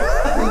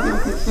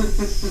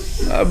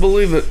I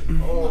believe it.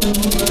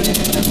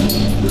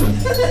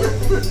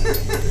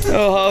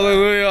 Oh,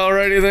 hallelujah.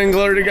 Alrighty then,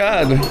 glory to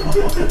God.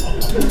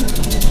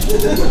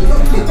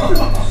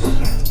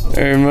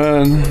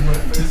 Amen.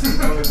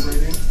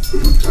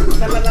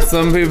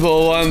 Some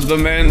people want the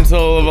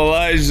mantle of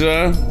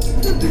Elijah,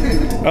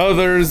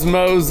 others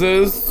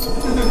Moses.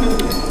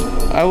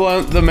 I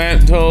want the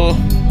mantle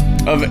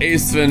of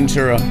Ace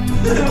Ventura.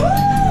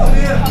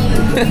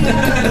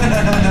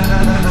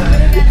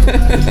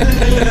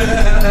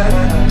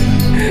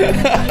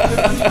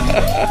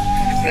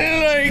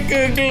 Like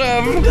a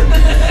glove.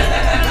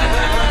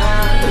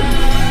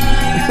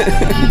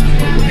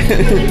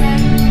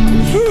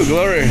 Whew,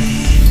 glory.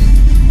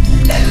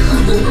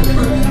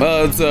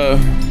 Well, it's a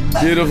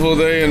beautiful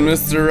day in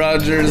Mr.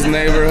 Rogers'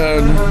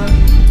 neighborhood.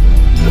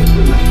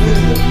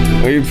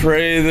 We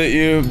pray that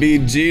you be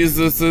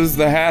Jesus's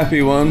the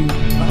happy one,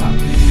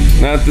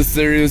 not the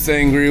serious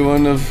angry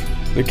one of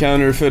the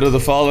counterfeit of the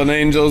fallen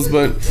angels.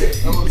 But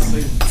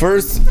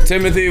 1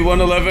 Timothy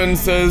 1:11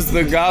 says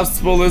the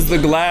gospel is the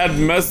glad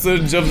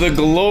message of the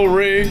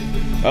glory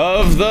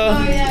of the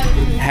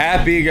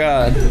happy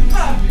God.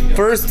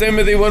 1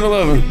 Timothy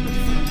 1:11.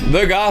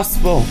 The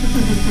gospel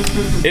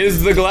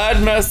is the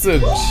glad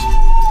message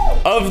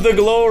of the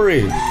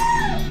glory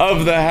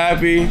of the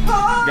happy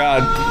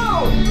God.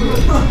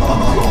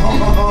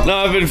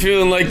 Now I've been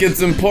feeling like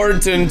it's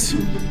important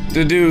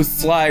to do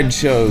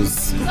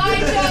slideshows.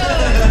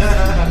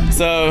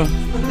 So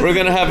we're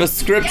gonna have a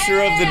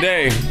scripture of the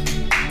day.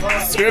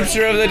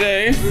 Scripture of the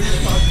day.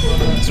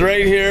 It's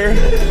right here.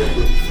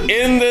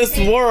 In this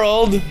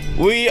world,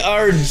 we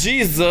are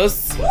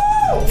Jesus.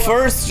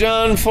 1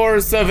 John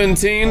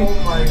 4:17.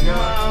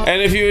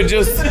 And if you would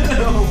just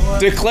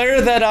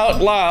declare that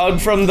out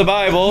loud from the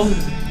Bible,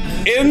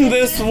 in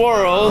this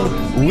world,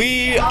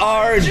 we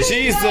are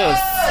Jesus.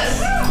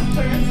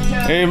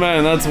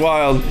 Amen. That's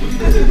wild.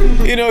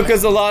 You know,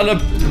 because a lot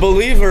of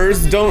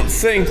believers don't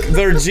think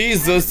they're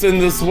Jesus in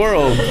this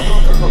world.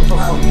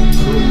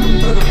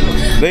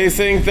 They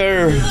think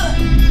they're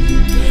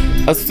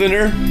a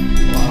sinner.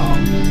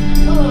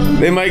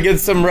 They might get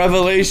some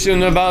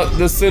revelation about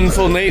the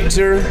sinful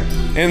nature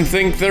and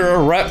think they're a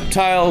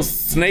reptile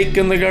snake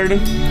in the garden.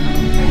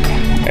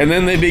 And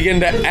then they begin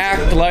to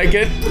act like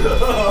it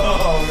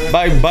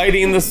by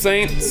biting the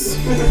saints,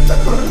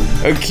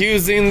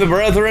 accusing the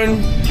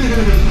brethren,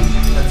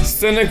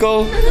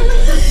 cynical,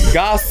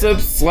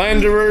 gossips,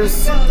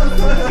 slanderers.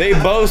 They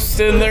boast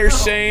in their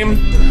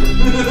shame.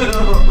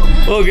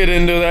 We'll get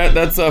into that.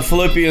 That's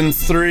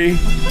Philippians 3.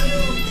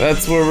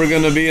 That's where we're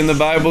going to be in the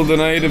Bible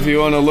tonight if you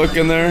want to look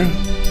in there.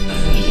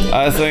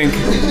 I think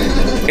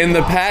in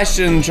the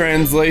Passion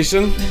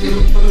Translation.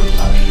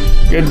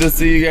 Good to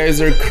see you guys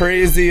are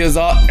crazy as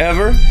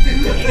ever.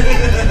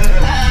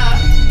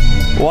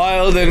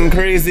 Wild and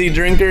crazy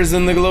drinkers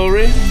in the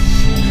glory.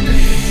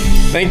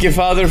 Thank you,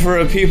 Father, for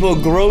a people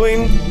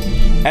growing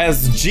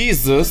as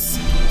Jesus.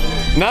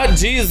 Not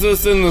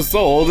Jesus in the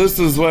soul. This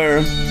is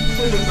where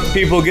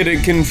people get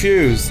it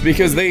confused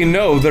because they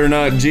know they're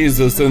not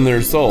Jesus in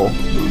their soul.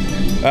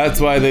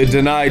 That's why they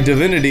deny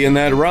divinity in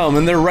that realm,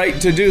 and they're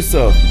right to do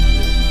so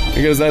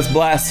because that's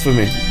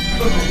blasphemy.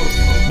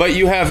 But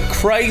you have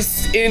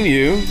Christ in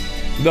you,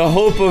 the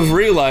hope of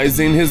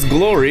realizing his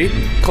glory,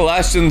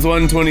 Colossians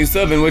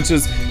 1:27, which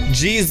is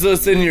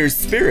Jesus in your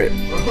spirit.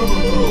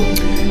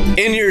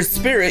 In your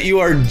spirit, you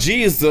are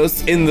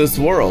Jesus in this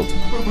world.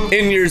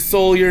 In your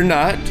soul, you're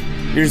not.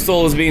 Your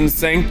soul is being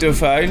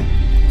sanctified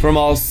from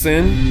all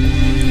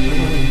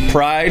sin.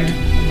 Pride.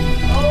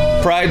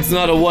 Pride's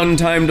not a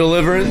one-time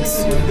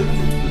deliverance.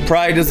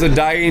 Pride is a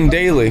dying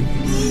daily,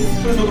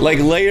 like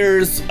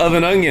layers of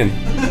an onion.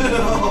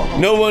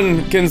 No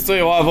one can say,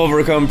 oh, I've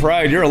overcome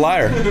pride. You're a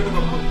liar.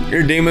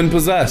 You're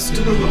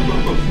demon-possessed.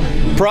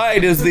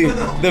 Pride is the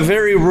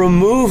very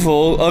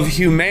removal of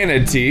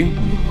humanity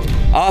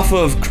off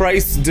of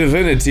Christ's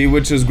divinity,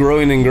 which is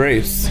growing in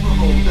grace.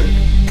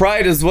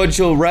 Pride is what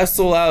you'll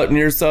wrestle out in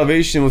your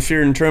salvation with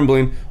fear and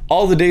trembling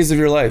all the days of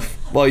your life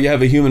while you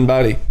have a human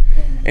body.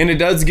 And it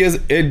does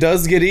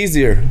get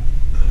easier.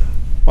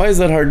 Why is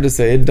that hard to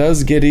say? It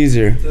does get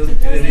easier.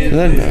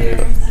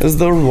 Is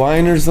there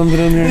wine or something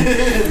in here?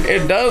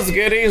 It does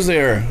get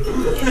easier.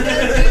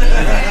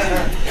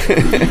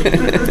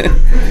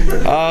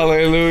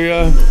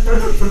 Hallelujah.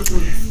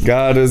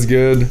 God is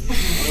good.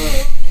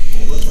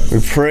 We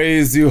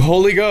praise you,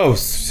 Holy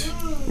Ghost.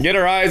 Get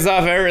our eyes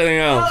off everything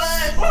else.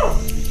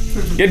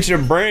 Get your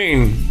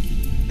brain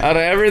out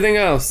of everything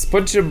else.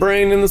 Put your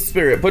brain in the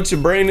spirit. Put your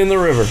brain in the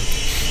river.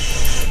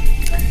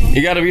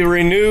 You got to be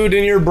renewed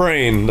in your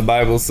brain, the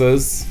Bible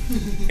says.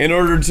 In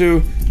order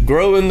to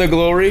grow in the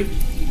glory,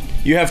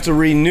 you have to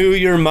renew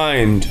your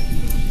mind.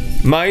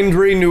 Mind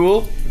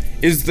renewal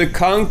is the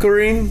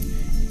conquering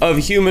of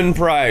human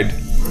pride,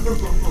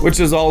 which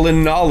is all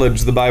in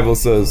knowledge, the Bible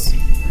says.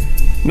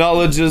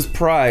 Knowledge is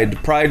pride.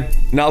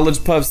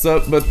 Knowledge puffs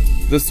up, but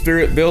the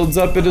Spirit builds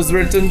up, it is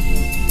written.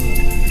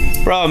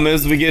 Problem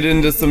is, we get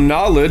into some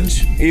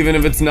knowledge, even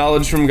if it's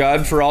knowledge from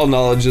God, for all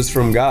knowledge is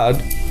from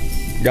God.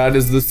 God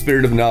is the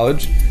Spirit of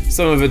knowledge.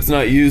 Some of it's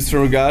not used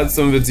for God,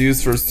 some of it's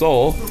used for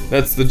soul.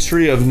 That's the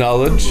tree of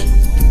knowledge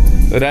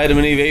that Adam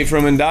and Eve ate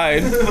from and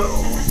died.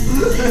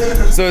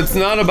 So it's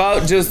not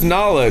about just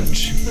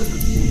knowledge.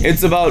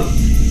 It's about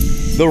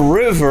the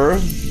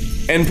river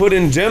and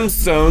putting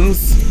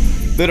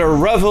gemstones that are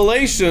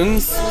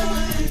revelations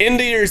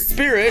into your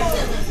spirit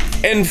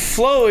and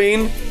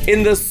flowing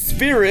in the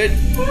spirit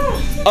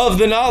of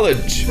the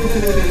knowledge.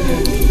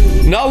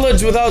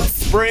 Knowledge without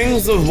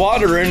springs of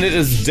water in it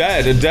is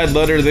dead, a dead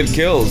letter that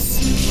kills.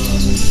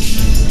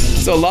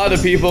 So a lot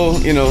of people,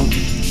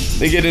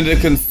 they get into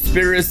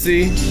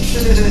conspiracy.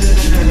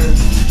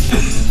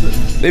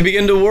 They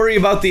begin to worry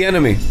about the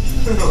enemy.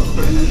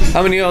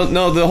 How many of you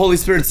know the Holy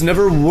Spirit's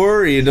never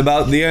worried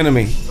about the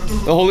enemy?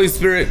 The Holy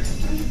Spirit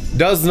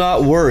does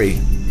not worry.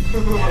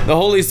 The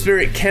Holy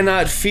Spirit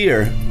cannot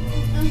fear.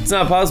 It's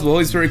not possible. The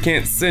Holy Spirit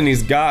can't sin.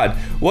 He's God.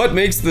 What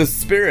makes the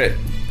Spirit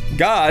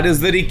God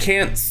is that he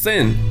can't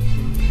sin.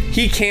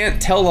 He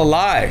can't tell a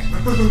lie.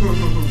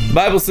 The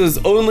Bible says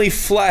only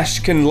flesh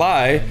can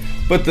lie,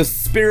 but the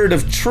Spirit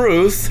of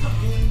truth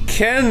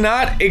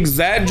cannot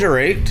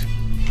exaggerate,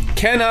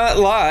 cannot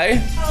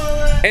lie,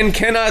 and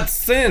cannot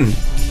sin.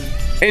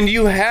 And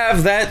you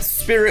have that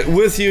Spirit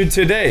with you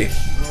today.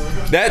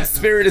 That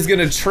Spirit is going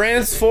to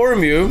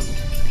transform you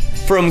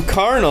from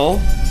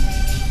carnal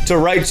to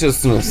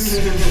righteousness.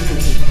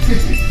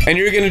 And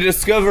you're going to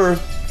discover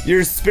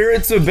your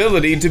spirit's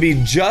ability to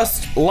be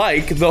just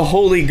like the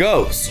Holy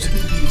Ghost.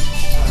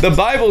 The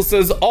Bible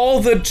says all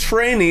the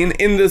training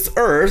in this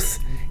earth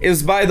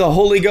is by the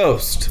Holy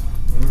Ghost.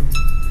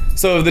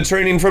 So the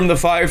training from the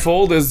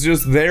fivefold is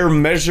just their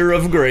measure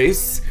of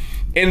grace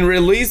in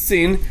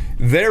releasing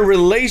their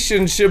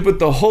relationship with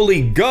the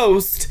Holy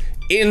Ghost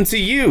into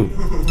you.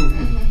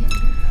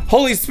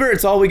 Holy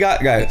Spirit's all we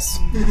got, guys.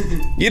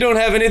 You don't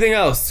have anything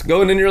else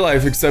going in your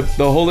life except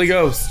the Holy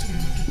Ghost.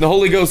 The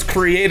Holy Ghost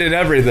created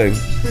everything.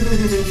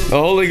 The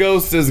Holy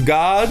Ghost is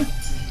God.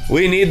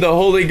 We need the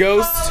Holy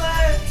Ghost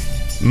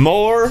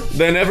more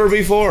than ever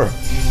before.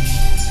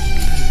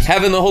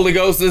 Having the Holy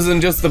Ghost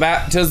isn't just the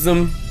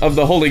baptism of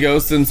the Holy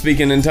Ghost and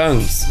speaking in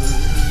tongues.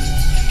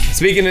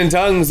 Speaking in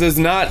tongues is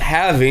not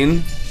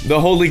having the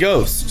Holy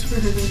Ghost.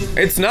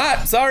 It's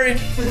not, sorry.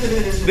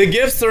 The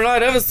gifts are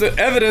not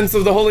evidence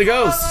of the Holy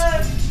Ghost.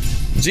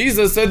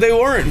 Jesus said they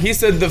weren't. He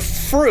said the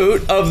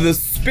fruit of the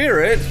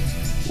Spirit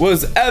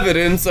was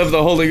evidence of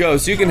the Holy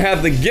Ghost. You can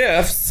have the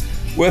gifts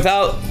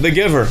without the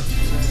giver.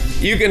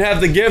 You can have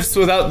the gifts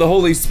without the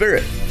Holy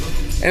Spirit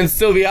and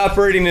still be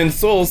operating in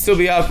soul, still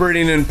be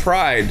operating in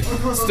pride,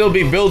 still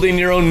be building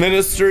your own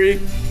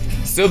ministry,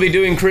 still be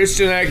doing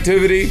Christian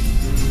activity,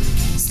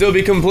 still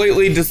be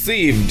completely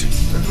deceived,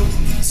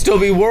 still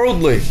be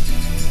worldly.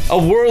 A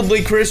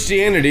worldly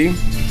Christianity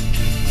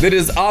that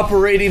is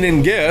operating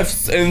in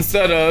gifts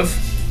instead of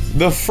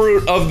the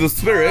fruit of the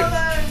Spirit.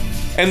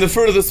 And the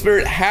fruit of the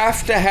Spirit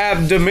have to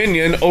have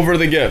dominion over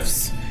the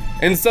gifts.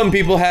 And some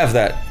people have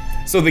that.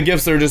 So the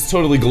gifts are just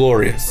totally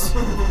glorious.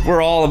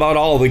 We're all about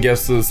all the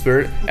gifts of the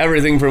Spirit.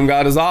 Everything from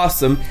God is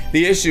awesome.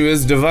 The issue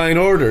is divine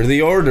order.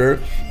 The order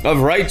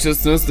of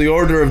righteousness. The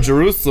order of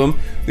Jerusalem.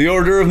 The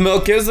order of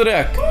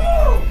Melchizedek.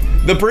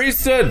 The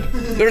priesthood.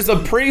 There's a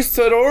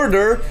priesthood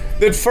order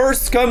that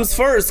first comes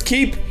first.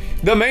 Keep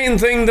the main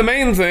thing the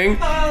main thing.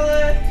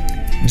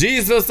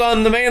 Jesus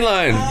on the main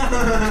line.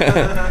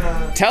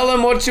 Tell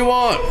him what you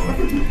want.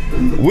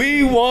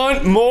 We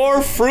want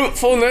more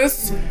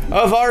fruitfulness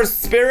of our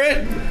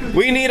spirit.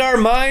 We need our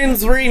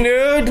minds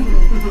renewed.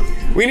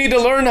 We need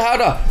to learn how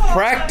to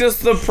practice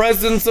the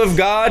presence of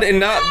God and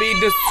not be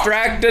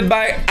distracted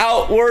by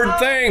outward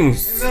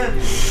things.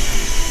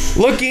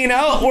 Looking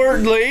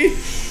outwardly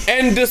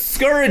and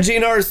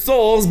discouraging our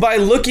souls by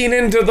looking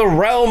into the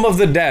realm of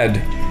the dead.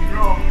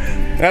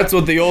 That's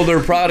what the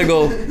older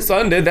prodigal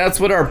son did. That's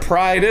what our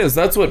pride is.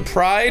 That's what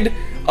pride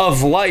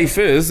of life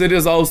is. It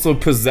is also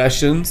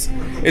possessions.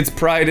 It's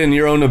pride in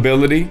your own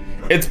ability.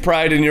 It's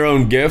pride in your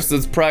own gifts.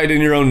 It's pride in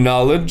your own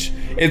knowledge.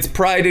 It's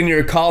pride in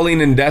your calling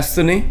and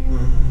destiny.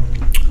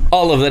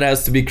 All of that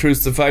has to be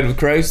crucified with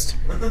Christ.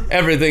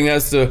 Everything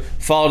has to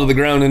fall to the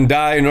ground and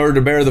die in order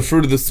to bear the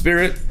fruit of the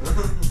Spirit.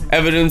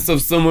 Evidence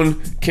of someone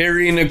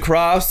carrying a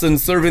cross and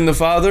serving the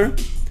Father.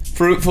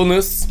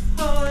 Fruitfulness.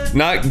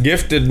 Not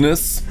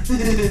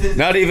giftedness,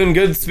 not even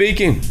good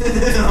speaking.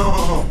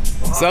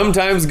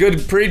 Sometimes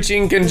good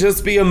preaching can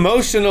just be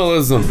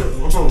emotionalism.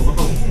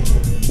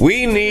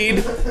 We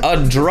need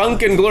a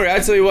drunken glory. I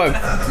tell you what,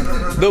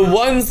 the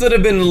ones that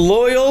have been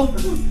loyal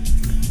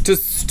to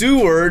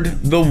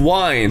steward the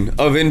wine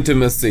of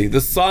intimacy,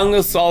 the Song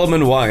of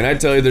Solomon wine, I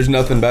tell you there's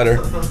nothing better.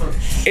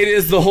 It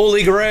is the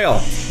Holy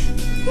Grail.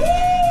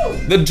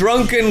 The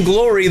drunken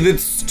glory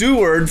that's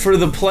steward for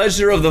the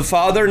pleasure of the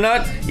Father,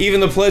 not even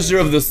the pleasure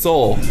of the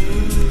soul.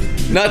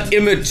 Not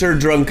immature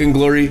drunken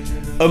glory,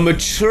 a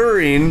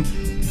maturing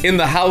in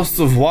the house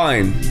of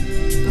wine.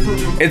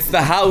 It's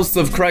the house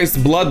of Christ's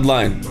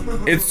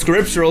bloodline. It's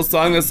scriptural.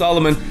 Song of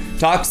Solomon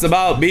talks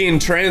about being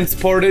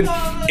transported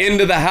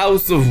into the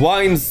house of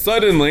wine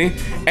suddenly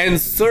and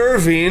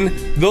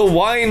serving the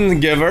wine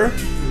giver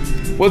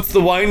What's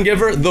the wine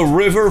giver? The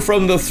river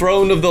from the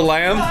throne of the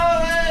Lamb.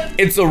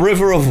 It's a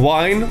river of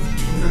wine.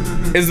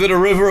 Is it a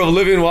river of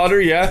living water?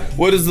 Yeah.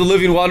 What is the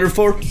living water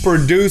for?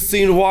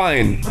 Producing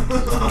wine.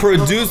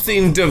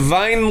 Producing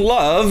divine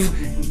love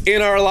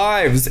in our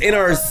lives, in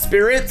our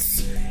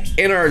spirits,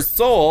 in our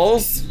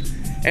souls,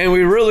 and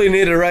we really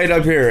need it right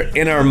up here,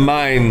 in our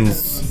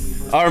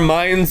minds. Our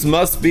minds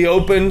must be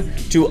open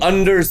to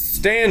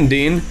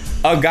understanding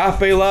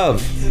agape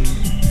love.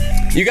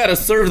 You got to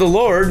serve the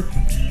Lord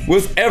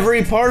with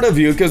every part of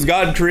you because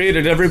God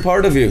created every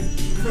part of you.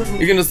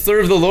 You're going to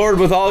serve the Lord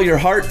with all your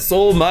heart,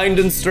 soul, mind,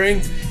 and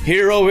strength.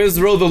 Hear, O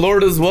Israel, the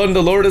Lord is one,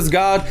 the Lord is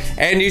God,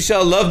 and you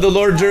shall love the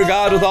Lord your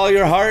God with all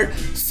your heart,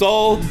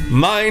 soul,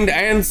 mind,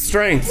 and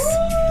strength.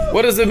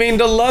 What does it mean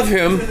to love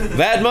Him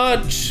that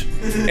much?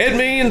 It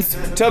means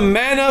to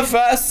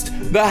manifest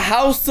the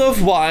house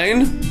of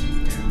wine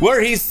where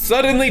He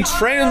suddenly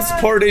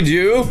transported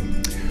you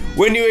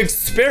when you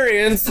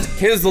experienced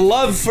His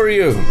love for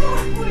you.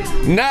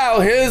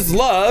 Now His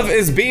love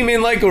is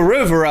beaming like a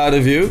river out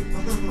of you.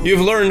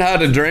 You've learned how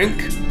to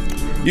drink.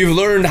 You've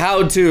learned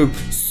how to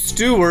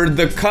steward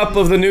the cup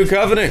of the new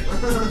covenant.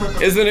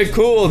 Isn't it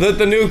cool that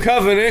the new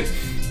covenant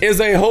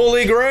is a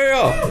holy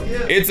grail?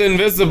 It's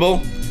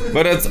invisible,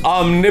 but it's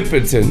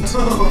omnipotent.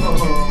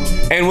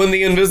 And when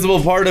the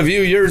invisible part of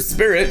you, your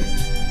spirit,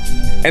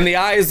 and the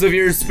eyes of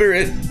your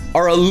spirit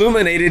are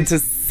illuminated to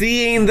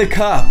seeing the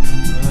cup,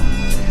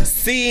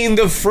 seeing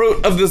the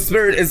fruit of the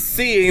Spirit is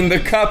seeing the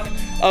cup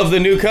of the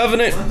new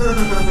covenant.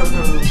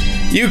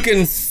 You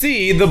can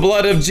see the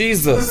blood of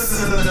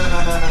Jesus.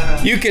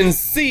 You can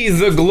see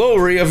the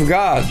glory of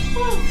God.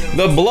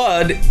 The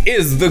blood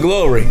is the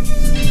glory.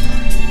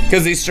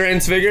 Because He's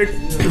transfigured.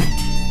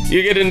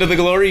 You get into the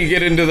glory, you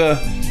get into the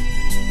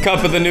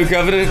cup of the new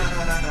covenant,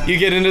 you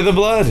get into the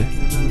blood.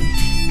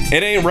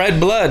 It ain't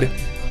red blood,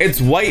 it's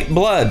white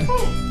blood.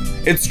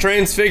 It's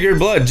transfigured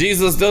blood.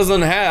 Jesus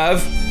doesn't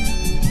have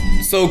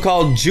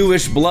so-called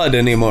Jewish blood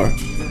anymore.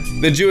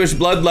 The Jewish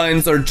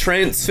bloodlines are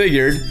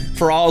transfigured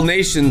for all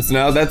nations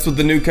now. That's what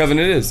the new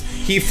covenant is.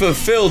 He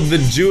fulfilled the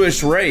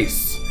Jewish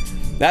race.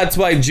 That's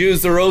why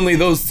Jews are only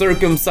those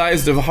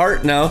circumcised of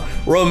heart now.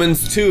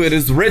 Romans 2, it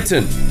is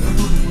written.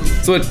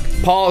 That's what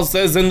Paul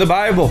says in the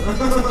Bible.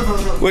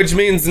 Which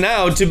means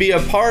now to be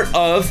a part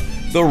of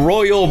the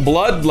royal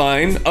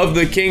bloodline of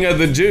the King of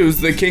the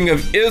Jews, the King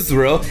of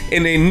Israel,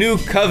 in a new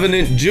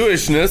covenant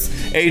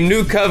Jewishness, a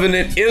new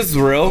covenant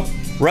Israel,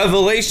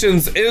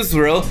 Revelations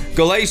Israel,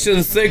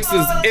 Galatians 6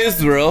 is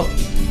Israel,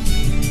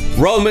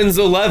 Romans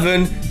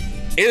 11,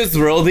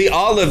 Israel, the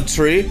olive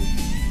tree.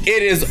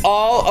 It is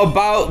all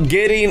about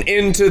getting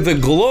into the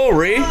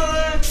glory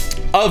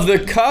of the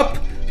cup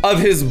of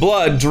His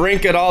blood.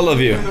 Drink it, all of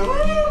you.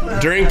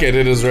 Drink it,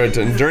 it is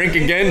written. Drink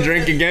again,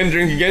 drink again,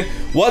 drink again.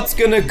 What's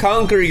going to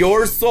conquer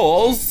your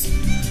souls,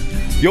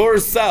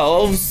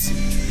 yourselves,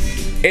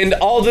 and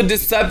all the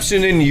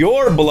deception in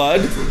your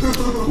blood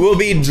will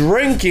be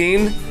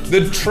drinking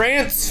the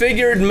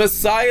transfigured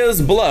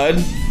Messiah's blood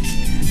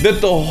that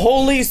the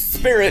Holy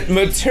Spirit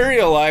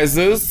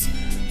materializes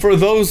for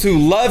those who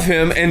love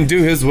Him and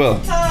do His will.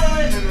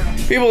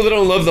 People that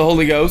don't love the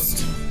Holy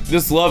Ghost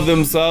just love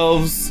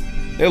themselves.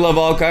 They love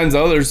all kinds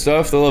of other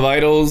stuff. They love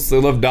idols. They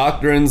love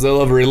doctrines. They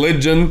love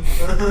religion.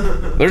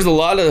 There's a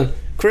lot of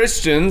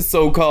Christians,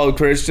 so-called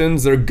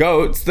Christians, they're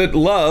goats that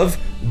love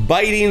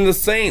biting the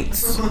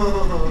saints.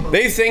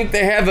 They think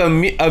they have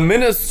a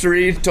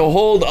ministry to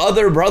hold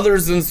other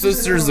brothers and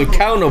sisters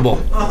accountable.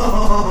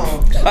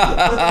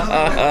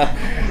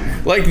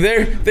 Like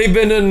they've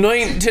been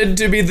anointed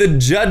to be the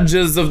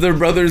judges of their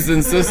brothers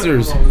and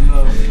sisters.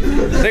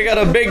 They got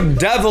a big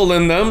devil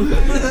in them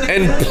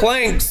and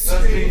planks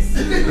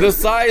the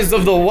size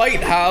of the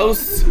White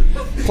House,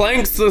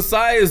 planks the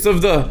size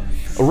of the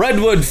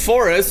redwood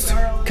forest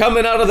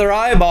coming out of their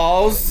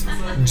eyeballs,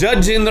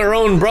 judging their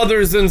own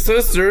brothers and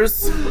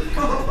sisters.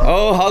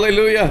 Oh,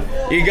 hallelujah.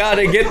 You got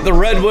to get the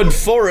redwood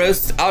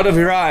forest out of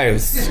your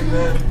eyes.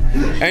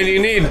 And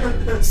you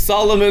need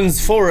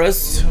Solomon's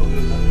forest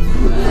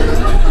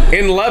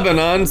in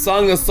Lebanon,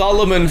 Song of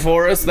Solomon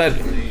forest, that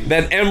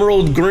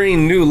emerald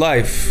green new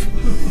life.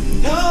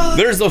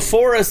 There's a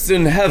forest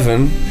in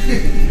heaven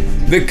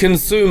that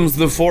consumes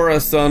the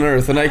forest on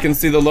earth, and I can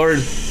see the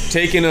Lord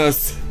taking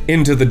us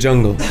into the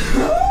jungle.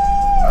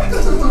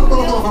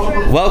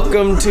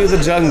 Welcome to the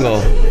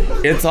jungle.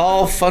 It's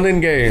all fun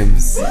and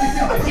games.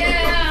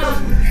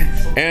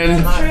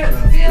 And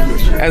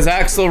as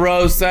Axl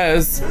Rose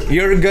says,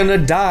 you're gonna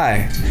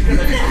die.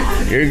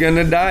 You're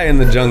gonna die in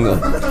the jungle.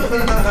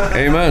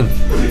 Amen.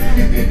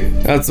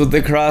 That's what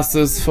the cross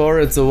is for.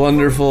 It's a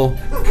wonderful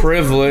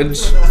privilege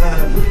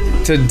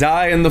to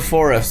die in the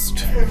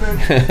forest.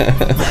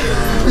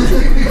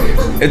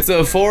 It's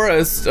a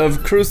forest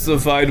of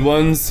crucified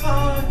ones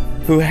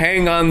who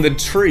hang on the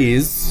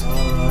trees,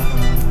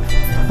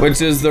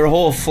 which is their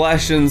whole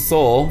flesh and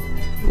soul.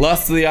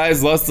 Lust of the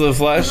eyes, lust of the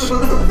flesh,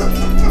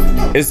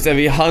 is to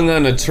be hung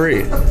on a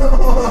tree.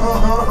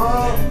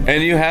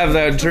 And you have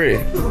that tree.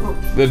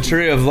 The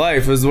tree of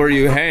life is where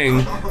you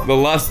hang the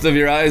lust of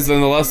your eyes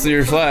and the lust of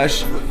your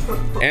flesh.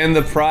 and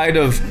the pride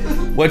of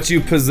what you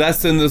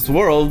possess in this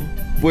world,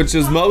 which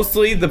is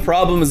mostly, the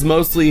problem is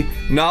mostly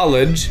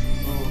knowledge,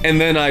 and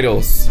then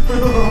idols.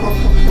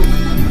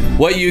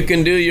 What you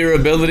can do, your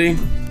ability,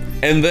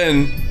 and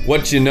then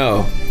what you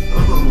know.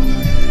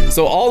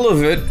 So all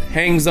of it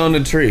hangs on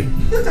a tree.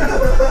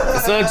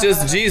 It's not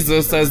just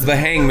Jesus as the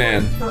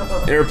hangman.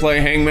 You ever play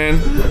hangman?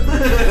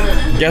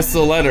 Guess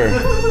the letter.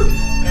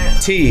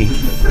 T.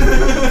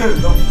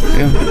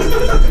 Yeah.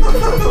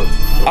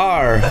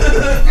 R-I-N-I-T-Y.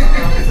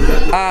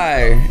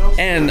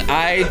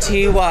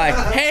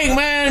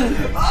 Hangman!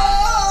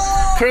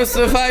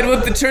 Crucified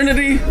with the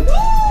Trinity.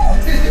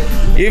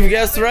 You've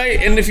guessed right.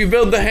 And if you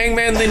build the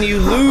hangman, then you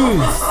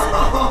lose.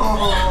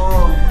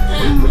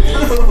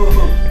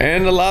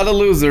 And a lot of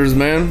losers,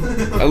 man.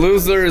 A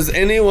loser is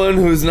anyone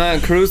who's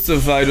not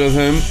crucified with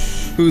him,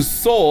 whose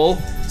soul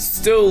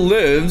still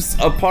lives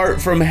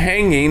apart from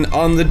hanging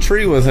on the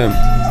tree with him.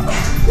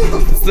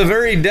 It's the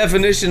very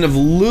definition of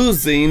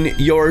losing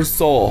your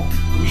soul.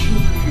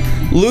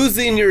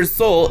 Losing your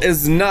soul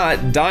is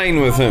not dying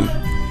with him.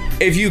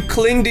 If you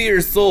cling to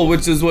your soul,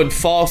 which is what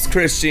false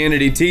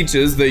Christianity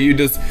teaches, that you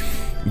just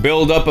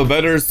build up a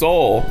better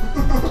soul.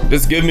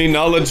 Just give me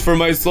knowledge for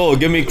my soul.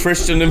 Give me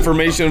Christian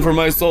information for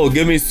my soul.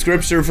 Give me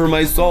scripture for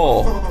my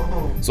soul.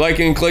 So I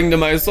can cling to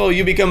my soul.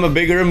 You become a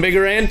bigger and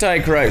bigger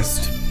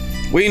antichrist.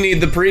 We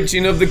need the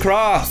preaching of the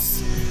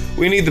cross.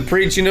 We need the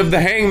preaching of the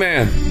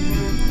hangman.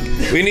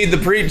 We need the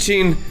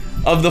preaching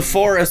of the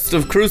forest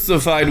of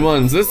crucified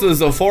ones. This is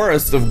a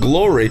forest of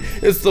glory.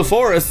 It's the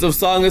forest of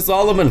Song of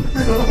Solomon.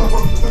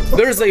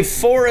 There's a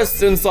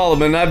forest in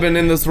Solomon. I've been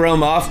in this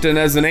realm often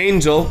as an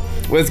angel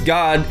with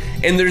God,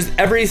 and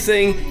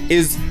everything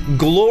is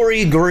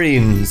glory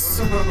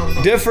greens.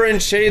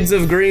 Different shades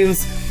of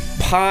greens,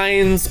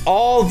 pines,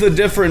 all the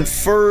different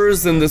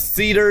firs and the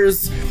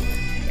cedars,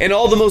 and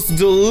all the most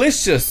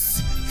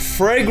delicious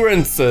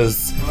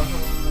fragrances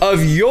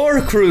of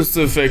your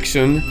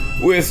crucifixion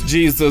with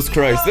Jesus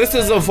Christ. This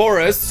is a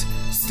forest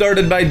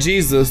started by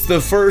Jesus, the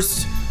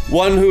first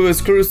one who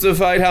was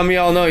crucified. How many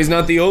of y'all know he's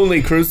not the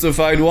only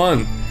crucified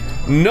one?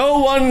 No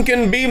one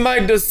can be my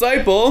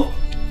disciple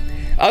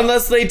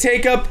unless they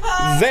take up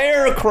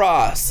their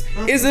cross.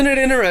 Isn't it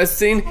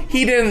interesting?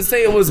 He didn't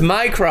say it was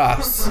my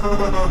cross.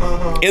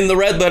 In the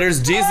red letters,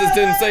 Jesus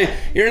didn't say,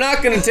 you're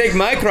not going to take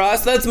my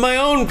cross. That's my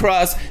own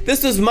cross.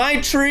 This is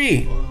my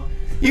tree.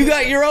 You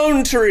got your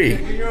own tree.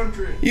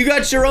 You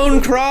got your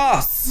own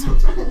cross.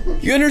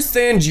 You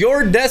understand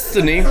your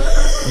destiny,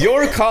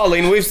 your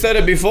calling. We've said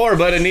it before,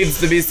 but it needs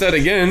to be said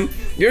again.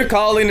 Your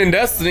calling and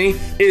destiny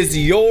is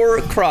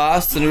your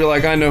cross. And you're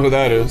like, I know who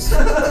that is.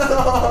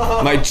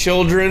 My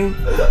children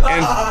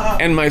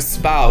and my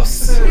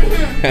spouse.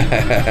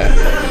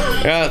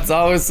 Yeah, it's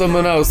always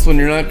someone else when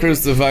you're not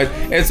crucified.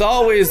 It's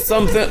always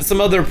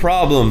some other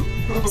problem.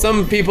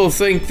 Some people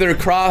think their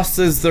cross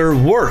is their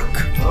work.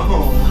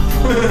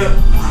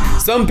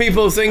 Some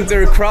people think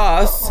their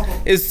cross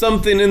is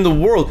something in the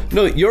world.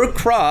 No, your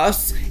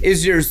cross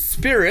is your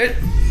spirit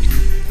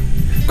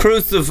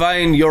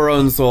crucifying your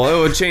own soul. It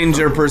will change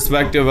your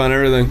perspective on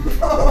everything.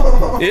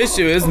 The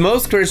issue is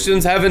most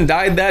Christians haven't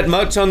died that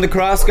much on the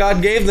cross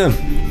God gave them,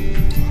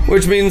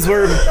 which means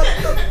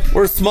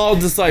we're small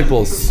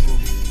disciples.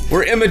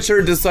 We're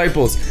immature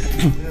disciples.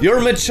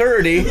 Your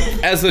maturity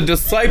as a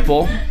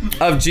disciple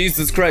of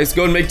Jesus Christ,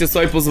 go and make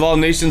disciples of all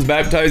nations,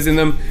 baptizing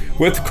them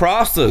with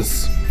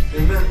crosses.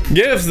 Amen.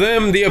 Give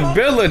them the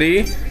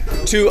ability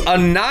to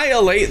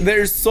annihilate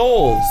their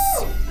souls.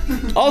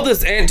 All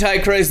this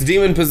antichrist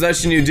demon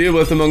possession you deal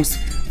with amongst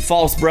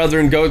false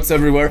brethren, goats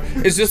everywhere,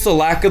 is just a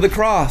lack of the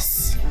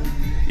cross.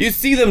 You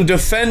see them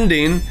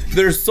defending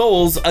their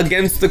souls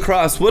against the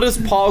cross. What does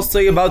Paul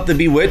say about the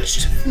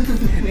bewitched?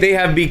 They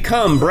have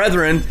become,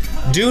 brethren,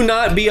 do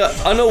not be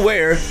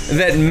unaware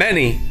that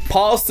many,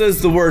 Paul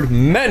says the word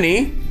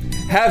many,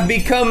 have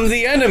become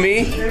the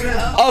enemy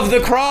of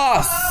the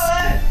cross.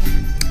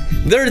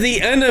 They're the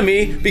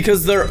enemy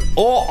because they're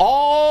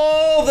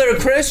all their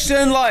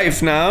Christian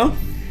life now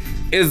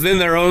is in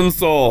their own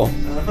soul.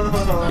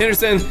 You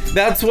understand?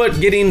 That's what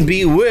getting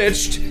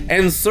bewitched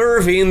and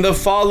serving the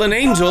fallen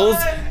angels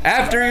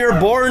after you're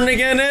born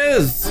again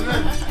is.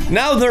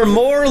 Now they're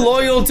more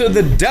loyal to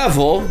the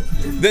devil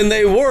than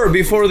they were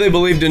before they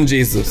believed in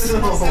Jesus.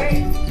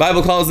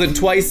 Bible calls it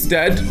twice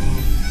dead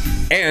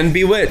and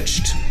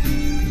bewitched.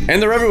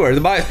 And they're everywhere.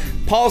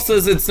 Paul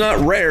says it's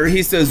not rare.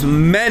 He says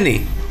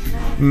many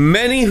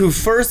who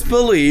first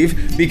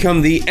believe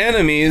become the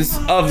enemies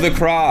of the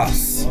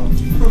cross.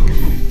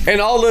 And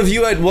all of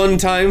you at one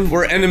time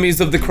were enemies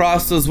of the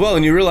cross as well,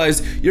 and you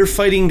realize you're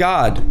fighting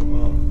God.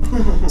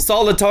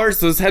 Saul of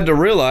Tarsus had to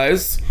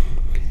realize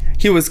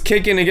he was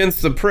kicking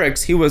against the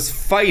pricks. He was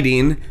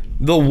fighting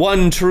the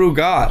one true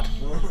God.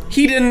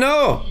 He didn't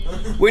know.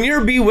 When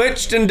you're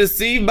bewitched and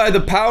deceived by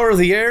the power of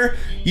the air,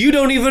 you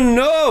don't even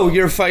know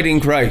you're fighting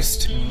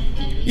Christ.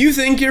 You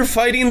think you're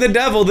fighting the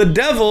devil. The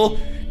devil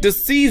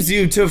deceives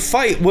you to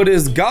fight what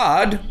is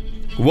God.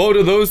 Woe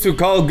to those who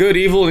call good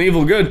evil and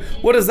evil good.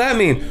 What does that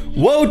mean?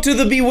 Woe to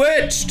the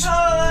bewitched.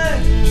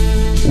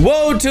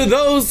 Woe to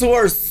those who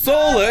are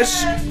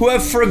soulish, who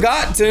have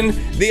forgotten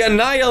the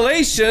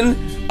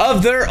annihilation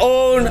of their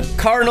own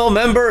carnal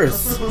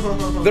members,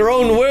 their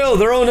own will,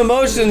 their own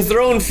emotions,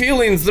 their own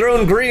feelings, their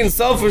own greed and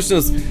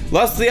selfishness,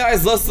 lust of the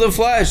eyes, lust of the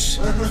flesh.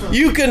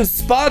 You can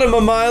spot them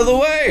a mile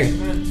away.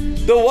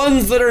 The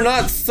ones that are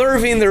not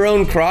serving their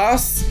own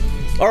cross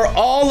are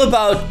all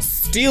about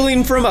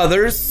stealing from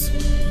others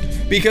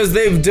because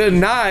they've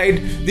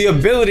denied the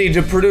ability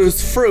to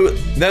produce fruit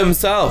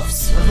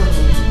themselves.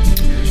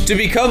 To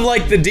become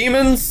like the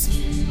demons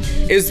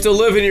is to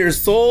live in your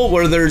soul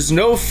where there's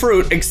no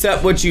fruit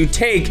except what you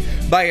take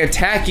by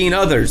attacking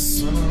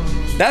others.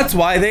 That's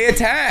why they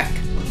attack,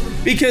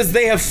 because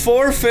they have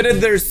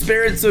forfeited their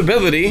spirit's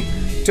ability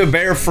to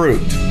bear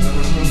fruit.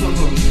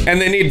 And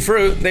they need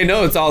fruit. They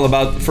know it's all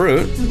about the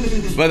fruit,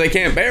 but they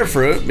can't bear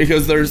fruit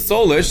because they're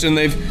soulish and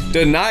they've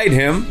denied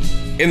him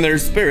in their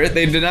spirit.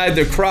 They denied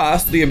the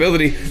cross, the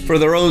ability for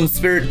their own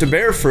spirit to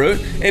bear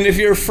fruit. And if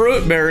you're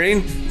fruit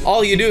bearing,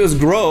 all you do is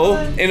grow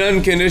in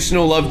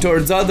unconditional love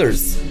towards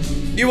others.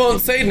 You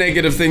won't say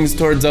negative things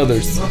towards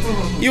others.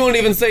 You won't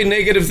even say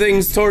negative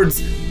things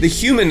towards the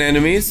human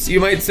enemies.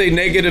 You might say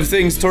negative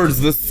things towards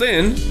the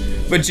sin,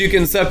 but you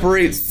can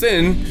separate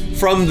sin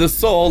from the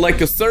soul like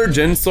a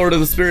surgeon, sword of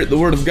the Spirit, the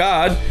Word of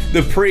God,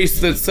 the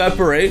priests that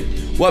separate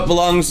what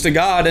belongs to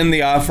God and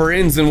the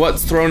offerings and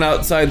what's thrown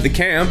outside the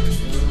camp.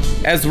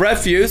 As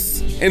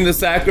refuse in the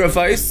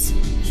sacrifice,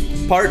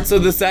 parts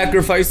of the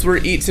sacrifice were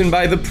eaten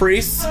by the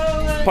priests.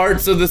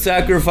 Parts of the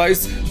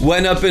sacrifice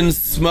went up in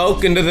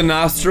smoke into the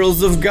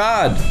nostrils of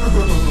God.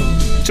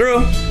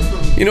 True.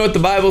 You know what the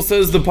Bible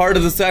says the part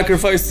of the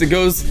sacrifice that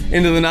goes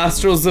into the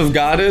nostrils of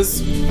God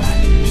is?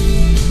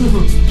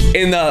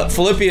 In the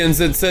Philippians,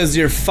 it says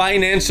your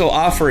financial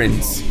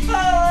offerings.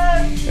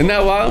 Isn't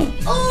that wild?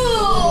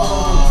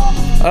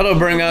 That'll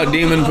bring out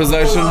demon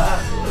possession.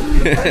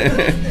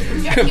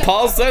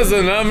 Paul says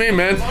it, not me,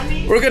 man.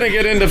 We're going to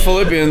get into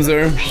Philippians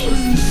there.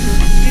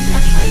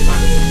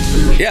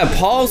 Yeah,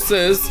 Paul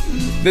says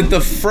that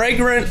the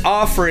fragrant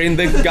offering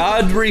that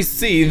God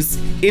receives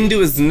into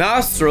his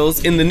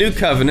nostrils in the new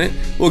covenant,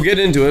 we'll get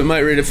into it, might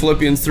read it,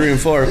 Philippians 3 and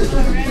 4,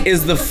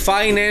 is the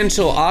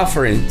financial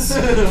offerings.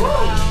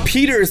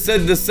 Peter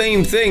said the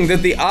same thing,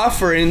 that the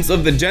offerings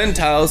of the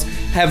Gentiles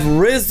have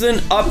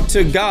risen up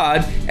to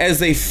God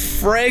as a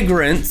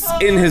fragrance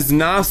in his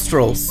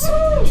nostrils.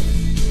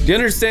 Do you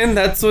understand?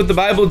 That's what the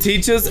Bible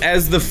teaches,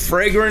 as the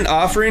fragrant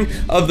offering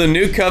of the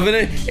new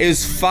covenant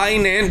is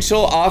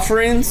financial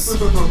offerings.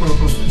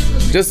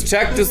 Just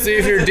check to see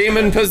if you're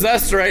demon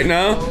possessed right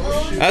now.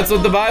 That's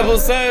what the Bible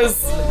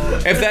says.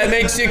 If that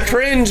makes you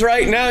cringe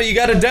right now, you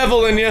got a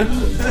devil in you.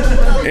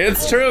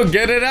 It's true.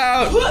 Get it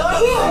out.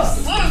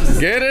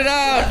 Get it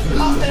out.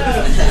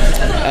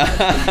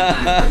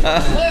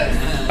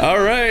 All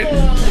right.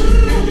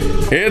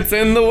 It's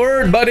in the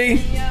Word,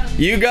 buddy.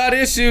 You got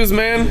issues,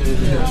 man.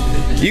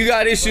 You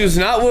got issues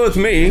not with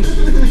me,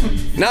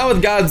 not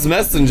with God's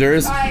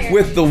messengers,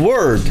 with the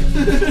Word.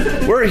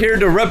 We're here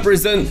to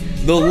represent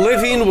the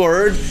living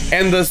Word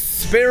and the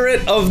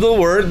Spirit of the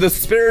Word, the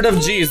Spirit of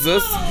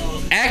Jesus,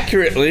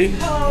 accurately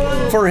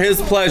for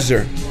His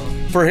pleasure,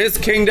 for His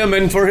kingdom,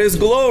 and for His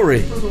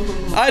glory.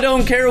 I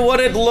don't care what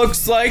it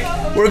looks like.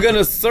 We're going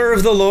to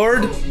serve the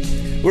Lord.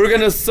 We're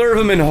going to serve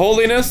Him in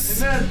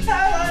holiness.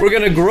 We're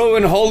going to grow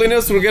in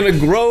holiness. We're going to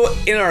grow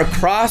in our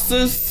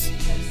crosses,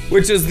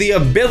 which is the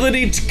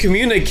ability to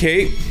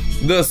communicate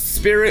the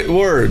Spirit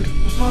Word.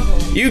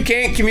 You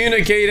can't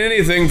communicate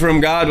anything from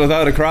God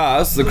without a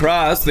cross. The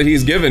cross that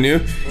He's given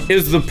you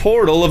is the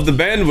portal of the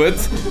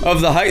bandwidth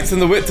of the heights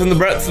and the width and the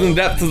breadth and the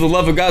depth of the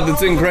love of God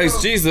that's in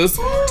Christ Jesus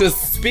to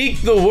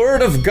speak the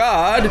Word of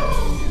God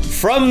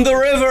from the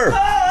river.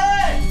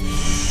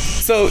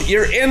 So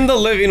you're in the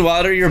living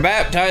water, you're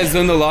baptized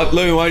in the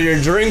living water,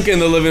 you're drinking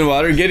the living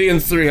water.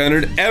 Gideon's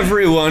 300.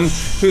 Everyone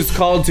who's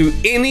called to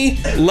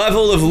any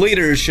level of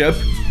leadership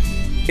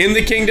in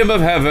the kingdom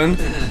of heaven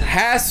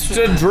has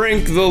to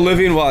drink the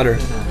living water.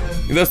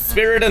 The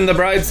Spirit and the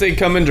bride say,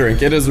 come and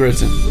drink. It is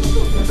written.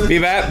 Be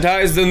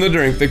baptized in the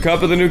drink, the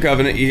cup of the new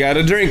covenant. You got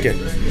to drink it.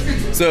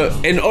 So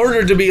in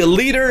order to be a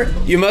leader,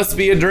 you must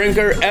be a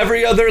drinker.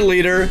 Every other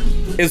leader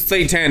is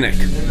satanic.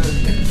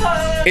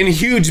 In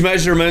huge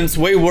measurements,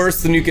 way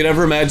worse than you could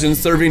ever imagine,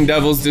 serving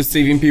devils,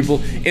 deceiving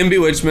people, in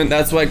bewitchment.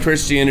 That's why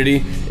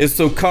Christianity is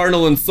so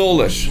carnal and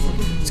soulish.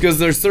 It's because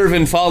they're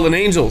serving fallen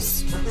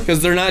angels.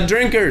 Because they're not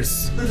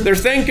drinkers. They're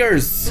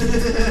thinkers.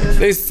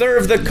 They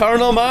serve the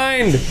carnal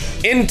mind.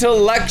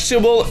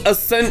 Intellectual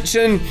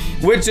ascension,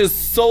 which is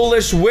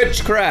soulish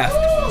witchcraft.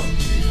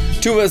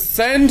 To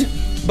ascend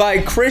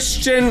by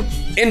Christian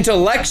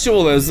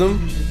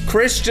intellectualism,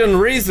 Christian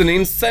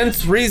reasoning,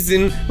 sense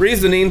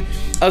reasoning,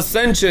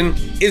 ascension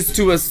is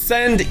to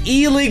ascend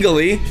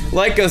illegally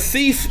like a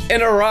thief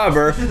and a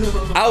robber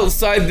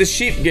outside the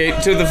sheep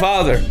gate to the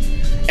Father.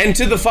 And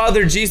to the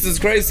Father, Jesus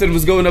Christ said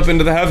was going up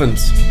into the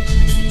heavens.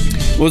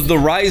 Was the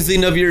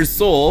rising of your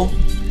soul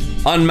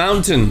on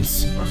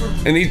mountains.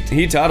 And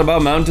he taught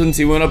about mountains.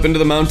 He went up into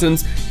the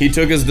mountains. He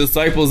took his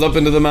disciples up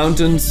into the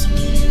mountains.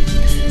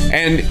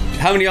 And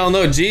how many of y'all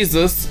know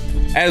Jesus,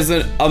 as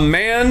a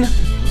man,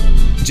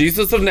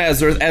 Jesus of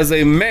Nazareth, as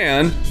a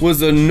man,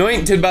 was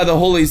anointed by the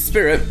Holy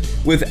Spirit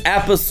with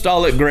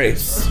apostolic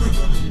grace.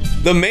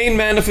 The main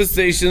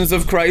manifestations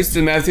of Christ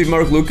in Matthew,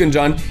 Mark, Luke, and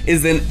John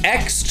is an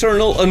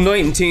external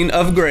anointing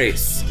of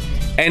grace.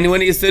 And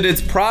when he said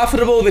it's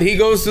profitable that he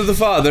goes to the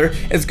Father,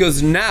 it's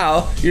because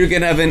now you're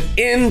going to have an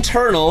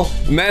internal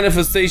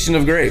manifestation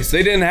of grace.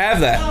 They didn't have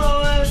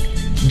that.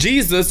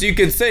 Jesus, you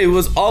could say,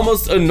 was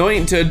almost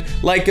anointed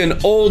like an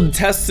Old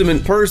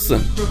Testament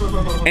person.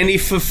 And he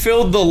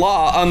fulfilled the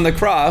law on the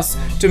cross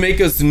to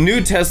make us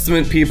New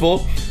Testament people,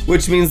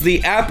 which means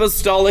the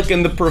apostolic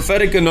and the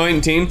prophetic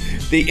anointing,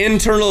 the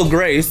internal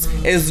grace,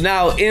 is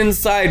now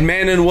inside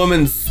man and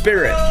woman's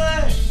spirit.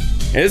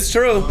 It's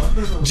true.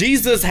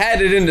 Jesus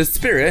had it in the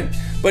spirit,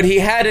 but he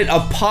had it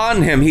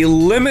upon him. He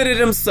limited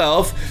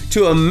himself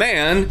to a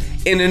man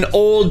in an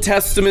Old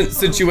Testament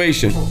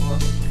situation.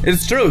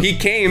 It's true. He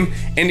came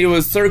and he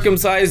was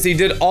circumcised. He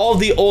did all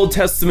the Old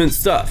Testament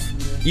stuff.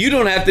 You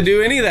don't have to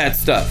do any of that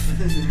stuff.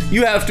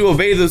 You have to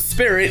obey the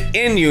Spirit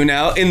in you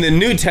now in the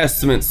New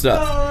Testament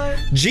stuff.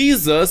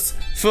 Jesus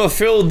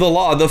fulfilled the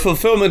law. The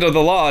fulfillment of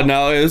the law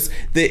now is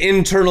the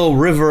internal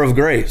river of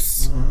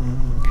grace.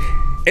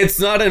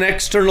 It's not an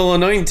external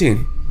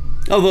anointing.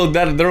 Although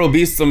there will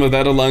be some of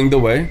that along the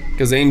way,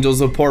 because angels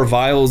will pour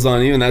vials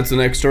on you, and that's an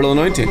external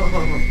anointing.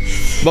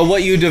 But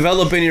what you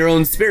develop in your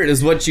own spirit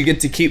is what you get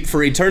to keep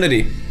for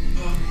eternity.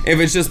 If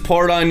it's just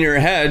poured on your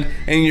head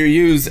and you're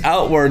used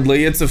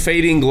outwardly, it's a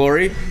fading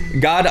glory.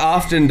 God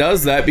often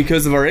does that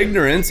because of our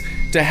ignorance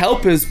to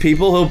help his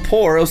people.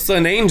 He'll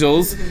send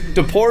angels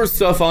to pour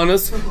stuff on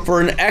us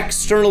for an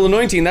external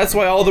anointing. That's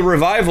why all the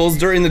revivals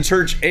during the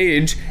church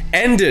age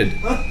ended.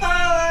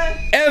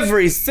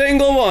 Every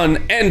single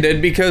one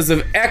ended because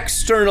of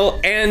external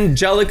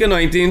angelic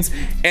anointings,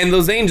 and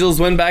those angels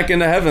went back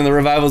into heaven. The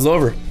revival's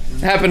over.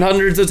 It happened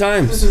hundreds of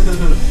times.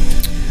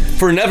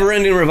 For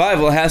never-ending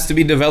revival, it has to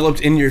be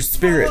developed in your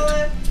spirit,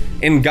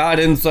 in God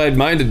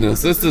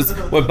inside-mindedness. This is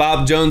what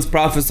Bob Jones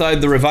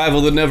prophesied, the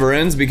revival that never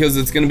ends, because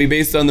it's going to be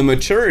based on the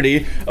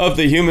maturity of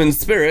the human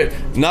spirit,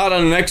 not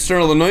on an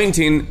external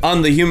anointing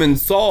on the human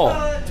soul.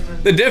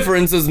 The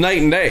difference is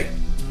night and day.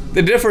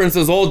 The difference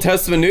is Old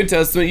Testament, New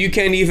Testament. You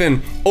can't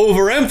even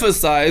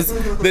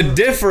overemphasize the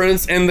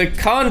difference and the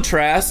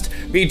contrast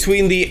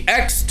between the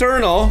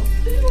external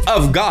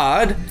of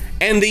God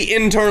and the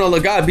internal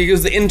of God,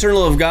 because the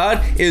internal of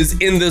God is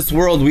in this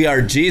world. We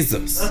are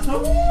Jesus,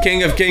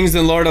 King of Kings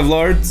and Lord of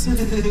Lords.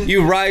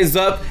 You rise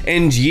up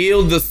and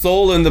yield the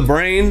soul and the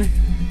brain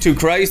to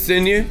Christ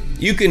in you.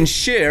 You can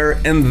share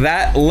in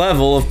that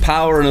level of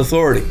power and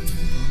authority,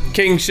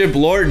 kingship,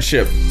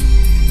 lordship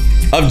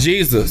of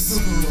Jesus.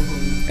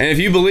 And if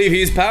you believe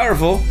he's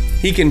powerful,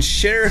 he can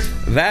share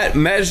that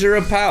measure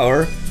of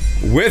power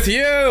with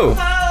you.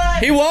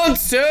 He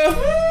wants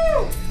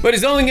to, but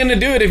he's only going to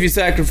do it if you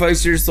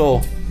sacrifice your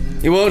soul.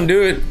 He won't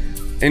do it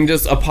and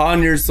just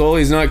upon your soul.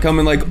 He's not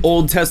coming like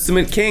Old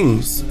Testament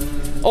kings.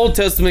 Old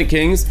Testament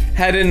kings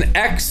had an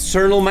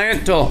external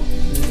mantle.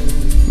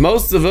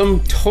 Most of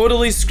them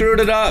totally screwed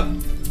it up,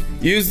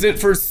 used it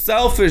for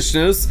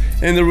selfishness,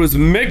 and there was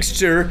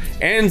mixture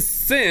and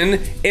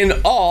sin in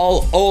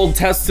all Old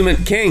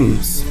Testament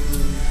kings.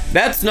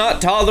 That's not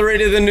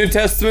tolerated in the New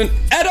Testament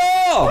at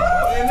all.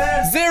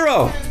 Amen.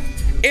 Zero.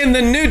 In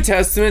the New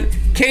Testament,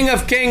 King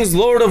of Kings,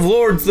 Lord of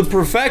Lords, the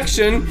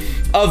perfection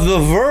of the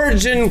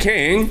virgin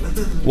king,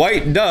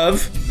 white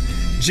dove,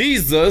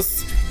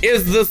 Jesus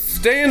is the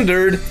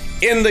standard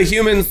in the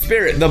human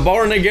spirit. The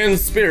born again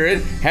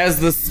spirit has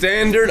the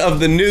standard of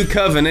the new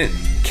covenant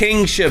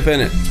kingship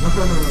in it.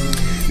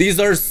 These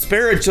are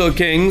spiritual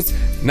kings,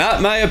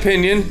 not my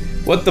opinion,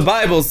 what the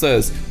Bible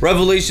says.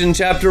 Revelation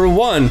chapter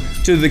 1,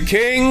 to the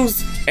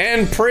kings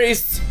and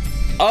priests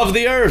of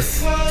the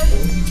earth.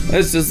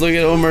 Let's just look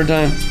at it one more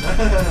time.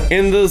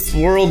 In this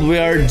world we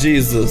are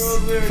Jesus.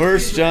 1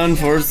 John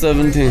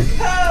 4:17.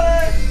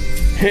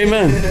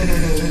 Amen.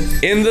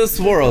 In this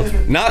world,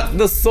 not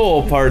the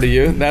soul part of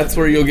you. That's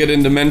where you'll get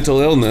into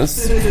mental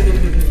illness.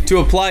 To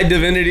apply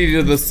divinity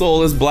to the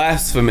soul is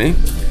blasphemy.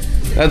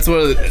 That's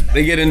where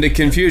they get into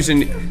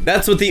confusion.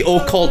 That's what the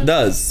occult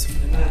does.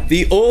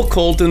 The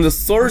occult and the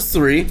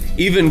sorcery,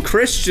 even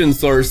Christian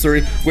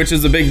sorcery, which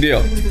is a big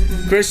deal.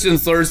 Christian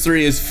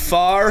sorcery is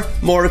far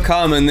more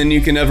common than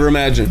you can ever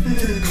imagine.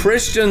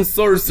 Christian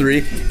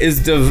sorcery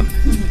is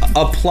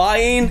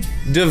applying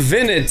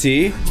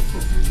divinity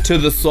to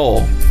the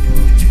soul.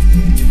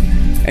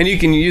 And you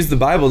can use the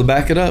Bible to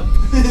back it up.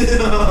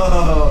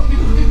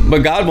 But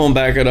God won't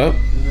back it up.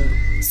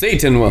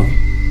 Satan will.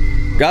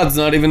 God's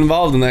not even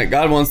involved in that.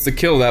 God wants to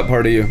kill that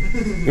part of you.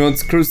 He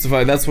wants to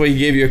crucify. That's why he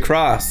gave you a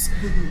cross.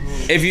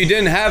 If you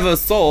didn't have a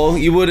soul,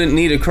 you wouldn't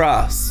need a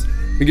cross,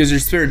 because your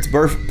spirit's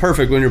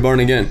perfect when you're born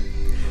again.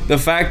 The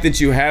fact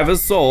that you have a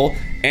soul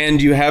and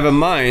you have a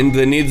mind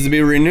that needs to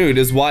be renewed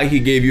is why he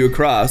gave you a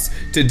cross,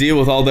 to deal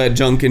with all that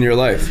junk in your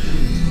life.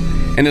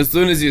 And as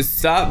soon as you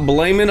stop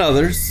blaming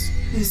others,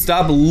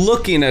 stop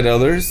looking at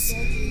others,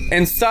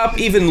 and stop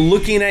even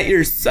looking at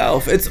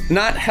yourself, it's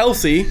not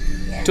healthy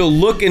to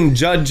look and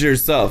judge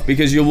yourself,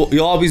 because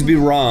you'll always be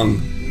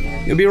wrong.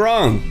 You'll be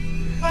wrong.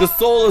 The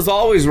soul is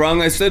always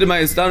wrong. I said to my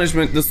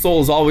astonishment, the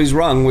soul is always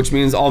wrong, which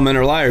means all men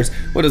are liars.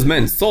 What is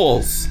men?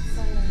 Souls.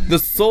 The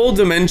soul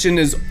dimension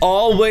is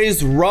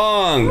always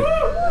wrong.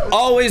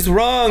 Always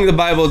wrong, the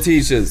Bible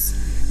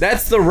teaches.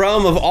 That's the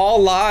realm of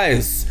all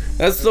lies.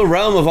 That's the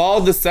realm of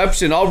all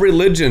deception, all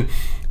religion,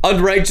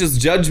 unrighteous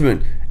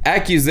judgment,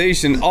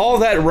 accusation. All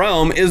that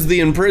realm is the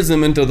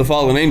imprisonment of the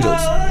fallen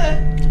angels.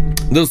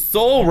 The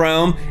soul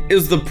realm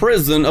is the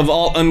prison of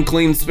all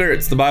unclean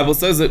spirits. The Bible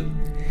says it.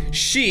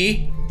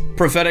 She,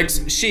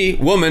 prophetics, she,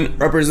 woman,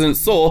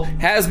 represents soul,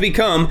 has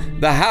become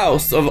the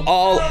house of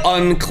all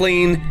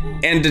unclean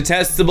and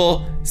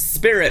detestable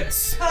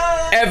spirits.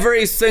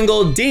 Every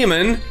single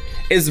demon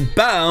is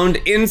bound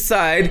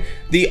inside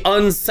the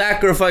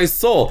unsacrificed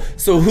soul.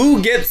 So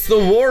who gets the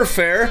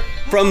warfare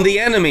from the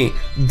enemy?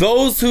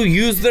 Those who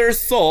use their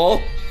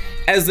soul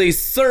as a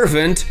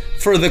servant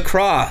for the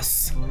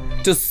cross.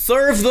 To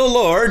serve the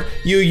Lord,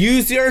 you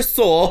use your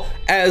soul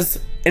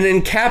as an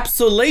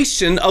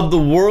encapsulation of the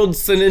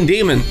world's sin and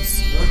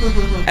demons.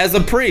 As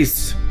a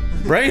priest,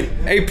 right?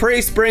 A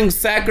priest brings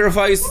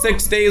sacrifice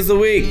 6 days a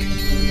week.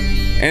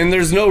 And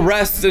there's no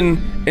rest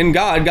in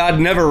God.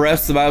 God never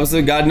rests. The Bible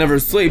says God never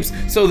sleeps.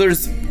 So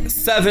there's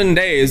 7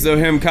 days of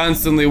him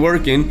constantly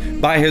working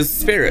by his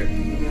spirit.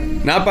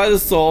 Not by the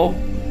soul,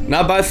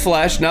 not by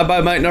flesh, not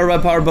by might nor by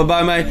power, but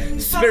by my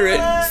spirit,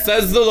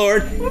 says the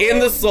Lord, in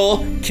the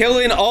soul,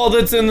 killing all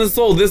that's in the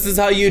soul. This is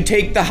how you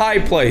take the high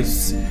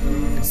place.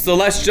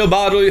 Celestial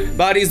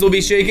bodies will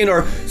be shaken,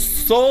 or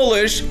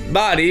soulish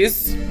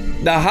bodies,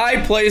 the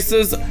high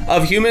places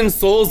of human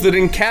souls that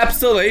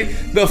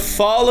encapsulate the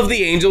fall of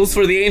the angels,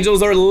 for the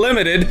angels are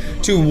limited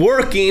to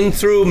working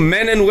through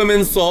men and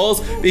women's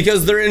souls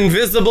because they're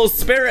invisible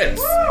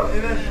spirits.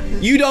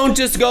 You don't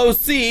just go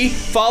see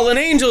fallen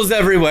angels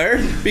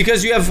everywhere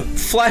because you have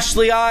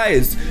fleshly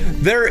eyes.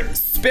 They're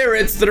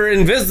spirits that are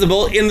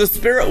invisible in the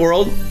spirit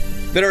world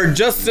that are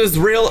just as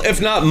real, if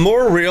not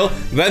more real,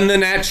 than the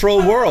natural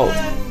world.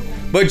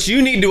 But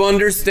you need to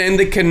understand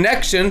the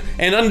connection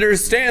and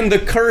understand the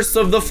curse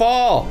of the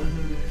fall.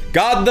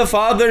 God the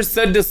Father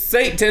said to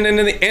Satan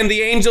and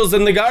the angels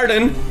in the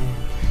garden,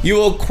 you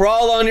will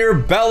crawl on your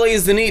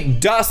bellies and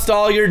eat dust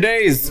all your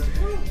days.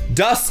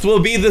 Dust will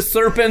be the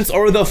serpents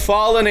or the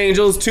fallen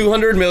angels,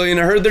 200 million,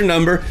 I heard their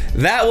number.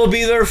 That will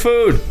be their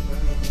food.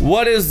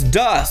 What is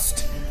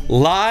dust?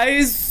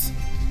 Lies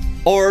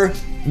or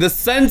the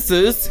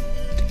senses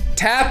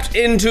tapped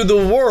into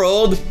the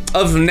world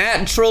of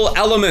natural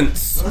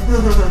elements.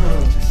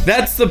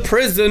 That's the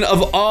prison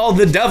of all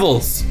the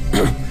devils.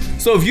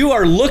 So if you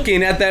are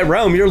looking at that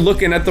realm, you're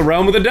looking at the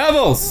realm of the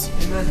devils.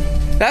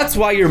 That's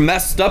why you're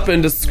messed up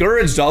and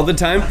discouraged all the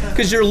time,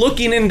 because you're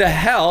looking into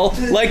hell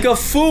like a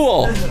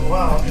fool.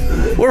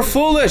 We're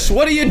foolish.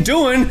 What are you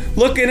doing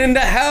looking into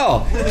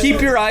hell?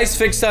 Keep your eyes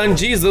fixed on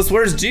Jesus.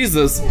 Where's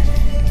Jesus?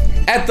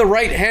 At the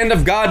right hand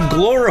of God,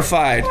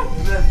 glorified.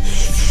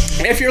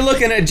 If you're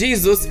looking at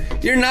Jesus,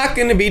 you're not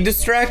going to be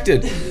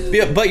distracted,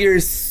 but you're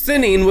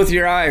sinning with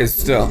your eyes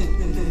still.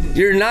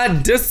 You're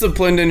not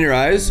disciplined in your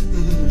eyes.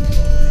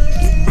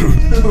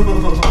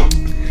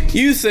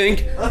 You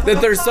think that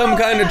there's some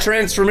kind of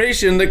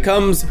transformation that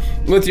comes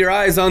with your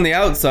eyes on the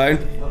outside.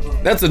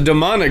 That's a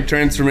demonic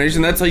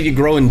transformation. That's how you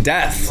grow in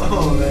death.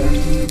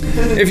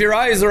 If your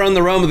eyes are on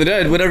the realm of the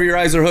dead, whatever your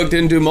eyes are hooked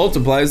into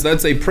multiplies.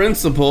 That's a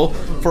principle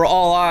for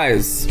all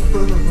eyes.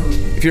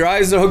 If your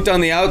eyes are hooked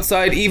on the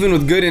outside, even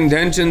with good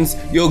intentions,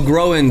 you'll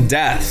grow in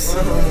death.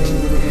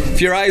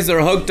 If your eyes are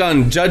hooked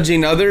on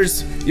judging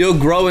others, you'll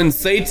grow in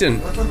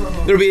Satan.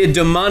 There'll be a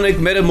demonic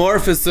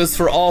metamorphosis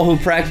for all who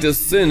practice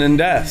sin and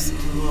death.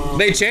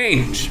 They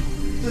change.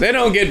 They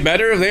don't get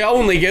better, they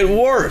only get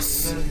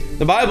worse.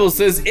 The Bible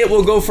says it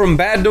will go from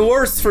bad to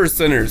worse for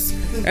sinners,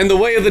 and the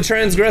way of the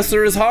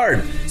transgressor is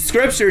hard.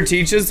 Scripture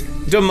teaches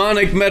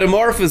demonic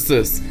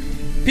metamorphosis.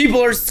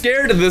 People are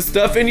scared of this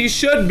stuff, and you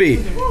should be,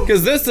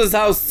 because this is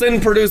how sin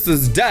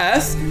produces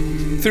death,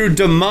 through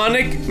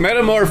demonic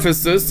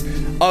metamorphosis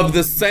of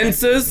the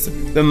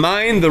senses, the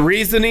mind, the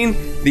reasoning,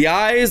 the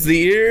eyes,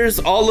 the ears,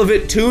 all of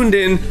it tuned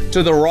in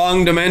to the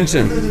wrong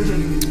dimension.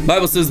 The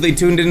Bible says they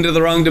tuned into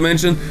the wrong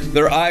dimension.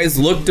 Their eyes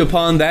looked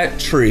upon that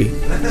tree,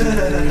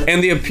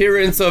 and the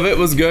appearance of it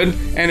was good,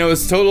 and it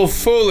was total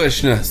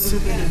foolishness.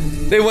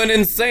 They went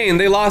insane.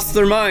 They lost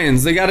their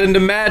minds. They got into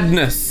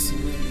madness,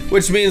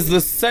 which means the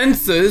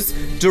senses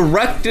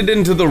directed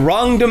into the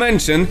wrong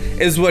dimension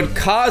is what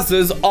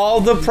causes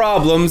all the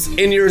problems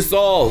in your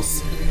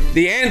souls.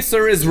 The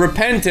answer is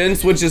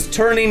repentance, which is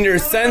turning your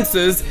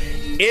senses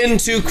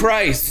into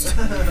Christ.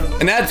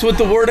 And that's what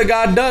the Word of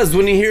God does.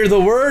 When you hear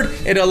the Word,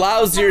 it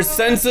allows your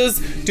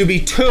senses to be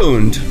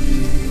tuned,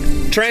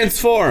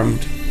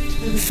 transformed,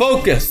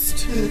 focused,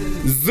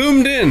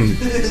 zoomed in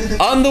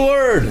on the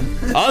Word,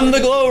 on the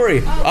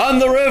glory, on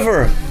the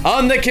river,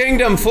 on the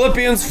kingdom.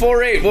 Philippians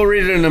 4:8. We'll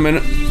read it in a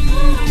minute.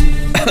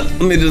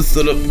 Let me just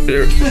sit up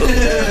here.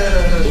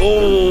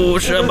 Oh,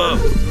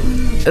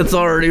 Shabbat. It's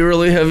already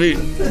really heavy.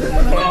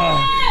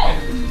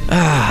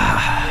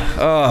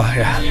 Oh,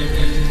 yeah.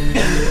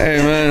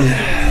 Amen.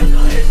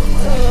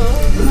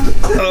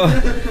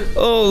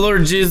 Oh,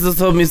 Lord Jesus,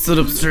 help me sit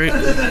up straight.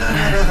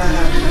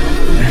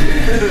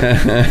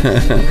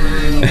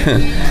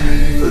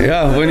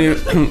 Yeah,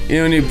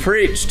 when you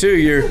preach too,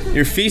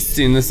 you're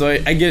feasting. So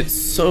I get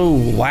so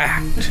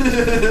whacked.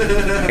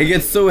 It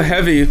gets so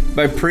heavy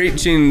by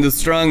preaching the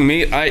strong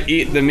meat. I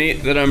eat the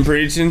meat that I'm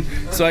preaching.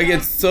 So I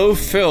get so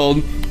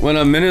filled when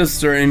I'm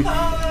ministering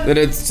that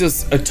it's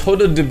just a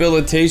total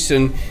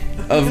debilitation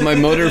of my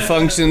motor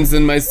functions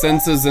and my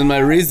senses and my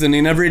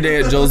reasoning every day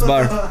at Joel's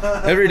Bar.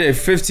 Every day,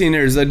 15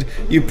 years.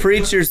 You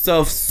preach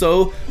yourself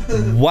so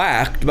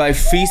whacked by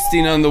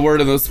feasting on the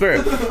word of the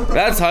Spirit.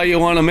 That's how you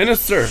want to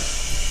minister.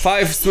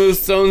 5 smooth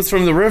stones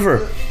from the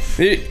river.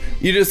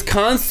 You just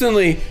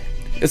constantly,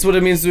 it's what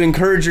it means to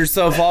encourage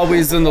yourself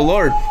always in the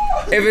Lord.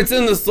 If it's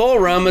in the soul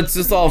realm, it's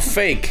just all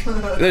fake.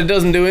 It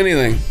doesn't do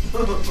anything.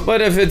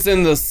 But if it's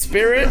in the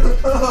Spirit,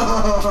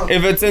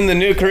 if it's in the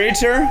new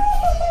creature,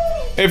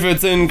 if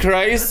it's in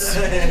Christ,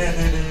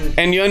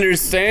 and you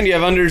understand, you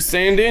have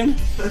understanding,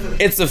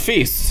 it's a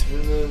feast.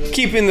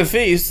 Keeping the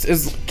feast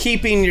is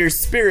keeping your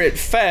spirit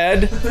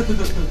fed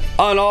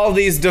on all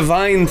these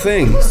divine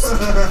things.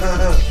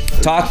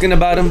 Talking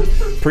about them,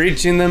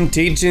 preaching them,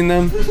 teaching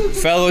them,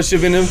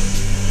 fellowshipping them,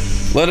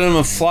 letting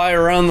them fly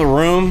around the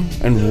room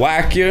and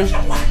whack you.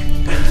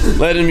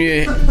 Letting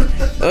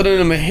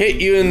them hit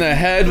you in the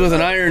head with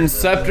an iron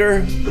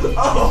scepter.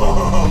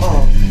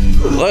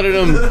 Letting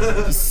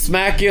them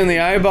smack you in the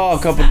eyeball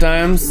a couple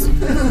times.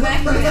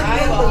 Smack your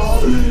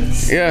eyeball.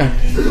 Yeah.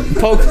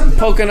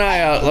 Poke an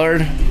eye out,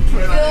 Lord. Poke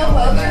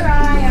your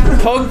eye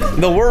out.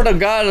 The word of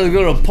God is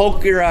going to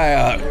poke your eye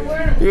out.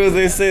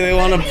 They say they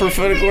want a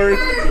prophetic word.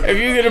 If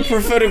you get a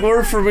prophetic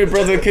word for me,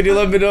 brother, can you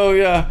let me know?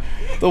 Yeah.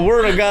 The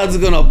word of God's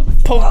going to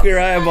poke your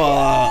eyeball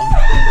out.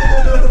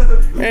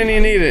 And you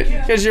need it,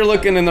 because you're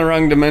looking in the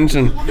wrong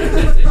dimension.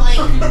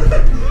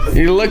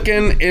 You're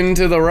looking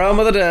into the realm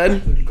of the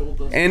dead.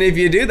 And if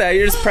you do that,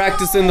 you're just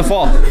practicing the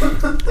fall.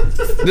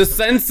 The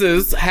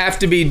senses have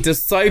to be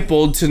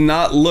discipled to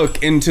not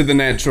look into the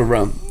natural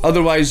realm.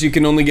 Otherwise, you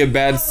can only get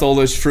bad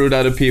soulish fruit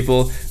out of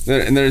people.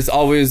 And there's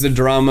always a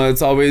drama.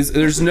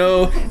 There's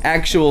no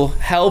actual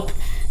help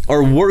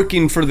or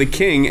working for the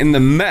king in the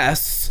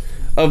mess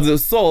of the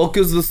soul,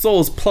 because the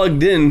soul is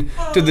plugged in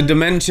to the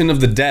dimension of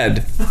the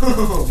dead.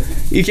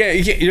 You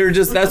can't,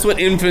 that's what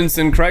infants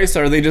in Christ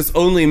are. They just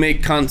only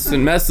make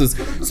constant messes.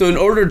 So in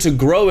order to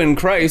grow in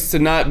Christ, to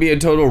not be a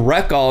total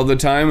wreck all the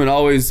time and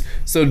always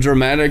so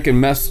dramatic and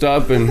messed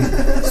up and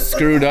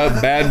screwed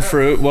up, bad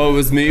fruit, woe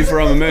is me,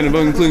 for I'm a man of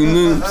unclean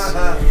lips.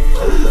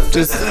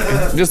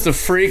 Just a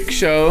freak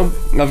show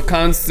of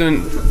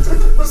constant.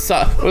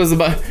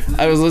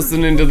 I was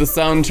listening to the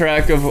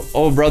soundtrack of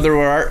 "Oh Brother,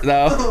 Where Art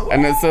Thou?"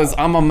 and it says,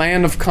 "I'm a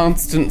man of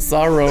constant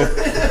sorrow."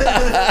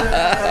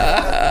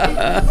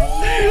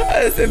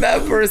 I said,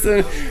 that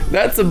person,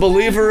 that's a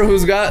believer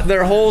who's got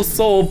their whole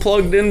soul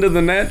plugged into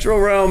the natural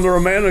realm. They're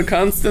a man of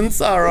constant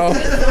sorrow.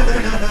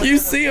 You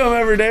see them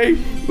every day.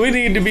 We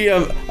need to be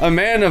a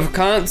man of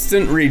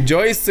constant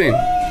rejoicing.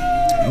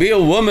 Be a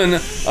woman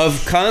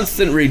of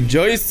constant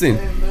rejoicing.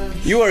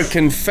 You are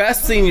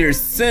confessing your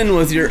sin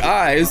with your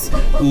eyes,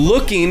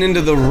 looking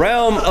into the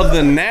realm of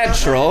the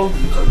natural.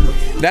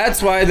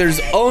 That's why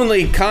there's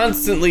only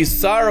constantly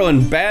sorrow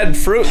and bad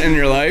fruit in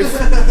your life.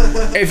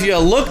 If you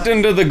looked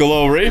into the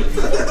glory,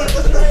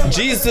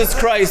 Jesus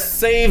Christ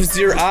saves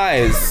your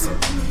eyes.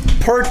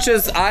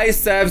 Purchase eye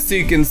salve so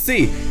you can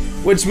see,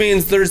 which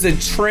means there's a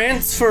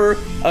transfer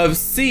of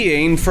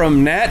seeing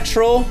from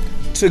natural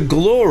to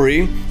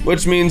glory,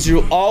 which means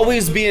you'll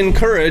always be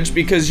encouraged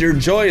because your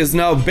joy is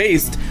now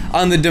based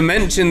on the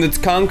dimension that's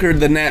conquered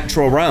the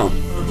natural realm.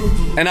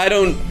 And I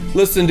don't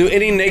listen to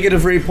any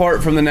negative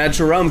report from the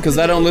natural realm because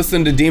I don't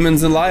listen to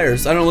demons and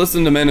liars. I don't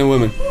listen to men and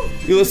women.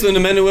 You listen to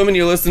men and women,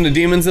 you listen to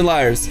demons and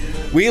liars.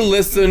 We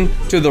listen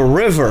to the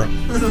river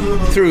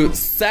through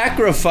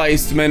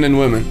sacrificed men and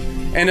women.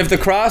 And if the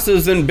cross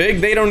isn't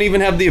big, they don't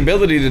even have the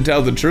ability to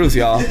tell the truth,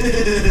 y'all.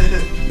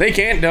 They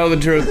can't tell the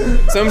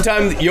truth.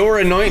 Sometimes your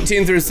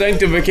anointing through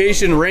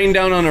sanctification rain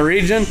down on a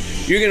region,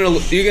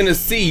 you're gonna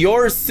see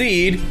your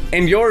seed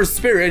and your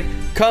spirit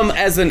come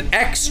as an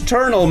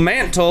external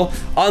mantle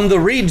on the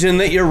region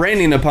that you're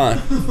reigning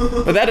upon.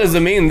 But that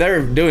doesn't mean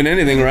they're doing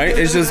anything right.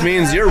 It just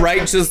means your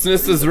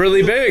righteousness is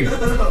really big.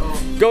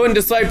 Go and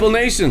disciple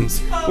nations,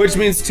 which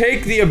means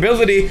take the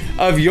ability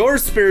of your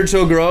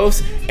spiritual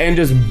growth and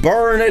just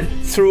burn it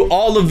through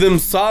all of them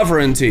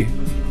sovereignly.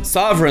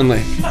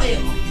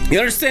 You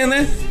understand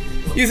that?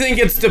 You think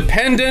it's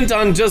dependent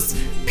on just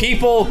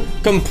people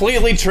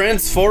completely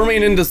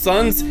transforming into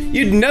sons?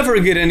 You'd never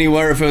get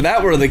anywhere if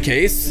that were the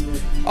case.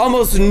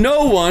 Almost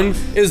no one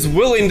is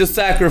willing to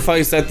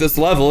sacrifice at this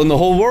level in the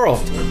whole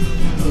world.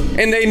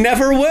 And they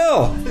never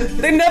will.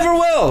 They never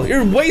will.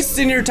 You're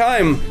wasting your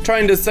time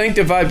trying to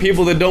sanctify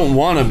people that don't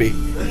want to be.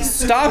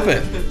 Stop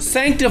it.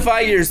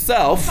 Sanctify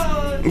yourself.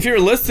 If you're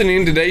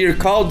listening today, you're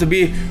called to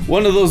be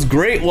one of those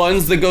great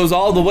ones that goes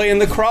all the way in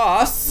the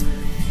cross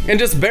and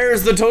just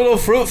bears the total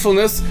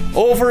fruitfulness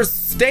over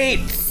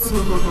states.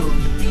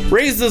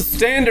 Raise the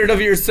standard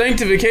of your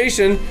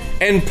sanctification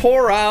and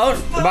pour out,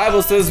 the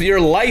Bible says,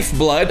 your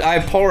lifeblood. I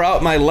pour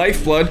out my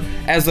lifeblood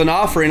as an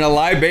offering, a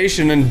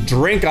libation and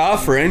drink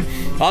offering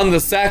on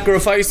the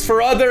sacrifice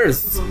for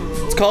others.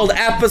 It's called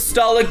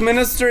apostolic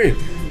ministry.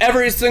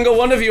 Every single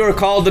one of you are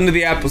called into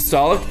the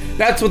apostolic.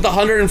 That's what the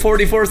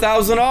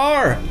 144,000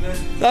 are.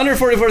 The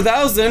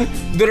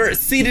 144,000 that are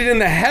seated in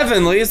the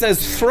heavenlies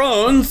as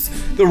thrones,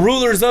 the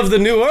rulers of the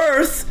new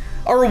earth,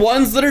 are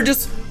ones that are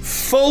just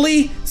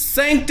fully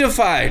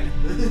sanctified,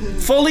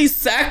 fully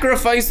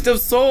sacrificed of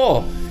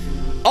soul.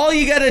 All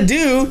you gotta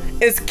do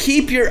is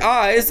keep your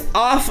eyes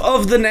off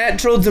of the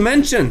natural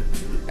dimension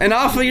and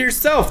off of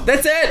yourself.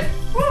 That's it.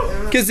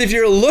 Because if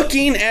you're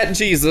looking at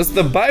Jesus,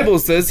 the Bible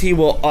says he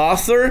will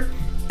author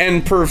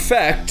and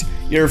perfect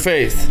your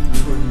faith.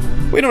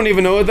 We don't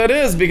even know what that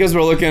is because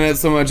we're looking at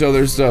so much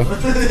other stuff.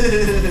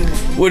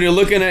 When you're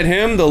looking at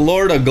him, the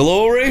Lord of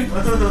glory,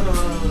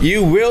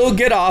 you will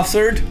get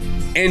authored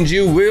and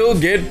you will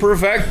get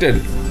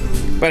perfected.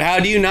 But how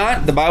do you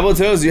not? The Bible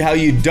tells you how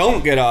you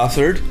don't get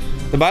authored.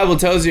 The Bible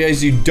tells you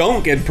as you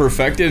don't get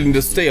perfected and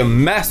to stay a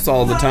mess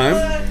all the time.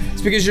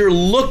 It's because you're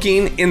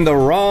looking in the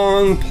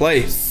wrong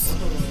place.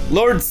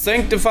 Lord,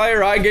 sanctify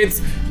your eye gates.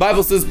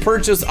 Bible says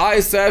purchase eye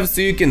salve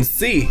so you can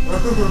see,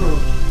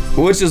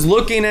 which is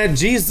looking at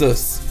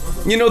Jesus.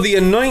 You know, the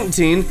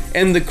anointing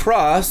and the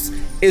cross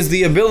is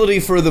the ability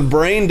for the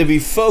brain to be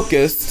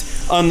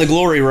focused on the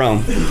glory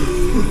realm.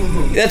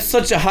 That's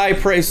such a high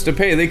price to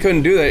pay. They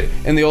couldn't do that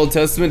in the Old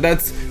Testament.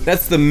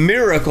 That's the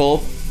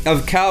miracle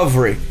of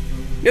Calvary.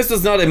 This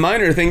is not a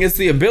minor thing. It's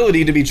the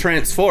ability to be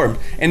transformed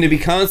and to be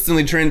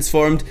constantly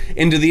transformed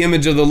into the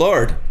image of the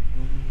Lord.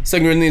 2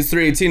 Corinthians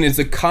 3:18, it's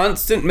a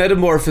constant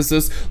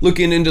metamorphosis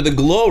looking into the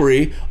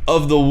glory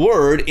of the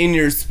Word in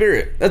your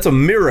spirit. That's a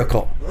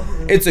miracle.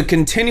 It's a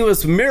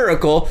continuous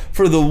miracle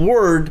for the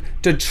Word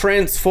to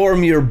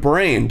transform your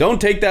brain.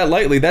 Don't take that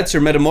lightly. That's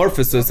your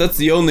metamorphosis. That's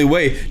the only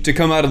way to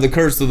come out of the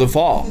curse of the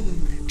fall.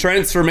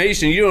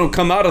 Transformation, you don't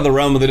come out of the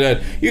realm of the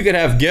dead. You could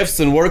have gifts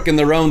and work in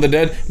the realm of the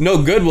dead.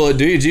 No good will it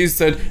do you. Jesus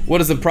said, what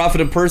does it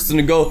profit a person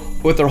to go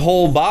with their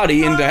whole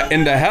body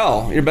into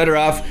hell? You're better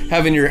off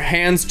having your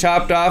hands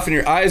chopped off and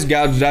your eyes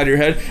gouged out of your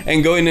head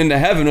and going into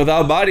heaven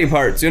without body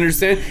parts. You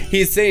understand?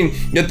 He's saying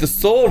that the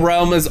soul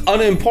realm is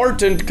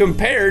unimportant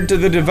compared to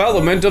the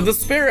development of the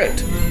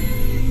spirit.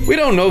 We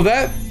don't know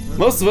that.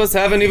 Most of us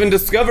haven't even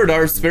discovered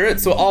our spirit,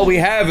 so all we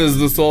have is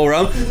the soul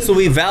realm. So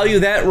we value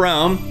that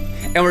realm,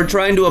 and we're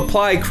trying to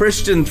apply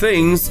Christian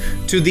things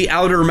to the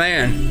outer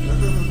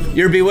man.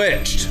 You're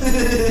bewitched.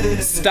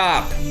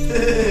 Stop.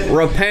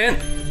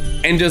 Repent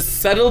and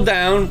just settle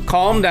down,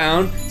 calm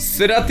down,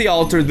 sit at the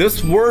altar.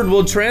 This word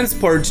will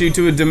transport you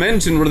to a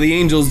dimension where the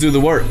angels do the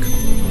work.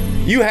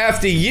 You have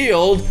to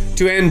yield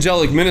to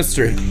angelic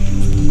ministry.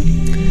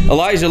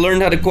 Elijah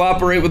learned how to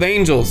cooperate with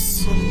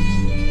angels.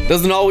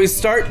 Doesn't always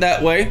start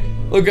that way.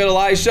 Look at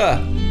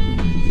Elisha.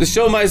 To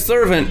show my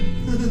servant,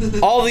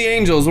 all the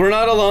angels were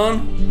not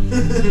alone.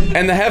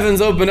 And the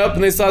heavens opened up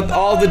and they saw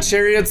all the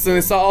chariots and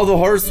they saw all the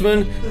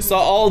horsemen, saw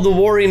all the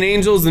warring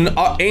angels and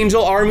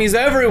angel armies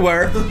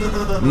everywhere.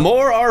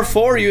 More are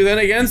for you than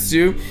against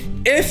you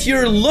if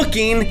you're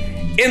looking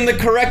in the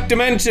correct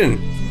dimension.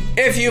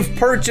 If you've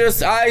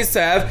purchased eye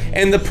salve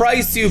and the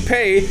price you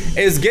pay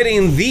is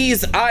getting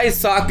these eye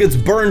sockets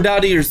burned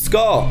out of your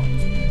skull,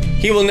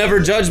 he will never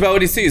judge by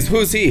what he sees.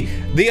 Who's he?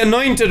 The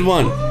anointed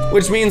one,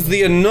 which means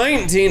the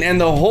anointing and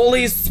the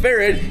Holy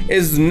Spirit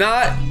is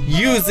not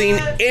using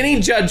any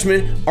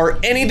judgment or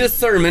any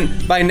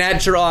discernment by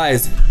natural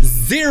eyes.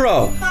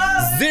 Zero.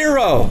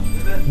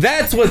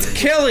 That's what's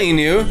killing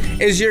you,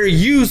 is your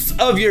use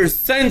of your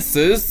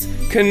senses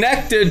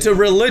connected to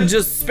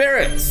religious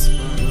spirits.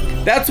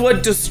 That's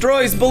what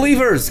destroys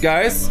believers,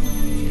 guys.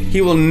 He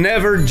will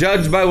never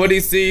judge by what he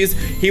sees.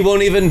 He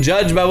won't even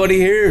judge by what he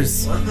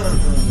hears.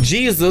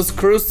 Jesus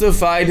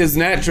crucified his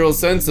natural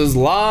senses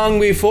long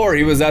before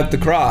he was at the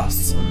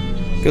cross.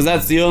 Because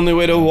that's the only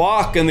way to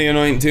walk in the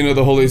anointing of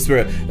the Holy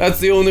Spirit. That's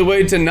the only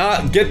way to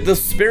not get the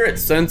spirit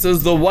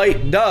senses, the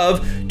white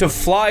dove, to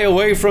fly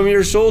away from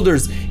your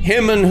shoulders.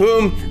 Him in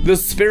whom the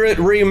Spirit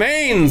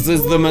remains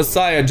is the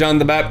Messiah, John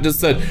the Baptist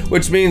said,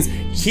 which means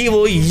he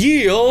will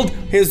yield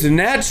his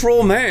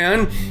natural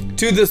man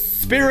to the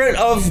Spirit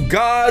of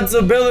God's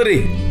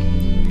ability.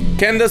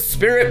 Can the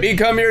Spirit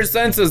become your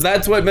senses?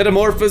 That's what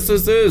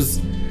metamorphosis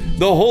is.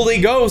 The Holy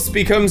Ghost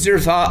becomes your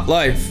thought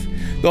life.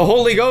 The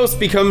Holy Ghost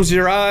becomes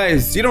your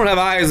eyes. You don't have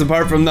eyes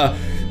apart from the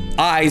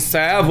eye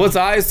salve. What's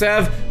eye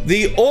salve?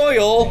 The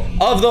oil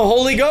of the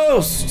Holy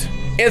Ghost.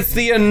 It's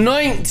the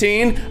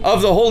anointing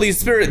of the Holy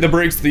Spirit that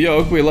breaks the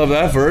yoke. We love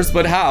that verse.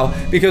 But how?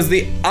 Because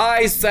the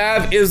eye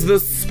salve is the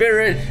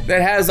Spirit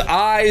that has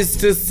eyes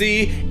to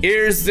see,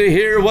 ears to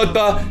hear what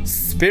the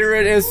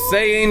Spirit is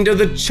saying to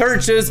the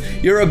churches.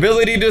 Your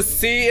ability to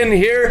see and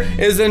hear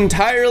is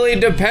entirely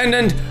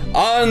dependent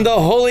on the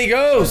Holy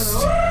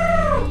Ghost.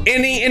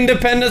 Any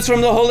independence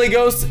from the Holy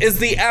Ghost is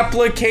the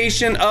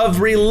application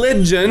of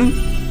religion.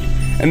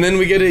 And then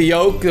we get a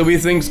yoke that we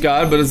think's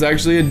God, but it's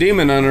actually a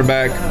demon on our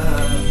back.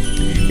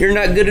 You're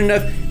not good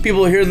enough.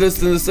 People hear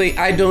this and they say,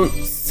 I don't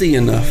see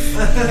enough.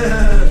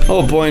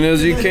 Whole point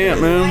is you can't,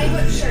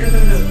 man.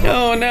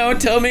 Oh, now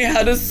tell me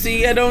how to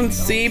see. I don't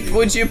see.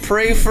 Would you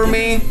pray for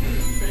me?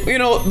 You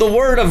know, the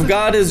Word of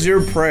God is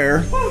your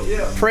prayer.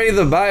 Pray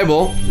the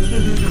Bible.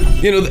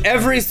 You know,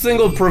 every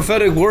single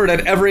prophetic word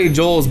at every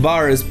Joel's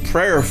bar is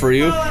prayer for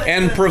you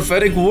and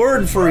prophetic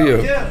word for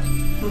you.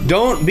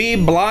 Don't be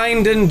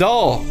blind and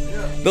dull.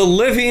 The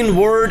living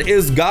word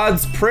is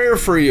God's prayer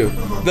for you.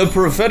 The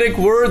prophetic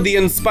word, the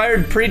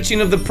inspired preaching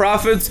of the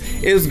prophets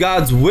is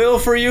God's will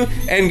for you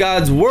and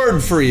God's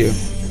word for you.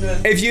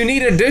 If you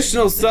need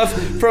additional stuff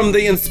from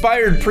the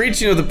inspired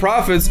preaching of the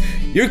prophets,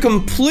 you're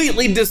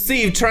completely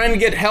deceived trying to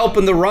get help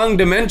in the wrong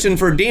dimension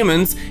for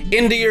demons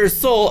into your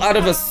soul out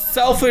of a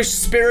selfish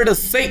spirit of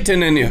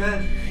Satan in you.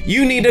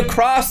 You need a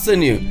cross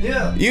in you.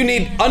 You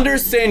need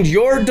understand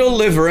your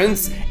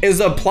deliverance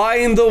is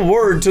applying the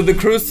word to the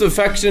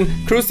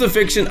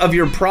crucifixion of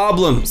your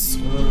problems.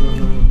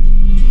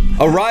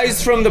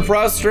 Arise from the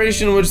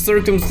prostration which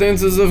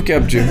circumstances have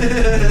kept you.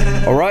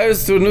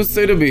 Arise to a new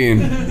state of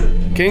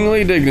being.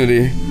 Kingly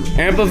dignity.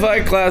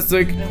 Amplified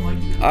Classic.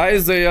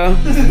 Isaiah.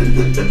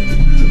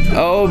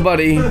 Oh,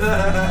 buddy.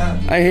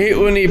 I hate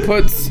when he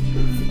puts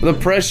the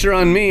pressure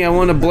on me. I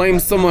want to blame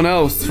someone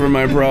else for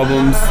my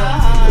problems.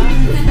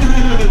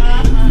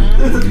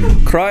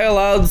 Cry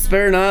aloud,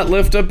 spare not,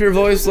 lift up your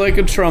voice like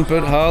a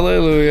trumpet.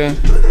 Hallelujah.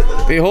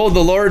 Behold,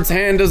 the Lord's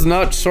hand is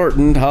not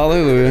shortened.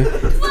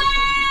 Hallelujah.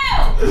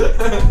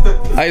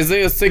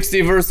 Isaiah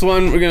 60 verse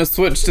 1, we're going to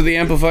switch to the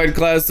Amplified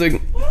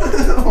Classic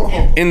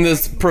in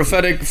this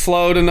prophetic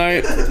flow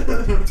tonight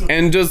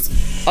and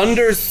just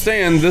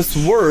understand this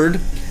word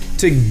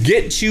to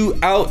get you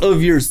out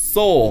of your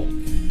soul,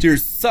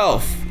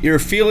 yourself, your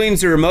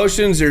feelings, your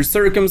emotions, your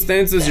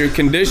circumstances, your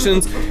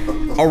conditions.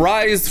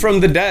 Arise from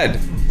the dead.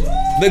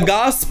 The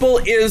gospel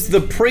is the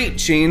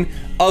preaching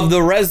of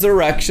the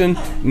resurrection,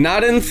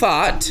 not in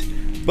thought,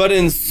 but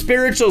in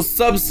spiritual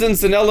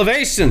substance and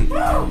elevation.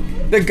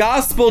 The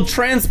gospel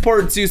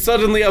transports you.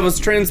 Suddenly I was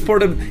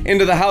transported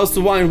into the house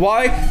of wine.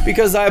 Why?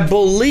 Because I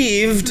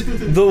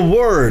believed the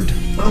word.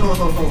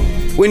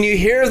 When you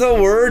hear the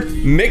word,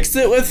 mix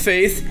it with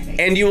faith,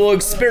 and you will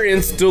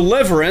experience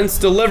deliverance.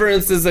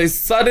 Deliverance is a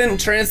sudden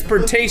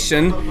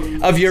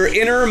transportation of your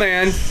inner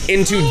man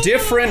into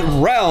different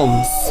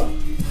realms.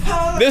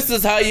 This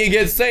is how you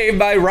get saved,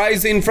 by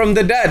rising from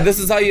the dead. This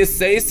is how you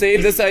stay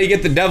saved. This is how you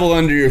get the devil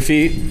under your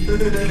feet.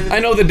 I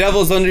know the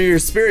devil's under your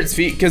spirit's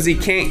feet because he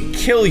can't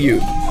kill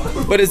you.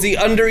 But is he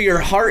under your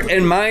heart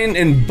and mind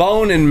and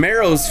bone and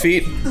marrow's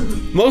feet?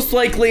 Most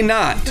likely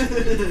not.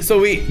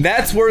 So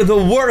that's where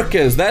the work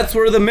is. That's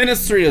where the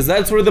ministry is.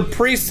 That's where the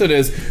priesthood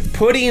is.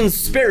 Putting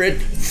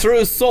spirit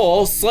through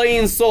soul,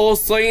 slaying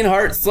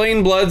heart,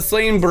 slaying blood,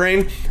 slaying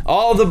brain,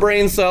 all the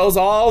brain cells,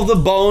 all the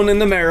bone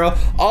and the marrow,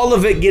 all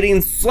of it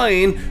getting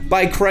slain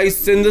by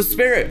Christ in the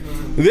spirit.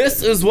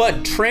 This is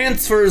what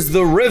transfers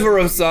the river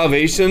of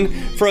salvation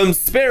from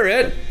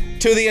spirit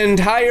to the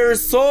entire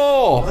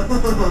soul.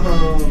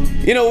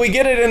 You know, we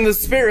get it in the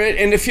spirit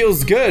and it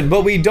feels good,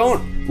 but we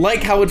don't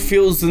like how it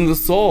feels in the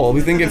soul.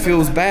 We think it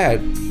feels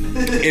bad.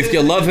 If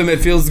you love him, it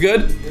feels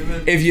good.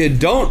 If you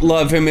don't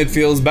love him, it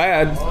feels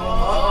bad.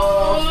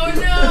 Oh,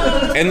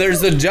 no. And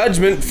there's a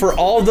judgment for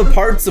all the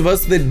parts of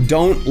us that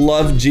don't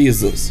love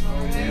Jesus.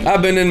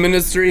 I've been in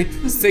ministry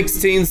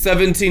 16,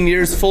 17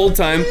 years full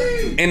time,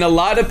 and a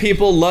lot of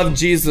people love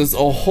Jesus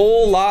a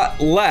whole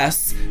lot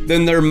less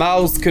than their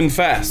mouths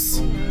confess.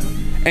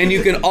 And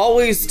you can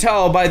always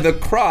tell by the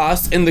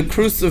cross and the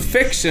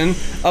crucifixion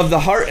of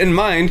the heart and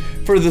mind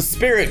for the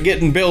spirit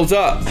getting built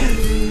up.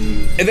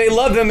 They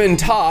love him in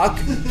talk,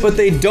 but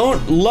they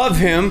don't love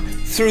him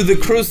through the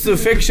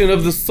crucifixion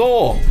of the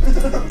soul.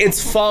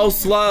 It's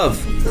false love.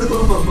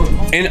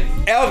 And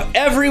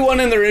everyone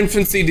in their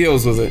infancy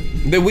deals with it.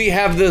 That we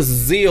have this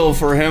zeal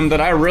for him, that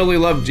I really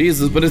love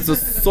Jesus, but it's a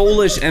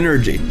soulish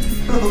energy.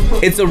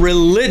 It's a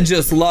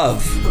religious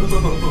love.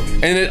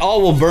 And it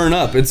all will burn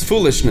up. It's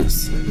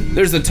foolishness.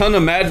 There's a ton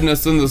of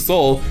madness in the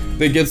soul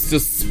that gets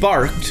just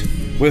sparked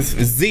with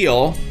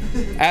zeal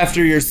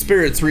after your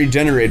spirit's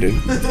regenerated.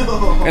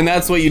 And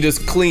that's what you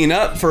just clean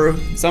up for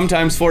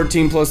sometimes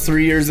 14 plus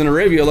 3 years in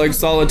Arabia, like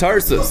Saul of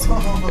Tarsus.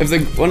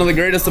 If one of the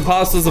greatest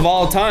apostles of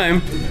all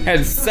time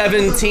had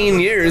 17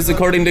 years,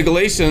 according to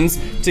Galatians,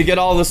 to get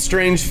all the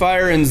strange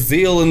fire and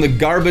zeal and the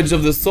garbage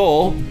of the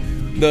soul,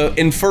 the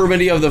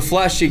infirmity of the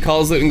flesh, he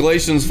calls it in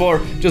Galatians 4,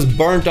 just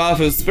burnt off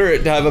his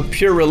spirit to have a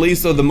pure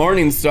release of the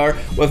morning star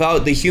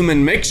without the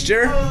human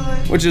mixture,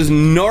 which is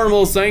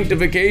normal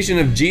sanctification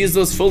of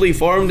Jesus fully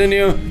formed in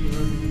you.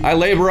 I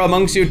labor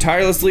amongst you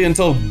tirelessly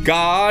until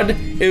God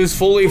is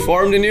fully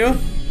formed in you.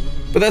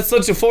 But that's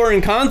such a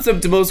foreign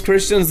concept to most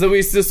Christians that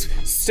we just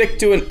stick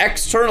to an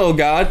external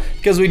God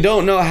because we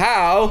don't know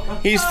how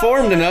he's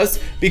formed in us,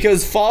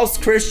 because false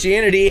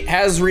Christianity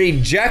has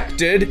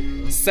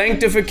rejected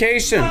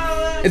sanctification.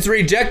 It's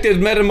rejected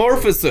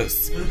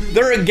metamorphosis.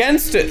 They're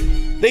against it.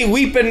 They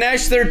weep and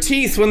gnash their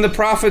teeth when the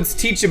prophets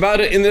teach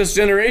about it in this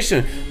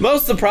generation.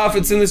 Most of the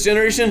prophets in this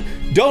generation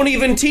don't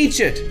even teach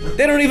it.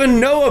 They don't even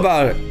know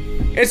about it.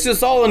 It's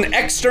just all an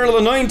external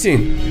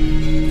anointing.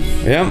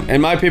 Yeah,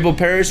 and my people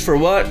perish for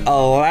what?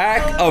 A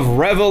lack of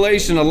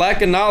revelation, a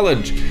lack of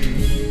knowledge.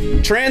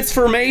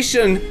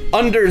 Transformation,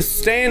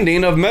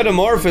 understanding of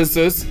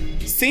metamorphosis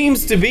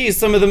seems to be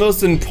some of the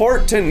most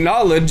important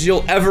knowledge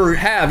you'll ever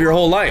have your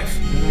whole life.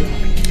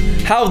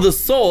 How the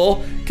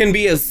soul can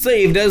be as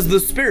saved as the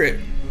spirit.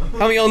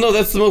 How many of y'all know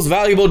that's the most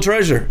valuable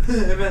treasure?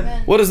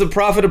 Amen. What does it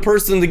profit a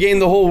person to gain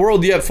the whole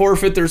world yet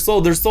forfeit their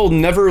soul? Their soul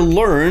never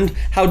learned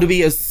how to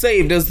be as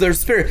saved as their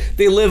spirit.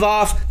 They live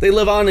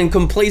on in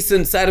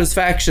complacent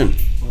satisfaction.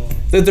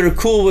 That they're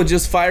cool with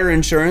just fire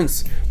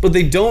insurance, but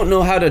they don't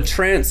know how to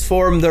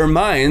transform their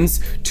minds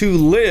to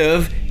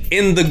live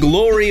in the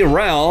glory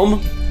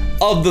realm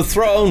of the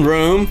throne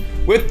room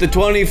with the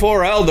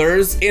 24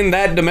 elders in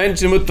that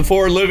dimension with the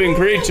 4 living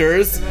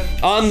creatures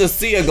on the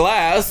sea of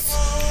glass,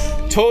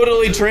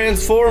 totally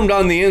transformed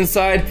on the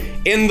inside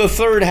in the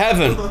third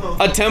heaven,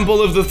 a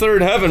temple of the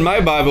third heaven.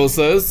 My Bible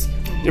says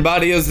your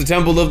body is the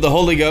temple of the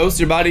Holy Ghost.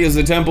 Your body is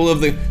the temple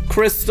of the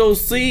crystal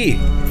sea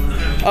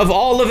of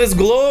all of his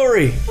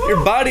glory.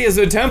 Your body is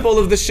a temple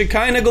of the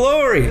Shekinah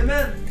glory.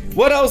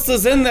 What else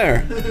is in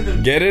there?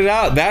 Get it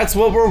out. That's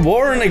what we're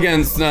warring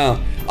against now.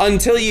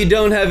 Until you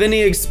don't have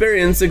any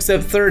experience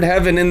except third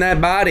heaven in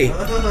that body.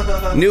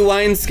 New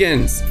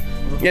wineskins.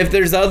 If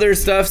there's other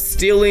stuff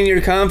stealing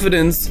your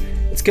confidence,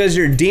 it's because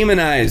you're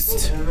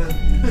demonized.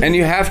 And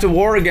you have to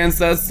war against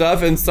that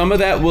stuff, and some of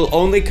that will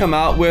only come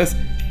out with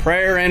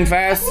prayer and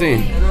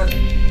fasting.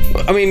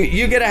 I mean,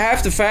 you're gonna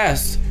have to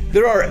fast.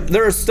 There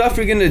are stuff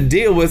you're gonna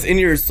deal with in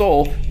your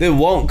soul that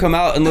won't come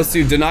out unless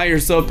you deny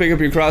yourself, pick up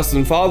your cross,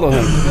 and follow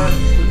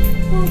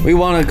him. We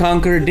want to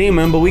conquer a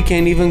demon, but we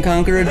can't even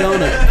conquer a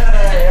donut.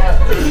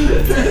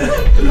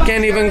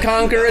 Can't even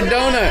conquer a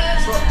donut.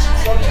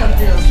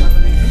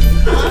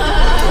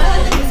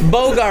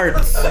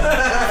 Bogarts.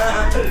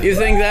 You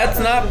think that's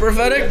not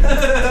prophetic?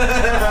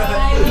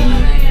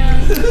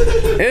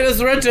 It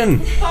is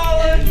written.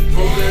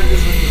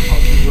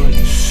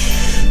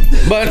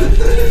 But,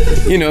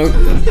 you know,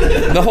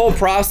 the whole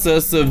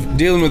process of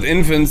dealing with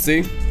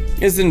infancy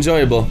is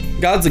enjoyable.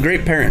 God's a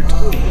great parent.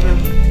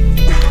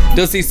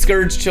 Does he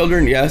scourge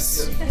children?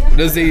 Yes.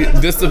 Does he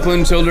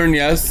discipline children?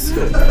 Yes.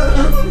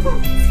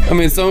 I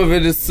mean, some of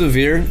it is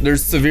severe.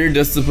 There's severe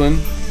discipline.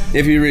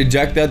 If you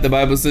reject that, the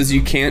Bible says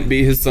you can't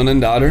be his son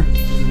and daughter.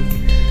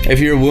 If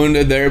you're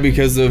wounded there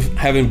because of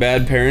having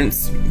bad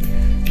parents,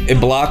 it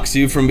blocks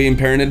you from being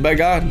parented by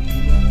God.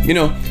 You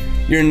know,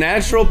 your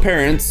natural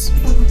parents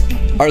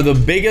are the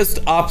biggest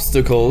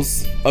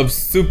obstacles of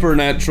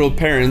supernatural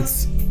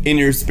parents in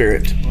your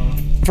spirit.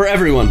 For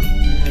everyone.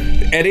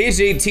 At age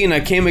 18, I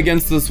came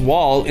against this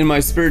wall in my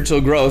spiritual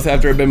growth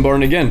after I'd been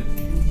born again.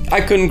 I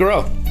couldn't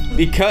grow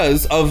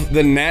because of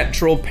the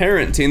natural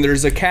parenting.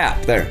 There's a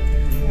cap there.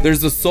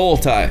 There's a soul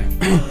tie.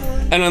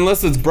 And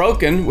unless it's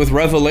broken with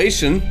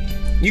revelation,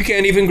 you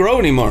can't even grow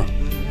anymore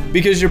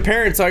because your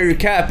parents are your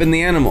cap in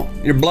the animal,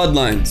 your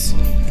bloodlines.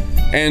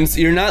 And so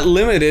you're not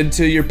limited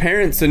to your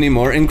parents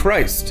anymore in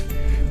Christ.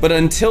 But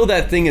until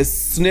that thing is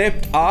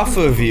snipped off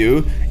of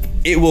you,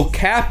 it will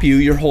cap you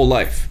your whole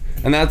life.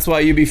 And that's why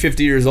you be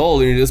 50 years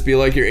old and you just be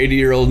like your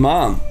 80-year-old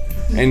mom.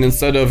 And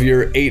instead of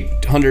your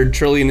 800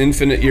 trillion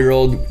infinite year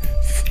old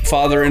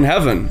Father in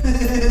heaven,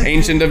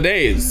 Ancient of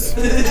Days.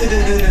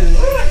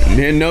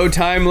 No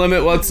time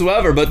limit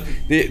whatsoever. But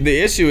the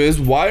issue is,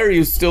 why are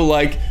you still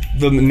like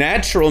the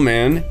natural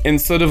man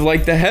instead of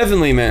like the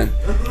heavenly man?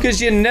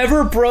 Because you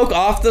never broke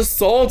off the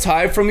soul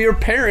tie from your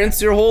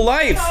parents your whole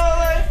life.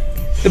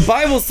 The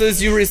Bible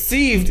says you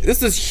received,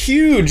 this is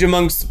huge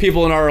amongst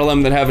people in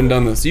RLM that haven't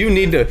done this. You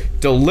need a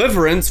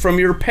deliverance from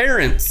your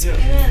parents.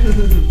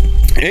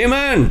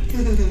 Amen.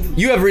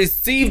 You have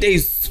received a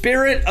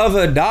spirit of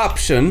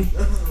adoption,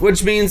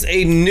 which means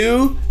a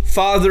new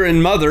father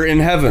and mother in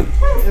heaven.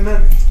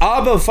 Amen.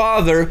 Abba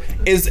Father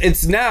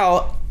it's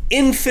now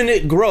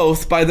infinite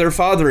growth by their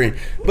fathering.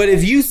 But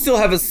if you still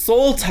have a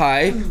soul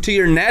tie to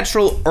your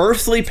natural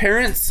earthly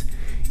parents,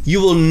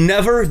 you will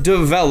never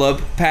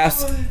develop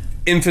past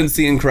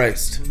infancy in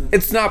Christ.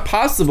 It's not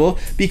possible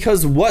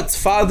because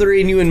what's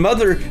fathering you and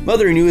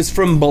mothering you is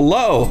from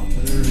below.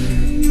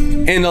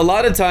 And a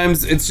lot of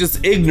times it's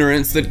just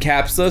ignorance that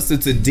caps us.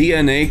 It's a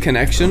DNA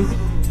connection.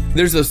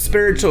 There's a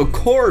spiritual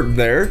cord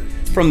there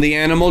from the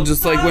animal,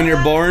 just like when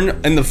you're born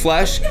in the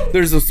flesh,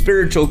 there's a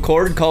spiritual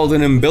cord called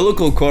an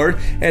umbilical cord.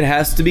 It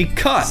has to be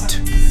cut.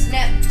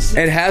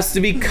 It has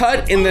to be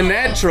cut in the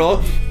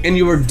natural, and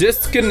you are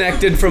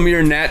disconnected from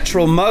your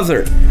natural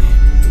mother.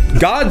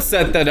 God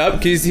set that up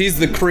because he's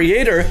the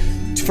creator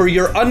for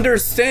your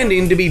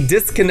understanding to be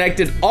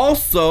disconnected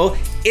also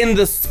in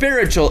the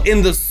spiritual,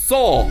 in the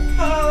soul.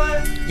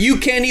 You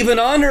can't even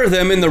honor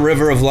them in the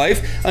river of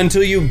life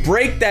until you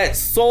break that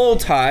soul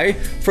tie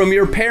from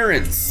your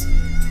parents.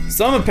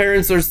 Some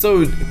parents are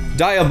so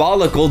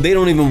diabolical, they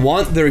don't even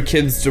want their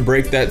kids to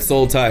break that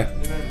soul tie.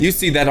 You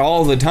see that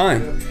all the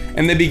time.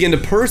 And they begin to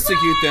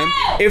persecute them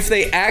if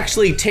they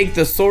actually take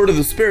the sword of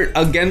the Spirit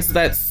against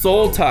that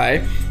soul tie,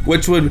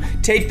 which would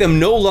take them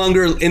no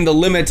longer in the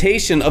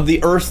limitation of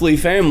the earthly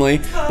family,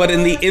 but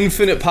in the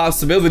infinite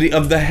possibility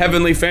of the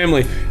heavenly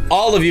family.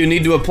 All of you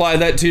need to apply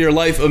that to your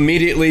life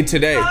immediately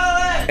today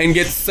and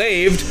get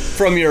saved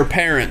from your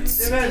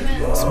parents.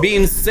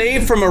 Being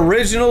saved from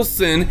original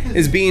sin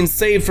is being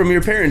saved from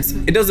your parents.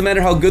 It doesn't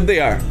matter how good they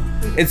are.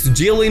 It's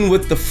dealing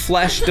with the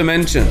flesh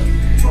dimension.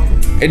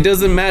 It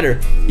doesn't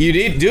matter.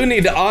 You do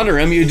need to honor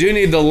them. You do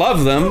need to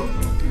love them.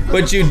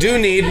 But you do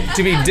need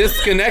to be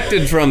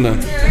disconnected from them.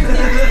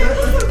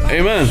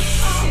 Amen.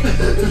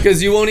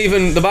 Because you won't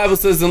even, the Bible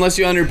says, unless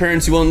you honor your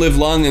parents, you won't live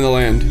long in the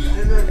land.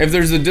 If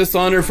there's a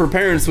dishonor for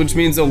parents, which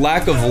means a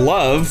lack of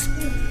love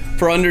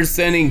for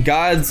understanding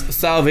God's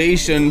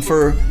salvation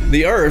for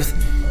the earth,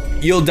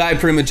 you'll die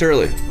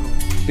prematurely.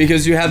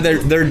 Because you have their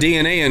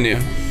DNA in you.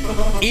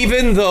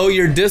 Even though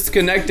you're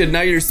disconnected,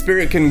 now your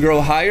spirit can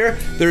grow higher,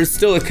 there's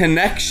still a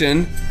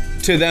connection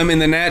to them in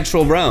the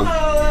natural realm.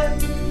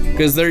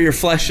 Because they're your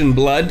flesh and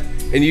blood,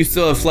 and you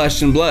still have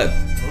flesh and blood.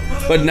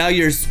 But now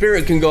your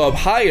spirit can go up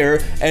higher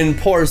and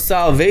pour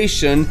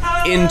salvation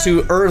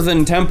into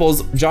earthen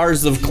temples,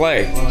 jars of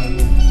clay.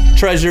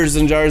 Treasures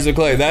in jars of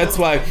clay. That's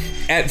why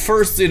at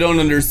first they don't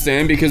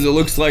understand, because it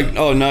looks like,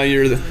 oh, now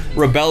you're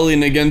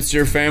rebelling against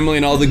your family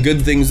and all the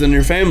good things in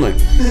your family.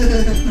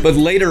 But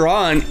later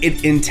on,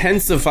 it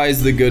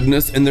intensifies the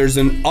goodness, and there's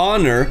an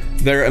honor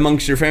there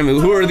amongst your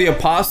family. Who are the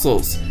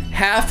apostles?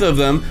 Half of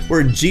them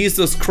were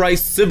Jesus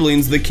Christ's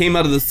siblings that came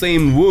out of the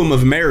same womb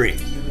of Mary.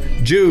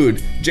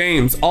 Jude,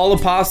 James, all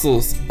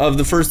apostles of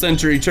the first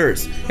century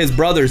church, his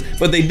brothers,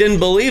 but they didn't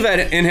believe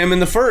in him in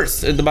the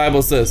first, the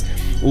Bible says.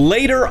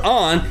 Later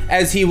on,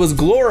 as he was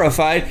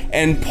glorified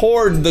and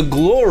poured the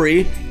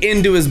glory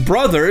into his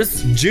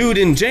brothers, Jude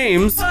and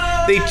James,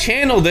 they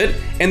channeled it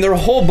and their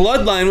whole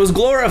bloodline was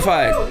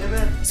glorified.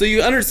 So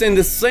you understand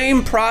the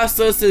same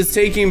process is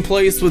taking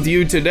place with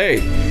you today.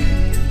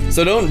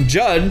 So don't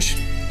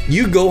judge,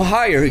 you go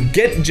higher,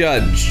 get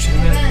judged.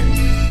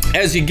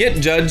 As you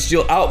get judged,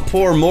 you'll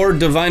outpour more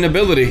divine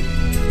ability.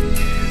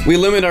 We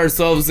limit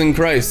ourselves in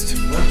Christ.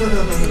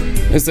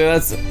 They say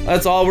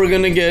that's all we're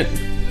gonna get.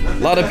 A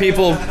lot of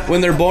people, when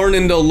they're born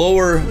into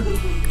lower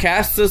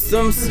caste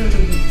systems,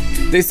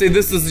 they say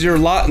this is your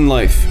lot in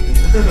life.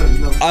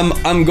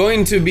 I'm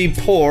going to be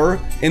poor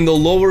in the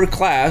lower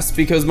class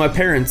because my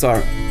parents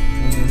are.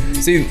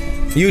 See,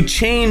 you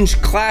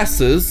change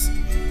classes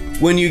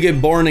when you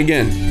get born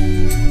again.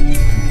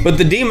 But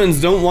the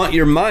demons don't want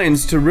your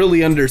minds to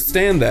really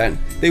understand that.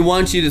 They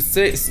want you to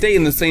stay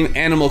in the same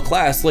animal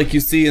class like you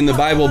see in the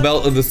Bible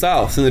Belt of the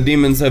South. And the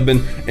demons have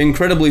been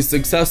incredibly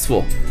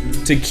successful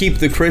to keep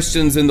the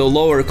Christians in the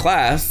lower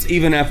class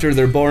even after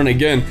they're born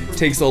again. It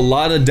takes a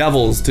lot of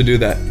devils to do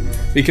that.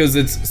 Because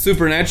it's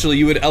supernatural,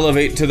 you would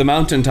elevate to the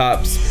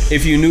mountaintops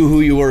if you knew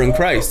who you were in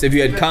Christ, if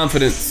you had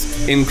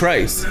confidence in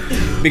Christ.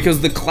 Because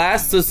the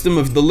class system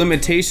of the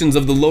limitations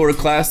of the lower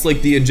class,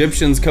 like the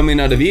Egyptians coming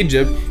out of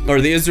Egypt,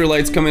 or the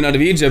Israelites coming out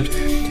of Egypt,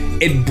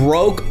 it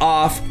broke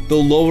off the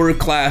lower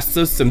class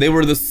system. They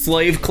were the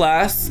slave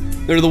class.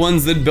 They're the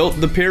ones that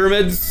built the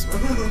pyramids.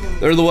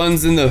 They're the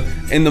ones in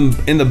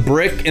the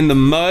brick, in the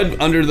mud,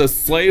 under the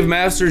slave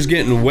masters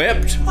getting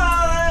whipped.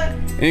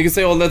 And you can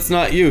say, well, that's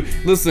not you.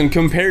 Listen,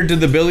 compared to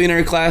the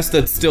billionaire class,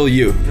 that's still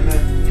you.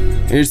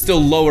 And you're still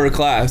lower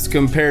class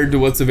compared to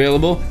what's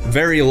available,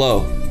 very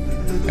low.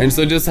 And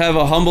so just have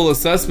a humble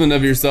assessment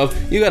of yourself.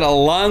 You got a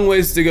long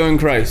ways to go in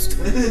Christ.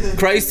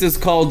 Christ is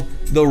called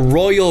the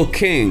royal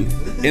king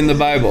in the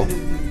Bible.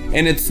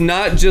 And it's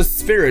not just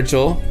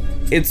spiritual,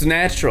 it's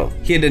natural.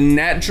 He had a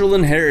natural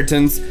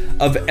inheritance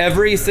of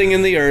everything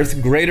in the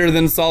earth greater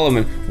than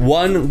Solomon.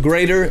 One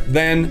greater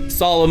than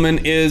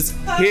Solomon is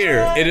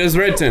here. It is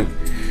written.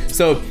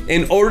 So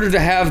in order to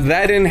have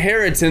that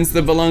inheritance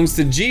that belongs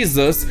to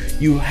Jesus,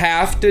 you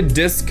have to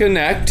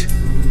disconnect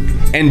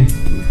and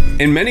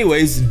in many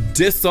ways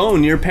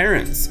disown your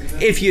parents.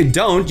 If you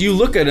don't, you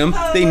look at them,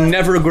 they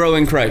never grow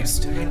in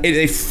Christ.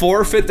 They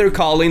forfeit their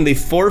calling, they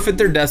forfeit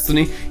their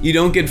destiny. You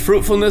don't get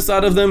fruitfulness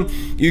out of them,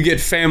 you get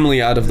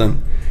family out of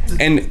them.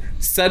 And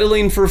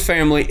settling for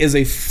family is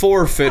a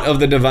forfeit of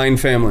the divine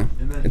family.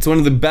 It's one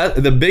of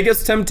the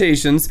biggest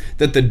temptations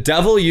that the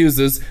devil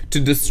uses to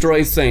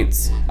destroy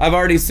saints. I've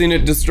already seen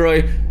it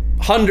destroy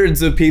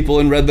hundreds of people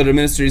in Red Letter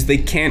Ministries. They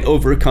can't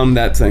overcome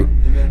that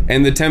thing.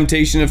 And the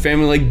temptation of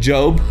family, like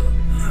Job,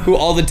 who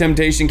all the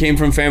temptation came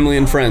from family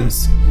and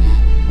friends.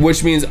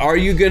 Which means, are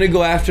you going to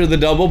go after the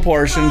double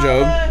portion,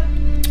 Job?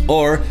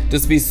 Or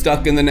just be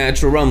stuck in the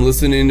natural realm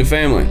listening to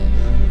family,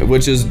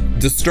 which is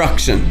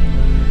destruction.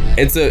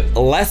 It's a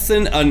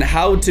lesson on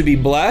how to be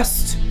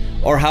blessed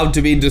or how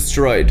to be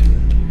destroyed.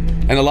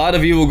 And a lot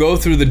of you will go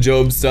through the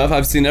Job stuff.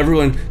 I've seen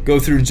everyone go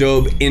through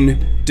Job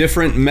in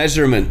different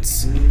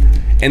measurements.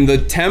 And the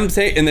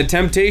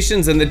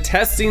temptations and the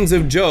testings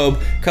of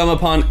Job come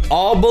upon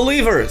all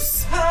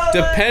believers.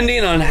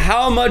 depending on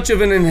how much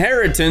of an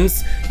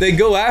inheritance they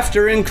go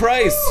after in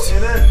Christ.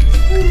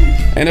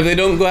 And if they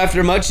don't go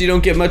after much, you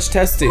don't get much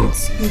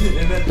testings.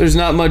 There's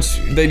not much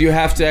that you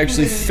have to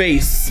actually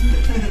face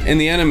in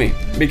the enemy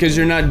because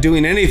you're not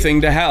doing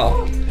anything to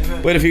hell.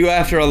 But if you go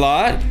after a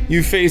lot,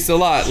 you face a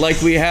lot,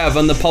 like we have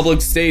on the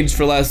public stage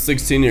for the last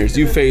 16 years.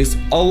 You face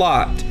a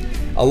lot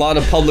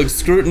of public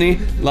scrutiny,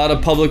 a lot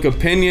of public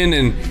opinion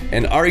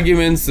and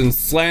arguments and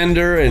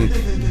slander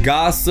and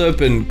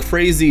gossip and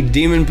crazy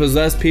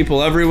demon-possessed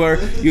people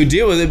everywhere. You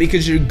deal with it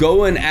because you're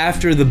going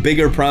after the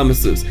bigger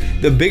promises.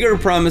 The bigger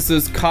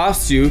promises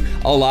cost you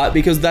a lot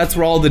because that's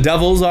where all the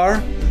devils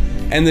are.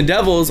 And the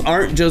devils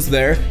aren't just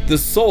there. The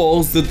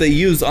souls that they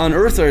use on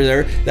earth are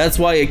there. That's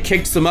why it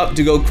kicks them up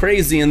to go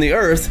crazy in the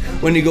earth.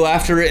 When you go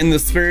after it in the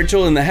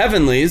spiritual and the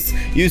heavenlies,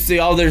 you see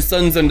all their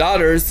sons and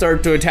daughters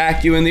start to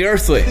attack you in the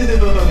earthly.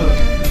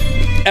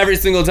 Every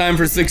single time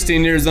for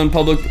 16 years on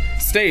public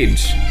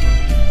stage.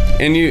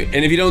 And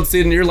if you don't see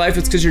it in your life,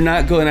 it's because you're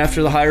not going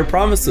after the higher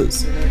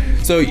promises.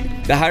 So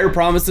the higher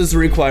promises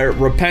require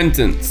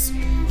repentance.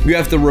 You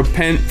have to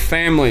repent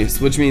families,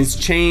 which means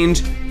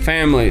change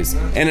families,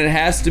 and it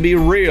has to be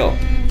real.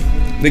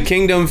 The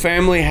kingdom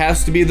family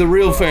has to be the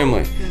real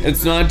family.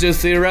 It's not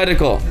just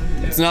theoretical.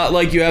 It's not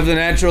like you have the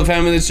natural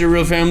family that's your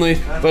real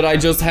family, but I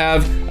just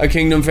have a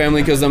kingdom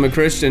family because I'm a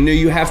Christian. No,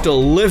 you have to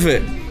live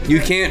it. You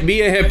can't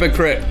be a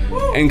hypocrite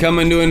and come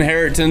into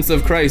inheritance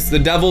of Christ. The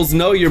devils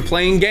know you're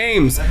playing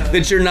games,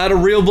 that you're not a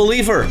real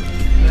believer,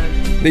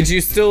 that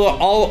you still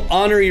all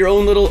honor your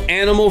own little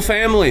animal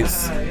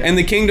families. And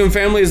the kingdom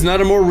family is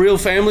not a more real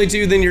family to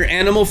you than your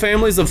animal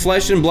families, a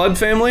flesh and blood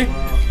family.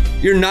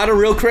 You're not a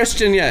real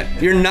Christian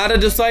yet. You're not a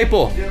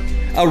disciple.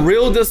 A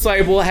real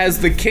disciple has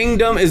the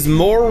kingdom is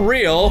more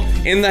real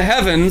in the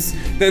heavens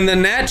than the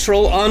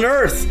natural on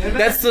earth.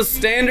 That's the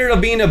standard of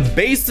being a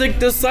basic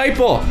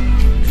disciple.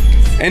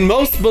 And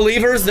most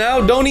believers now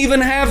don't even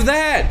have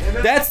that.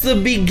 That's the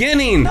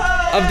beginning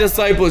of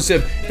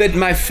discipleship, that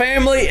my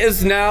family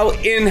is now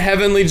in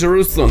heavenly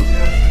Jerusalem.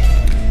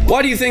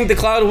 Why do you think the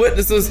cloud of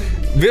witnesses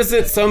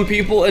visit some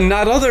people and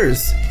not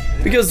others?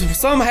 Because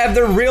some have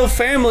their real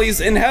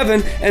families in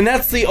heaven, and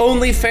that's the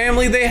only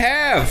family they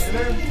have.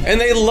 And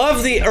they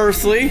love the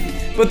earthly,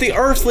 but the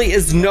earthly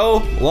is no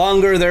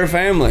longer their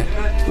family.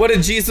 What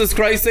did Jesus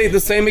Christ say? The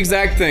same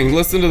exact thing.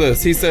 Listen to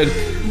this. He said,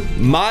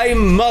 "My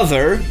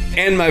mother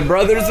and my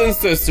brothers and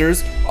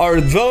sisters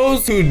are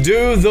those who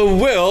do the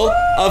will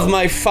of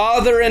my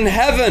Father in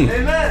heaven."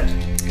 Amen.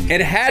 It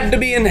had to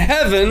be in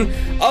heaven,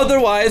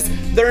 otherwise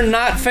they're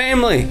not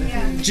family.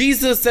 Yeah.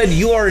 Jesus said,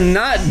 "You are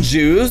not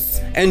Jews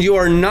and you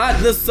are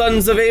not the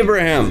sons of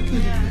Abraham,"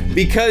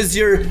 because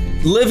you're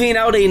living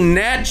out a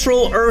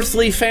natural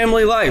earthly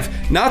family life,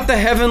 not the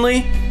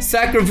heavenly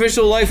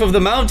sacrificial life of the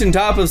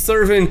mountaintop of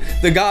serving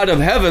the God of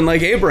heaven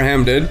like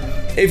Abraham did.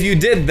 If you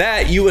did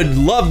that, you would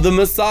love the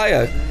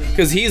Messiah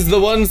because he's the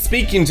one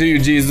speaking to you,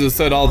 Jesus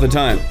said all the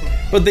time.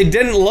 But they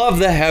didn't love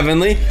the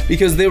heavenly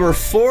because they were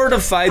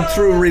fortified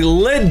through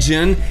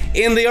religion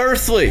in the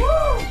earthly.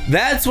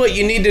 That's what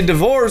you need to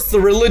divorce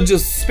the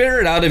religious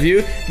spirit out of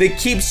you that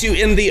keeps you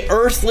in the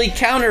earthly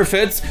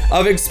counterfeits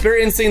of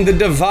experiencing the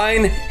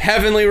divine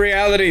heavenly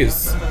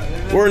realities.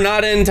 We're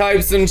not in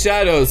types and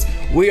shadows.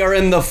 We are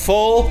in the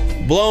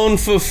full-blown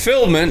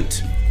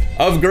fulfillment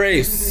of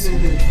grace.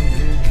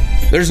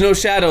 There's no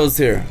shadows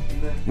here.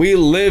 We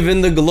live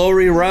in the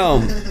glory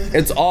realm.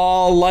 It's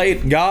all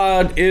light.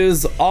 God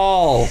is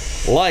all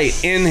light.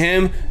 In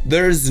him,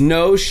 there's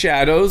no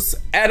shadows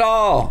at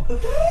all.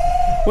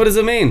 What does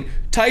it mean?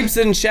 Types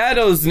and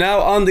shadows now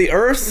on the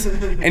earth,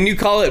 and you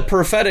call it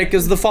prophetic,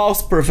 is the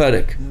false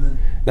prophetic.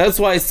 That's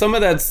why some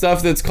of that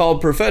stuff that's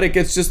called prophetic,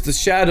 it's just a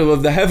shadow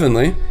of the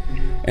heavenly,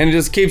 and it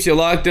just keeps you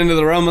locked into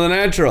the realm of the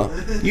natural.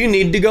 You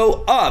need to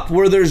go up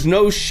where there's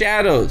no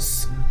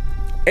shadows.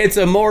 It's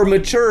a more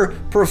mature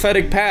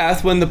prophetic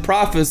path when the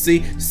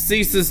prophecy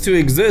ceases to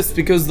exist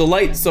because the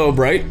light's so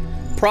bright.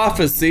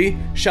 Prophecy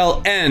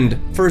shall end.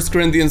 1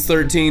 Corinthians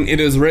 13, it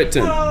is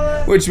written.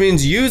 Which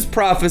means use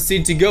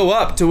prophecy to go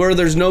up to where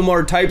there's no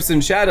more types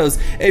and shadows.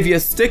 If you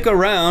stick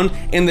around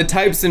in the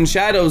types and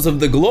shadows of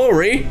the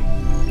glory,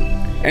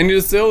 and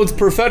you say, "Oh, it's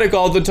prophetic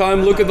all the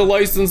time. Look at the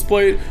license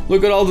plate.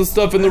 Look at all the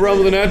stuff in the realm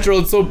of the natural.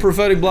 It's so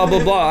prophetic, blah,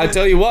 blah, blah." I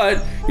tell you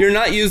what, you're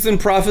not using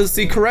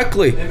prophecy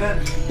correctly. Amen.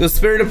 The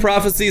spirit of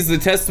prophecy is the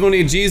testimony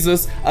of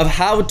Jesus of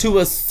how to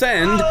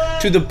ascend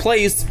to the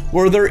place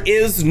where there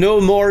is no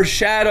more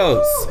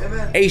shadows.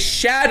 Amen. A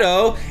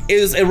shadow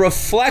is a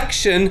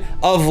reflection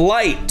of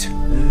light.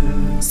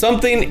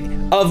 Something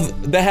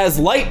that has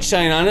light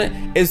shine on it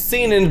is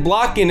seen and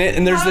blocking it,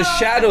 and there's a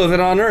shadow of it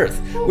on earth,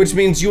 which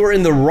means you are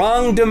in the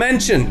wrong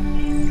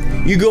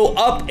dimension. You go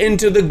up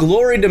into the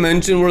glory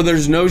dimension where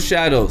there's no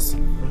shadows.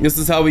 This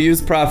is how we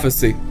use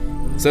prophecy.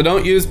 So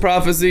don't use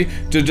prophecy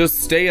to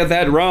just stay at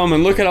that realm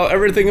and look at how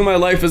everything in my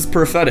life is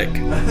prophetic.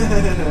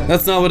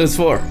 That's not what it's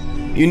for.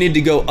 You need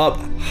to go up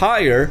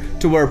higher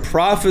to where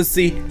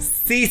prophecy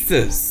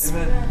ceases.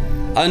 Amen.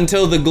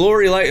 Until the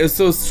glory light is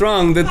so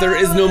strong that there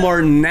is no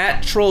more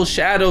natural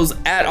shadows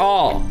at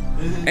all.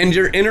 and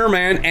your inner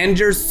man and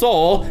your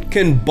soul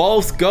can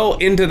both go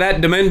into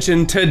that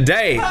dimension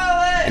today.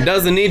 It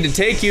doesn't need to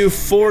take you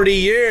 40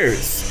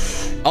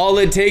 years. All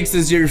it takes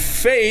is your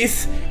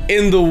faith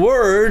in the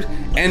Word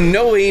and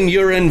knowing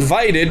you're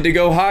invited to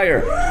go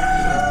higher.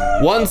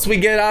 Once we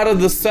get out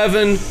of the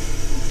 7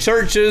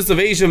 churches of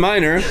Asia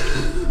Minor,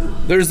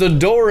 there's a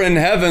door in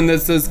heaven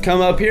that says,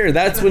 come up here.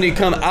 That's when you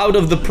come out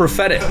of the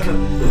prophetic.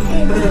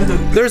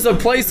 There's a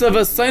place of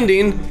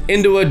ascending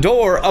into a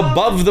door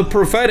above the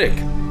prophetic.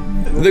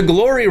 The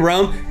glory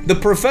realm, the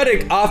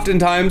prophetic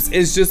oftentimes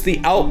is just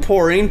the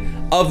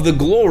outpouring of the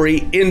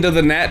glory into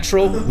the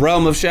natural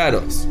realm of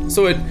shadows.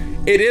 So it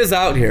is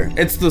out here.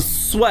 It's the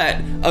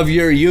sweat of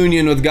your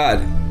union with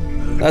God.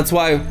 That's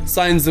why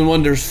signs and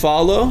wonders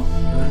follow.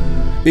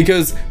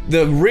 Because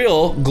the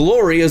real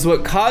glory is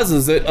what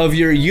causes it of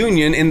your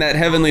union in that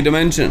heavenly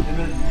dimension.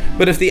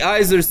 But if the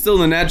eyes are still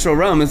in the natural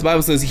realm, as the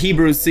Bible says,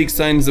 Hebrews seek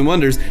signs and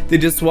wonders, they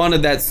just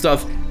wanted that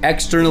stuff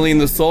externally in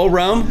the soul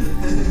realm.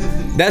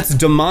 That's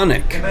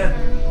demonic.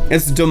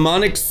 It's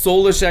demonic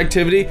soulish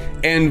activity,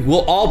 and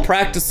we'll all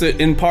practice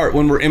it in part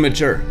when we're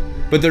immature.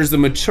 But there's a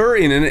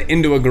maturing in it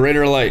into a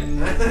greater light.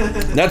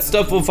 That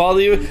stuff will follow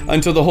you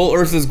until the whole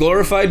earth is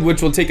glorified,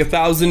 which will take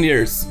 1,000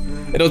 years.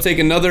 It'll take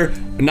another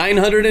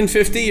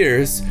 950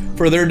 years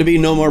for there to be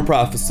no more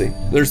prophecy.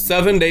 There's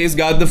 7 days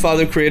God the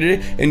Father created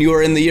it, and you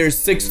are in the year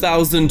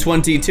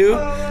 6022.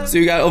 So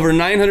you got over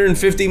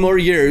 950 more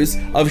years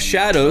of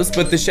shadows,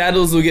 but the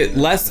shadows will get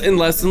less and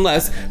less and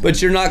less,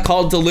 but you're not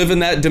called to live in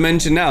that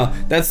dimension now.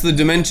 That's the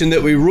dimension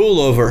that we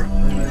rule over.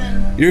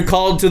 You're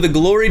called to the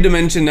glory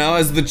dimension now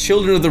as the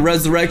children of the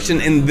resurrection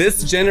in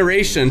this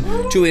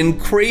generation to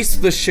increase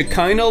the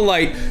Shekinah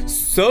light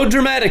so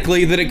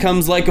dramatically that it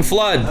comes like a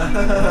flood.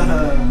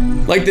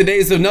 Like the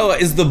days of Noah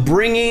is the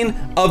bringing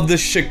of the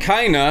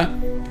Shekinah,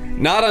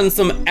 not on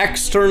some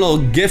external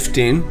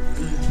gifting,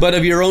 but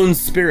of your own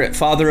spirit,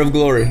 Father of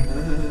glory.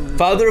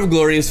 Father of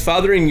glory is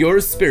fathering your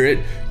spirit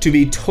to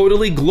be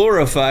totally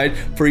glorified,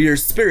 for your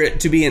spirit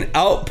to be an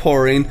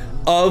outpouring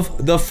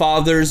of the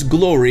Father's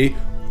glory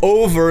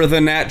over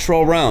the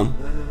natural realm.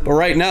 But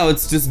right now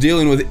it's just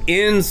dealing with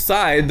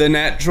inside the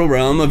natural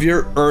realm of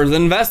your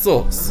earthen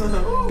vessels,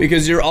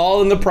 because you're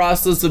all in the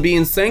process of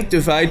being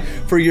sanctified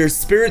for your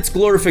spirit's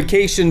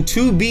glorification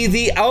to be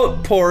the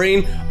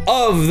outpouring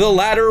of the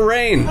latter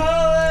rain.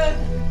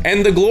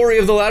 And the glory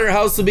of the latter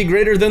house will be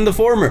greater than the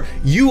former.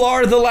 You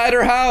are the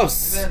latter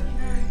house.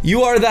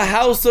 You are the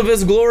house of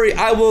his glory.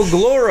 I will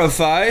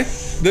glorify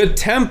the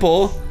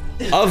temple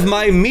of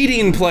my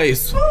meeting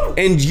place,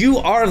 and you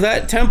are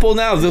that temple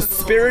now. The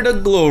Spirit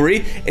of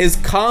glory is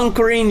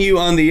conquering you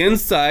on the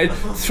inside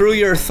through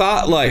your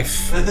thought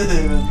life,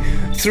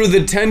 through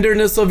the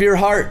tenderness of your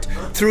heart,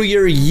 through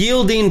your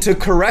yielding to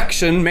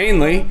correction,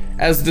 mainly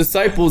as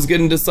disciples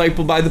getting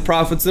discipled by the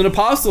prophets and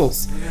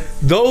apostles.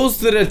 Those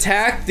that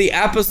attacked the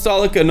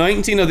apostolic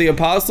anointing of the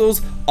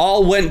apostles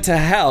all went to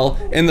hell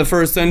in the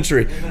first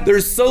century.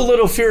 There's so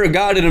little fear of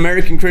God in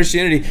American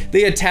Christianity.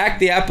 They attack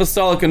the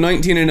apostolic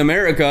anointing in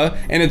America,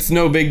 and it's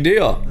no big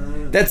deal.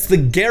 That's the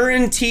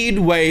guaranteed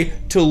way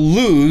to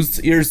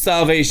lose your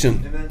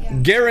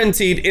salvation.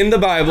 Guaranteed in the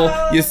Bible.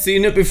 You've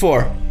seen it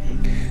before.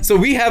 So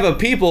we have a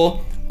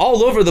people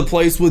all over the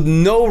place with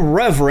no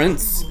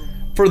reverence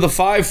for the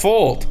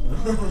fivefold.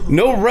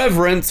 No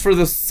reverence for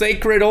the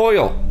sacred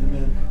oil.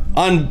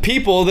 On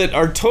people that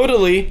are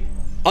totally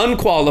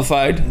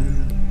unqualified,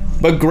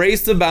 but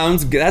grace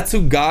abounds. That's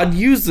who God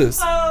uses.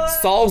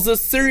 Saul's a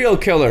serial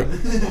killer,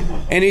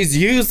 and he's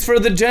used for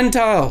the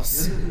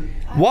Gentiles.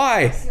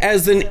 Why?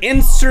 As an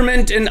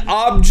instrument and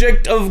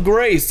object of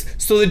grace,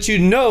 so that you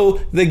know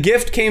the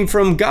gift came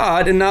from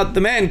God and not the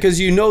man, because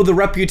you know the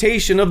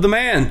reputation of the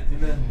man.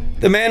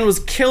 The man was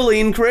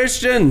killing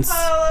Christians.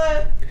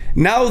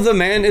 Now the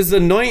man is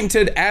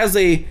anointed as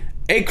a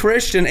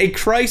Christian, a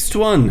Christ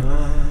one.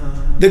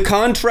 The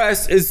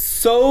contrast is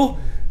so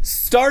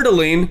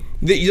startling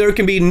that there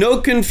can be no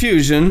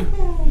confusion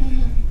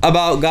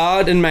about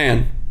God and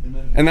man.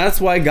 And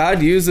that's why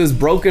God uses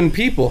broken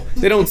people.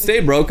 They don't stay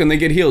broken, they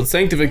get healed.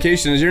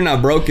 Sanctification is you're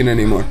not broken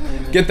anymore.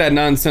 Get that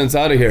nonsense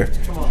out of here.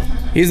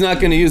 He's not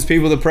going to use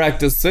people that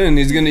practice sin.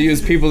 He's going to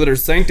use people that are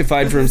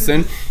sanctified from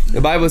sin.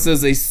 The Bible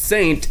says a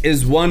saint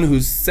is one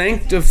who's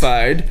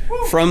sanctified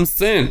from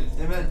sin.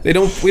 We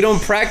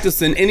don't practice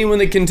sin. Anyone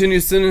that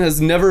continues sinning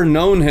has never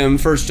known him,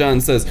 1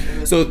 John says.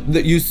 So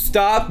that you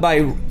stop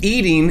by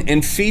eating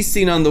and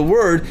feasting on the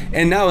word,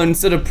 and now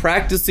instead of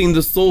practicing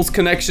the soul's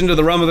connection to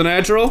the realm of the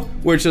natural,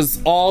 which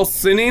is all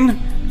sinning,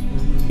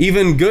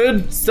 even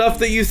good stuff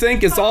that you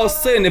think, it's all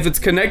sin. If it's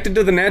connected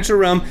to the natural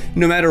realm,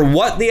 no matter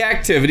what the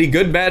activity,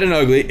 good, bad, and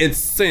ugly, it's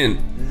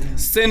sin.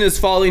 Sin is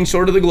falling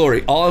short of the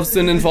glory. All have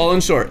sinned and fallen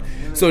short.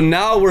 So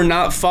now we're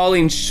not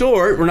falling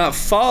short. We're not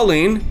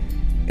falling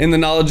in the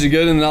knowledge of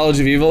good and the knowledge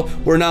of evil.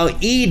 We're now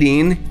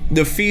eating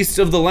the feast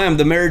of the Lamb,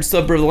 the marriage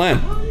supper of the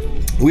Lamb.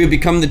 We have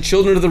become the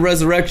children of the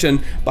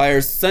resurrection by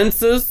our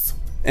senses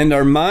and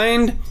our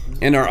mind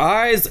and our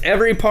eyes,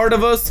 every part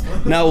of us,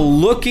 now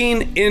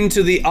looking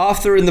into the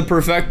author and the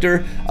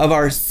perfecter of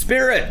our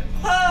spirit,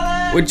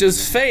 which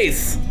is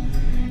faith.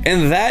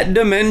 And that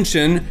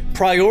dimension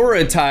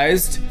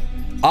prioritized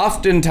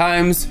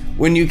oftentimes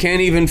when you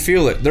can't even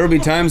feel it. There'll be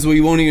times where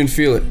you won't even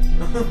feel it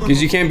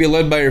because you can't be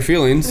led by your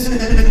feelings.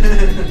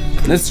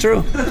 That's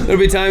true. There'll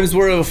be times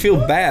where it'll feel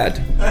bad.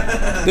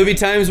 There'll be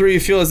times where you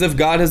feel as if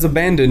God has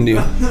abandoned you.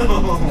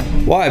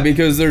 Why?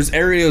 Because there's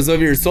areas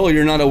of your soul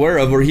you're not aware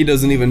of where he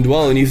doesn't even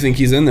dwell and you think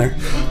he's in there.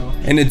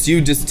 And it's you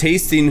just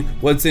tasting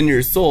what's in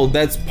your soul.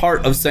 That's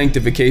part of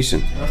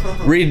sanctification.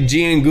 Read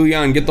Jean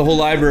Guyon, get the whole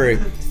library.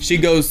 She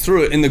goes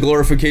through it in the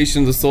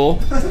glorification of the soul.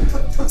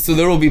 So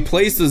there will be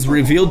places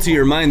revealed to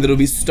your mind that will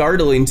be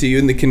startling to you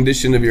in the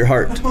condition of your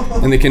heart,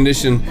 in the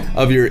condition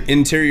of your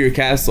interior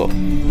castle.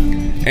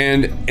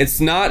 And it's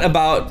not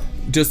about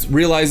just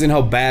realizing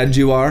how bad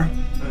you are.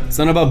 It's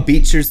not about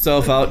beat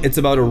yourself out. It's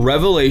about a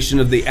revelation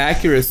of the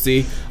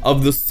accuracy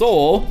of the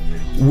soul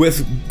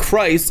with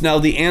Christ, now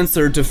the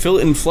answer to fill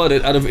it and flood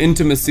it out of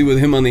intimacy with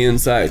him on the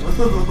inside.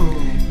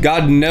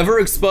 God never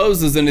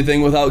exposes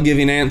anything without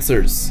giving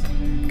answers.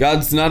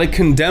 God's not a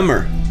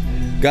condemner.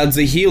 God's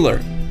a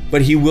healer,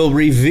 but he will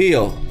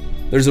reveal.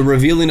 There's a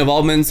revealing of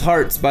all men's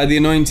hearts by the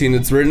anointing.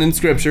 It's written in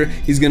scripture.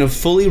 He's going to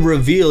fully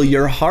reveal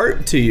your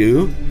heart to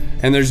you.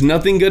 And there's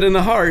nothing good in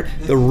the heart.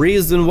 The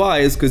reason why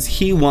is because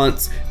he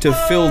wants to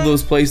fill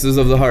those places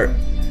of the heart.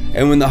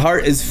 And when the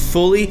heart is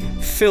fully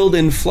filled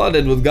and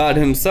flooded with God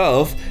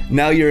himself,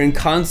 now you're in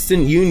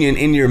constant union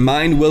in your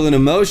mind, will, and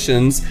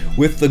emotions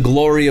with the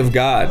glory of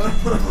God.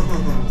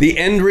 The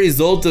end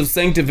result of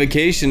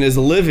sanctification is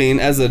living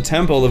as a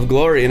temple of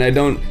glory, and I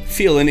don't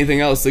feel anything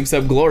else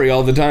except glory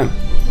all the time.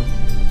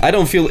 I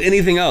don't feel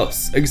anything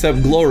else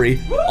except glory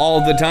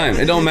all the time.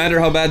 It don't matter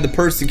how bad the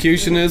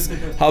persecution is,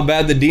 how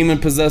bad the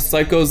demon-possessed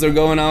psychos are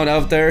going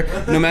out there.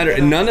 No matter,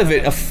 none of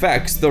it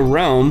affects the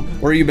realm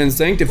where you've been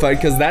sanctified,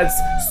 because that's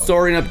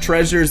storing up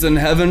treasures in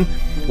heaven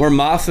where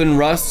moth and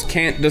rust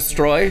can't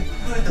destroy,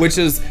 which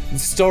is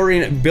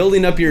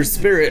building up your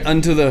spirit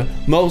unto the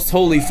most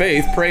holy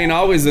faith, praying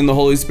always in the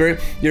Holy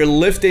Spirit. You're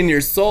lifting your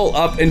soul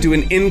up into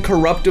an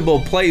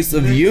incorruptible place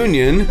of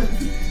union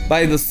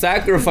by the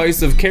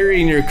sacrifice of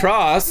carrying your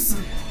cross,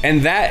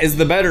 and that is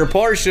the better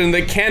portion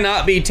that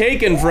cannot be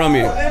taken from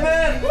you.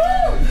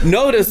 Amen.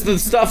 Notice the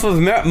stuff of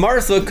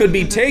Martha could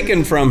be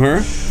taken from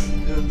her.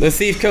 The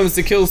thief comes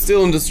to kill,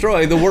 steal, and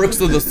destroy. The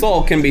works of the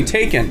soul can be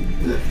taken.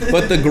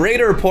 But the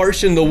greater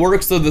portion, the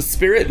works of the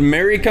Spirit,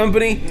 Mary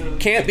company,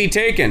 can't be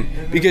taken,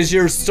 because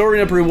you're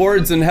storing up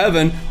rewards in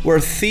heaven where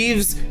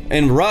thieves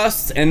and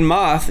rust and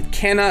moth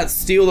cannot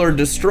steal or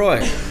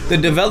destroy. The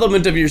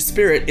development of your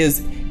spirit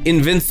is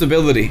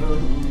invincibility.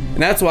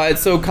 And that's why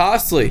it's so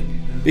costly,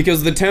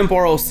 because the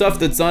temporal stuff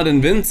that's not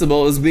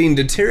invincible is being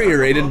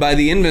deteriorated by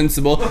the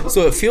invincible,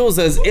 so it feels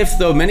as if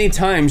though many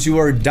times you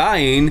are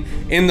dying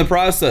in the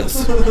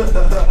process.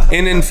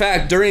 And in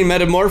fact, during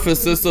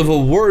metamorphosis of a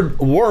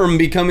worm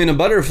becoming a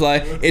butterfly,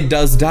 it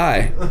does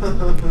die.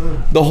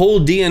 The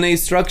whole DNA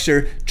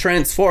structure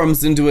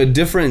transforms into a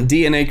different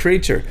DNA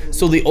creature.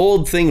 So the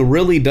old thing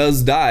really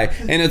does die,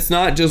 and it's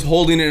not just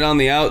holding it on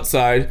the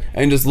outside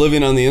and just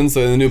living on the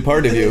inside, the new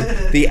part of you.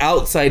 The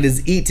outside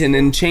is eaten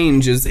and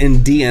changes in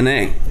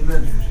DNA.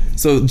 Amen.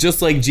 So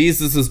just like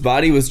Jesus'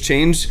 body was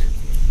changed,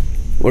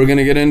 we're going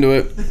to get into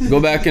it. Go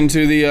back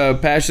into the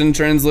Passion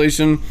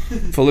Translation,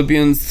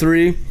 Philippians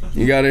 3.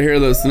 You got to hear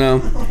this now.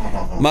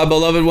 My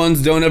beloved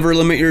ones, don't ever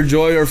limit your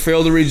joy or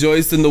fail to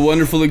rejoice in the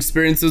wonderful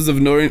experiences of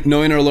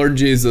knowing our Lord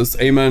Jesus.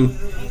 Amen.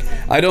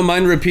 I don't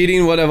mind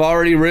repeating what I've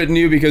already written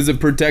you because it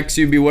protects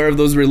you. Beware of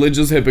those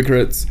religious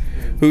hypocrites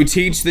who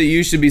teach that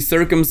you should be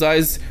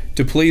circumcised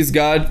to please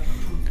God,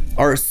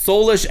 or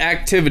soulish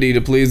activity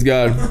to please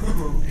God.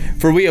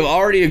 For we have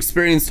already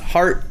experienced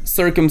heart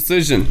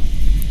circumcision.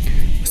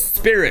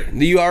 Spirit,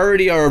 you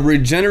already are a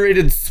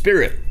regenerated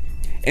spirit.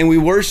 And we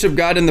worship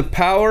God in the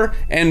power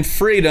and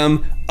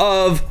freedom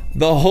of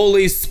the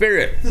Holy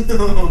Spirit.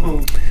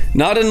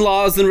 Not in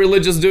laws and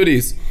religious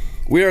duties.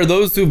 We are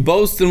those who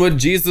boast in what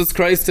Jesus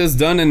Christ has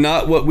done and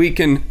not what we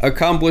can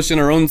accomplish in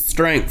our own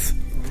strength.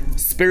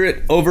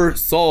 Spirit over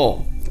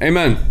soul.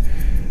 Amen.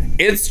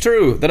 It's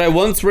true that I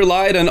once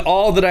relied on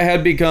all that I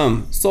had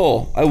become.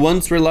 Soul. I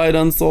once relied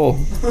on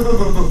soul.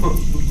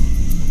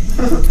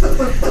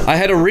 I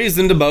had a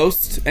reason to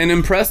boast and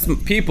impress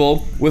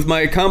people with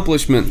my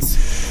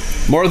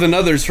accomplishments. More than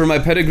others, for my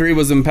pedigree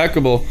was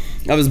impeccable.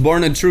 I was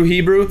born a true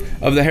Hebrew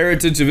of the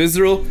heritage of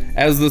Israel.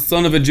 As the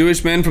son of a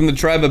Jewish man from the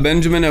tribe of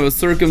Benjamin, I was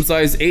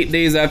circumcised 8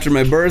 days after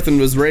my birth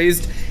and was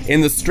raised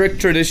in the strict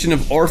tradition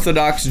of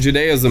Orthodox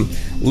Judaism,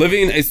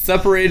 living a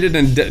separated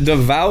and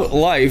devout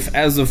life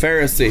as a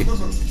Pharisee.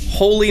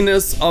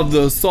 Holiness of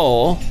the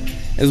soul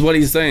is what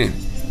he's saying.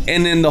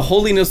 And in the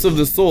holiness of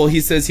the soul, he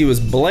says he was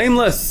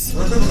blameless.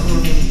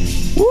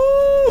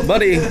 Woo,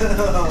 buddy.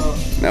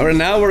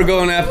 Now we're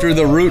going after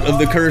the root of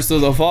the curse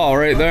of the fall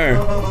right there.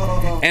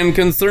 And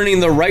concerning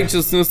the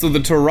righteousness of the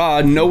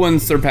Torah, no one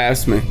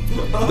surpassed me.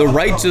 The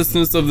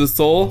righteousness of the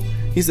soul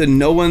He said,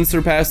 no one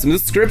surpassed him.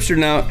 This scripture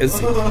now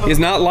he's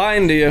not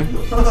lying to you.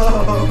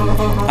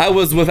 I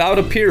was without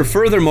a peer.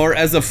 Furthermore,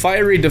 as a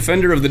fiery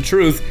defender of the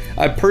truth,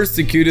 I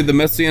persecuted the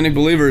Messianic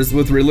believers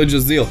with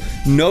religious zeal.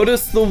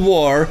 Notice the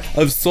war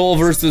of soul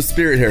versus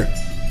spirit here.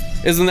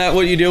 Isn't that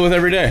what you deal with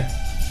every day?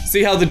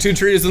 See how the two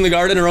trees in the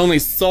garden are only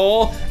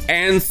soul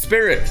and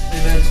spirit.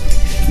 Amen.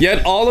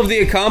 Yet all of the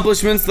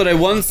accomplishments that I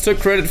once took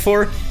credit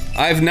for,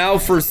 I've now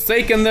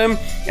forsaken them,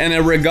 and I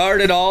regard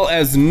it all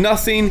as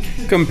nothing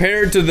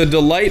compared to the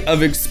delight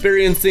of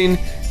experiencing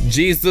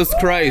Jesus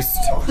Christ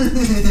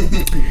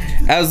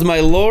as my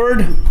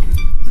Lord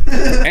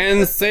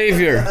and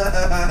Savior.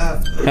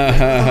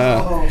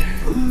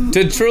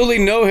 To truly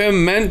know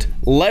him meant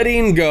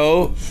letting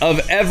go of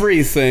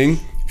everything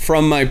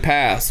from my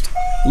past.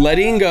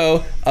 Letting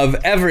go of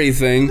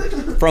everything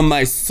from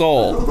my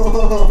soul.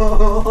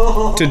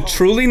 To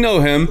truly know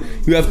him,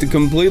 you have to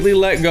completely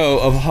let go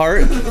of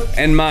heart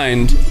and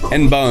mind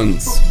and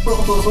bones.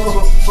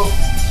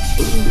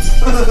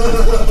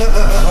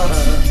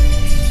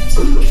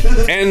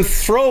 And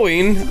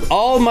throwing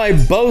all my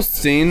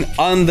boasting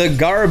on the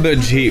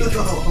garbage heap.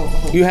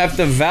 You have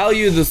to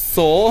value the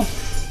soul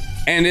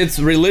and its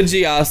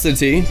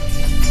religiosity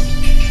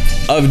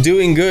of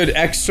doing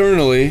externally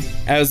externally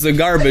as a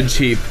garbage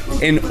heap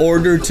in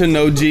order to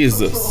know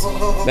Jesus.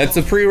 That's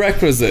a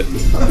prerequisite.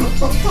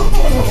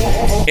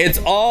 It's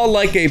all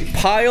like a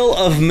pile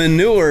of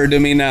manure to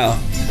me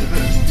now.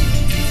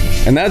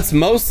 And that's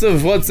most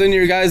of what's in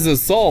your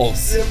guys'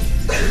 souls.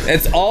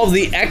 It's all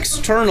the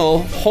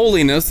external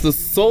holiness, the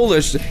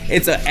soulish.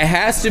 It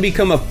has to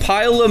become a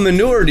pile of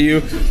manure to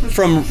you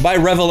by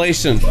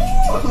revelation.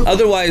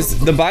 Otherwise,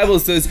 the Bible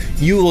says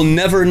you will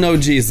never know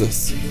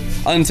Jesus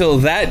until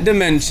that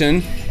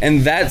dimension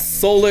and that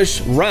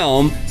soulish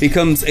realm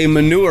becomes a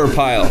manure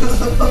pile.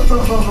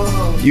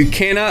 You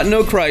cannot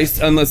know Christ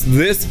unless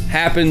this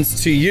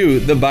happens to you,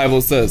 the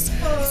Bible says.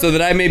 So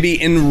that I may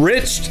be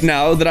enriched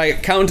now that I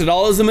count it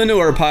all as a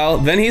manure pile.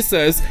 Then he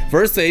says,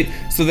 verse 8,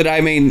 so that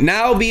I may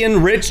now be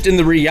enriched in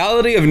the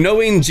reality of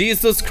knowing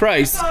Jesus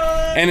Christ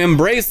and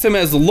embrace him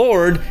as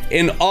Lord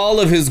in all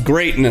of his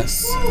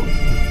greatness.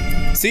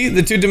 See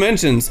the two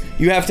dimensions.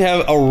 You have to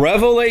have a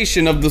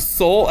revelation of the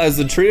soul as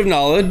the tree of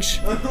knowledge,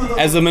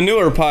 as a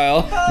manure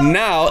pile,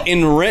 now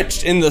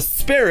enriched in the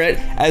spirit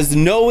as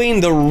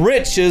knowing the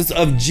riches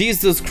of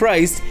Jesus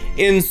Christ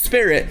in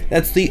spirit.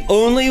 That's the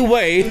only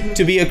way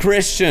to be a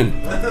Christian.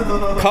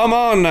 Come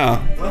on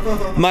now.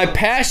 My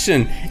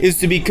passion is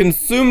to be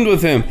consumed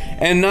with him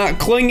and not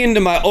clinging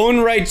to my own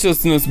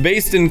righteousness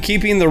based in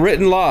keeping the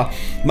written law.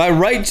 My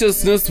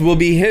righteousness will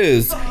be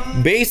his,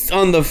 based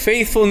on the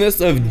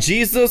faithfulness of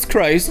Jesus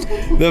Christ,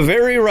 the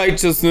very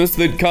righteousness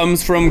that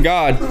comes from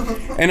God.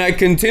 And I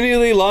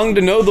continually long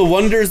to know the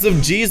wonders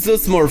of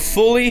Jesus more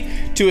fully,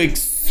 to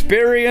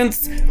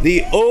experience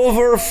the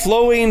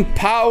overflowing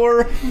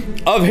power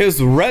of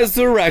his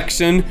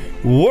resurrection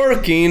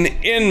working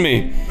in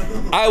me.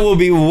 I will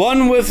be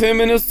one with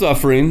him in his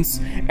sufferings,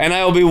 and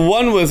I will be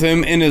one with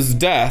him in his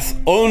death.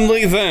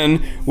 Only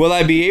then will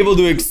I be able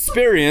to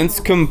experience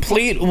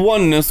complete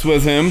oneness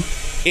with him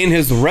in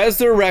his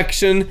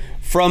resurrection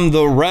from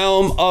the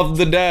realm of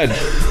the dead.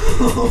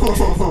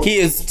 He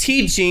is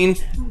teaching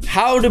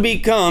how to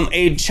become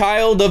a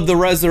child of the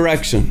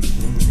resurrection.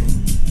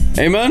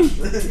 Amen?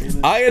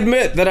 I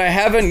admit that I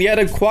haven't yet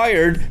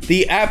acquired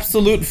the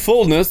absolute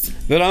fullness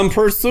that I'm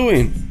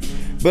pursuing,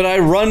 but I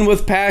run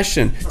with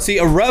passion. See,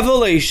 a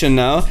revelation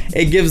now,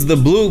 it gives the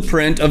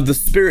blueprint of the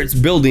Spirit's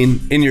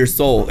building in your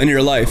soul, in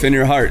your life, in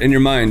your heart, in your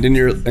mind, in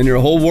your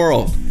whole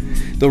world.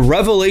 The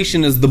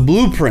revelation is the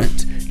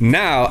blueprint.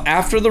 Now,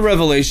 after the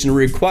revelation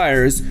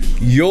requires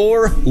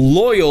your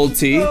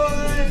loyalty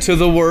to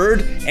the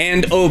word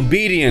and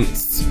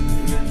obedience.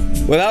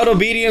 Without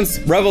obedience,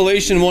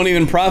 revelation won't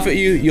even profit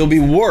you. You'll be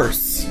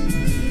worse.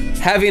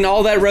 Having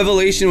all that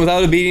revelation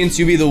without obedience,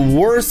 you'll be the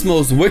worst,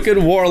 most wicked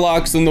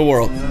warlocks in the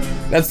world.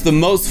 That's the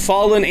most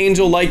fallen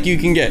angel-like you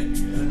can get.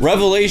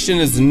 Revelation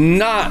is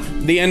not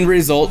the end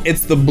result.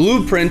 It's the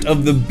blueprint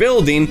of the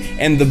building,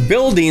 and the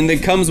building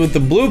that comes with the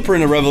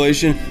blueprint of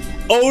revelation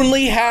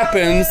only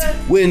happens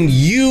when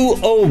you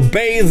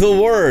obey the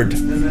word.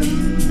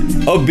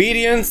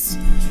 Obedience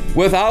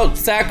without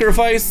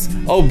sacrifice,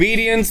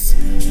 obedience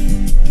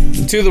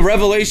to the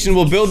revelation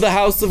will build the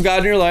house of God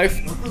in your life.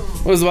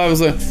 What does the Bible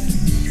say?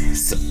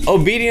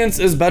 Obedience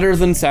is better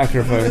than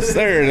sacrifice.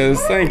 There it is.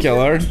 Thank you,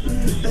 Lord.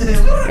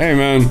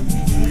 Amen.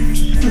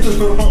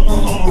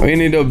 We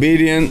need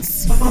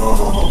obedience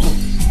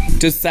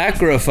to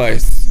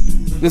sacrifice.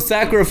 The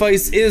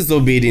sacrifice is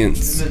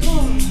obedience.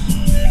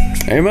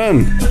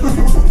 Amen.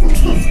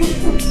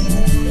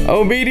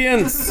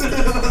 Obedience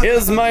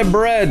is my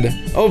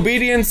bread.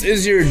 Obedience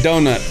is your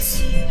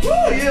donuts.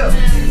 Oh,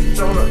 yeah.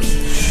 Donuts.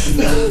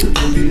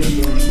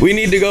 We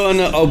need to go on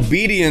an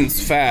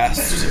obedience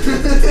fast.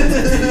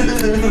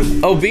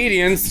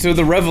 Obedience to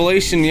the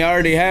revelation you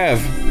already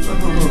have.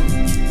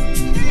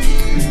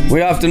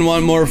 We often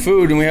want more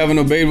food and we haven't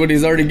obeyed what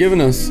he's already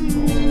given us.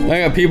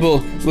 I got people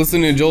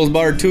listening to Joel's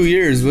Bar 2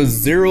 years with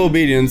zero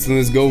obedience and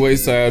this go away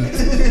sad.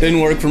 Didn't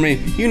work for me.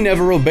 You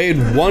never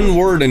obeyed one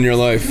word in your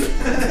life.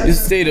 You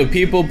stayed a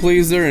people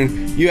pleaser,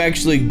 and you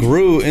actually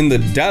grew in the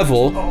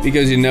devil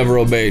because you never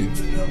obeyed.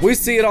 We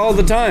see it all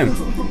the time.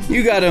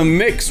 You gotta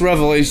mix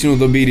revelation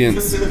with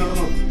obedience.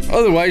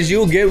 Otherwise,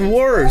 you'll get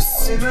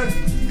worse.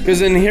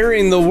 Because in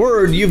hearing the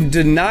word, you've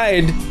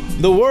denied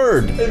the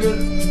word.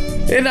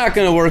 It's not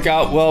going to work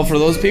out well for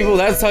those people.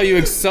 That's how you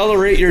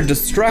accelerate your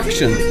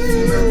destruction.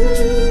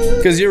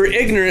 Because you were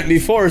ignorant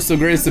before, so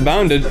grace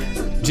abounded.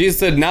 Jesus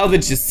said, now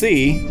that you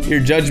see, your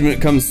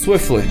judgment comes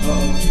swiftly.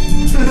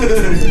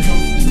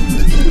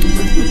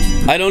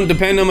 I don't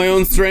depend on my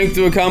own strength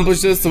to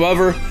accomplish this.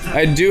 However,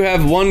 I do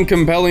have one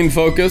compelling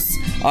focus.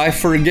 I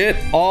forget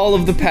all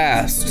of the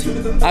past.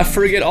 I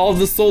forget all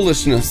the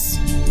soulishness.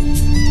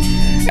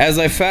 As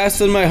I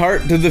fasten my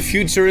heart to the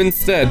future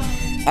instead,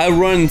 I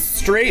run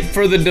straight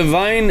for the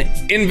divine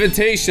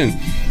invitation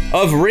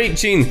of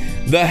reaching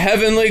the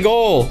heavenly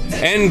goal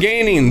and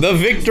gaining the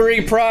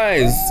victory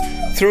prize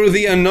through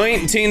the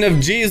anointing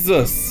of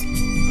Jesus.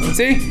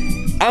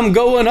 See, I'm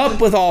going up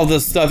with all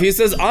this stuff. He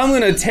says, I'm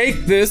going to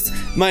take this,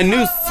 my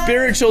new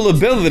spiritual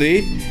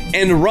ability,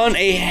 and run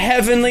a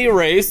heavenly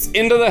race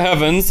into the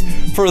heavens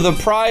for the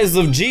prize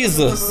of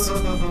Jesus.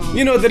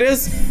 You know what that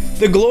is?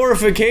 The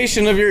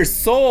glorification of your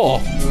soul.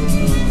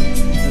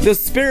 The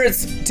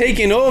Spirit's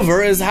taking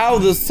over is how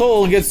the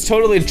soul gets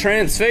totally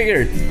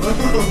transfigured.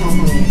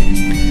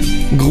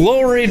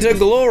 Glory to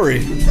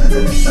glory.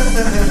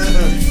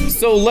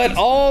 So let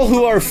all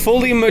who are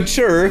fully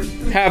mature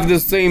have the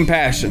same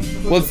passion.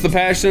 What's the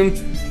passion?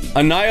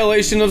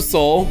 Annihilation of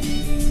soul,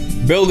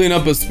 building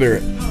up a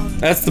spirit.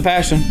 That's the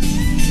passion.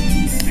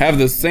 Have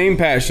the same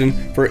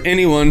passion for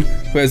anyone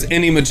who has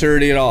any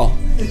maturity at all.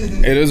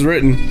 It is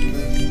written,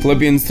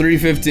 Philippians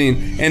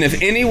 3:15, and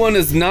if anyone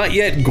is not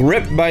yet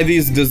gripped by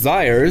these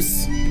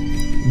desires,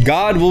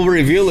 God will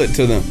reveal it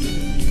to them,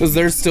 because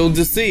they're still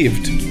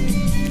deceived.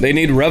 They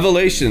need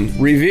revelation,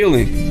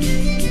 revealing.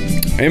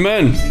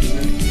 Amen.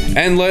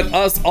 And let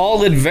us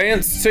all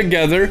advance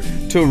together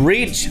to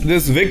reach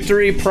this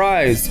victory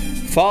prize,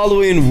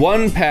 following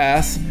one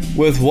path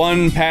with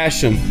one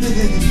passion.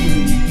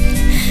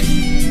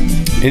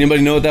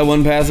 Anybody know what that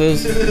one path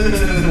is?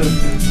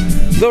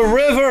 The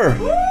river.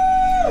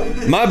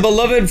 My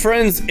beloved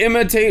friends,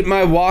 imitate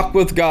my walk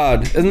with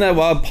God. Isn't that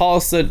why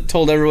Paul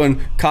told everyone,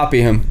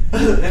 copy him?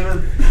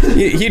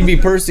 He'd be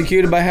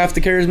persecuted by half the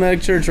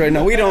charismatic church right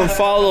now. We don't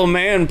follow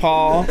man,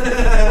 Paul.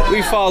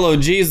 We follow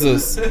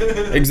Jesus.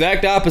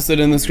 Exact opposite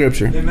in the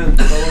scripture.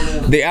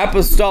 The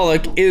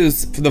apostolic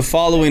is the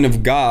following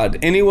of God.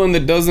 Anyone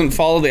that doesn't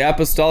follow the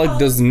apostolic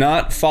does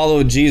not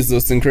follow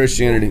Jesus in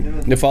Christianity.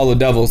 They follow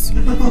devils.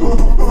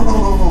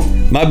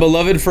 My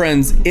beloved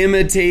friends,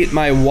 imitate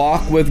my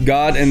walk with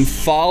God and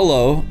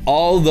follow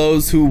all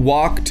those who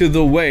walk to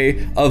the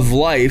way of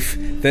life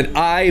that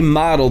I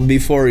modeled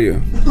before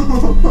you.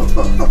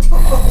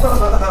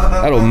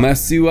 That'll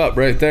mess you up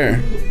right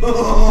there.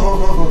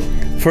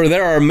 For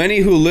there are many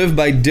who live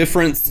by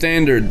different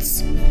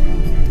standards.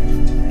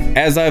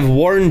 As I've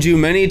warned you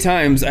many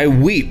times, I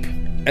weep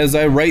as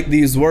I write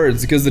these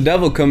words, because the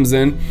devil comes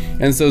in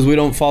and says we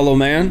don't follow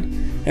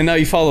man, and now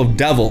you follow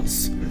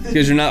devils.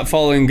 Because you're not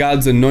following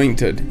God's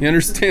anointed. You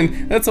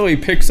understand? That's how he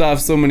picks off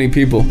so many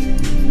people.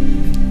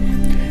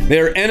 They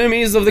are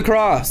enemies of the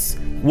cross.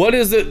 What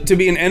is it to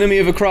be an enemy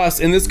of a cross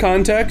in this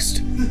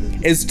context?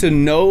 Is to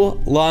no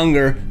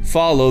longer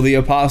follow the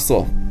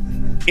apostle.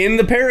 In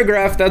the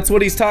paragraph, that's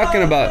what he's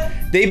talking about.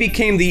 They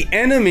became the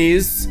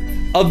enemies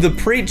of the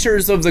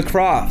preachers of the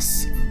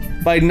cross.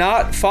 By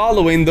not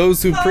following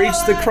those who preach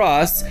the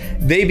cross,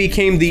 they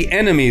became the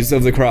enemies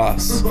of the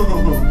cross.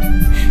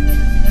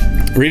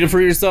 Read it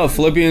for yourself,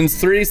 Philippians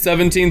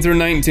 3:17 through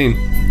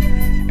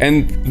 19.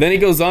 And then he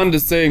goes on to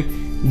say,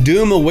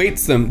 doom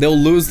awaits them. They'll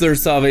lose their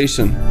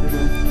salvation.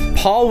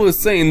 Paul was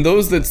saying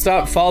those that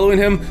stopped following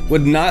him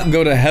would not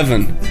go to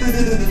heaven.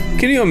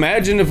 Can you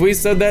imagine if we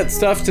said that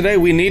stuff today?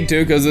 We need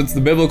to, because it's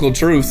the biblical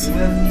truth.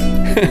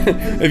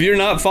 If you're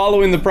not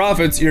following the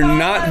prophets, you're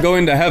not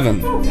going to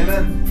heaven.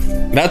 Amen.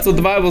 That's what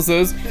the Bible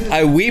says.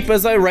 I weep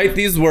as I write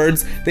these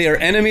words. They are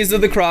enemies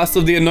of the cross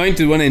of the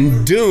anointed one,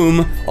 and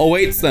doom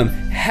awaits them.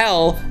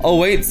 Hell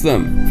awaits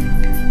them.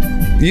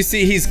 You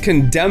see, he's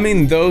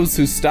condemning those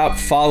who stop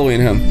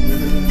following him.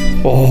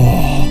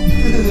 Oh,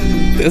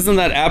 isn't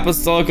that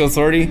apostolic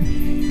authority?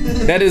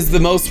 That is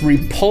the most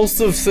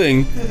repulsive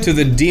thing to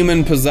the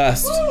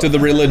demon-possessed, to the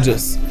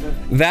religious.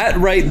 That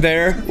right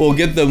there will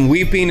get them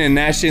weeping and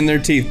gnashing their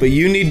teeth. But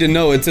you need to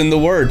know it's in the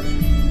Word.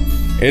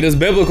 It is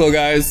biblical,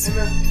 guys.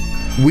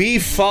 We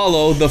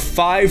follow the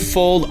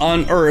fivefold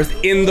on earth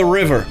in the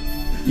river.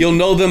 You'll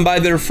know them by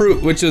their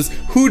fruit, which is,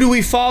 who do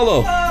we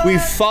follow? We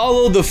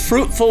follow the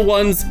fruitful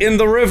ones in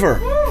the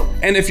river.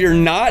 And if you're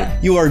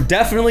not, you are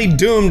definitely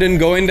doomed and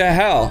going to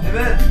hell.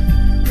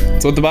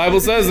 That's what the Bible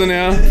says in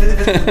here.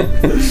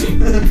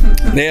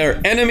 They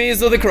are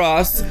enemies of the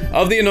cross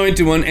of the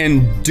anointed one,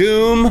 and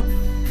doom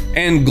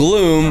and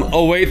gloom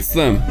awaits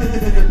them.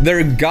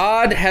 Their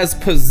God has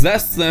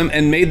possessed them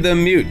and made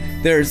them mute.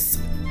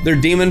 They're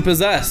demon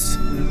possessed.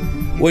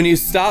 When you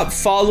stop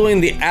following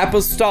the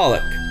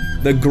apostolic,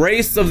 the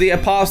grace of the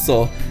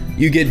apostle,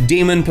 you get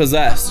demon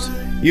possessed.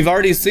 You've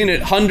already seen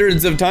it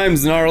hundreds of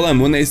times in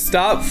RLM. When they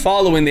stop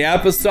following the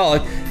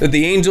apostolic that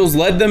the angels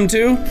led them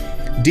to,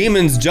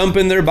 demons jump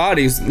in their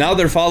bodies. Now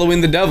they're following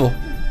the devil.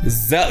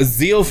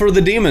 Zeal for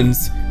the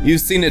demons.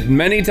 You've seen it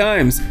many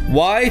times.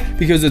 Why?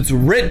 Because it's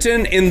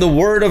written in the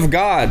Word of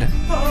God.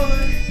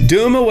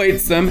 Doom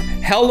awaits them.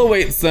 Hell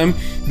awaits them.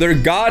 Their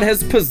God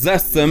has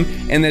possessed them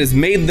and has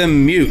made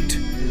them mute,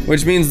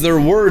 which means their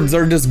words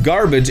are just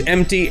garbage,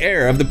 empty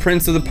air of the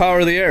prince of the power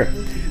of the air.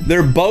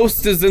 Their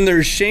boast is in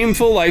their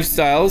shameful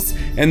lifestyles,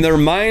 and their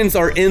minds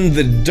are in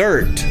the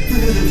dirt.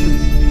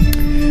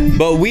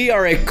 But we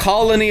are a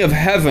colony of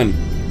heaven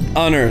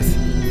on earth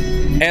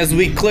as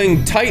we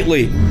cling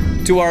tightly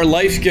to our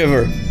life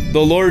giver, the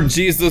Lord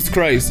Jesus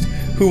Christ,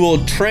 who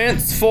will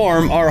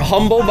transform our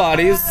humble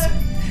bodies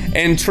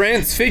and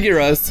transfigure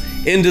us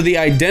into the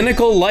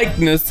identical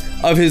likeness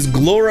of his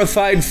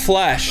glorified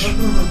flesh.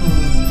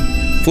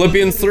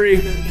 Philippians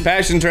 3,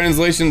 Passion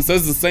Translation,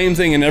 says the same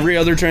thing in every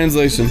other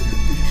translation.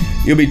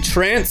 You'll be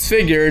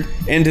transfigured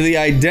into the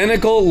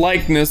identical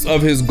likeness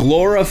of his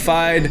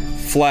glorified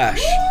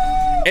flesh.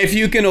 If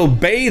you can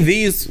obey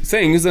these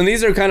things, and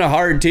these are kind of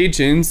hard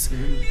teachings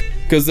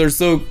because they're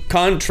so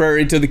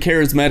contrary to the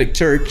charismatic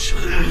church,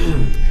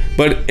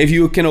 but if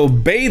you can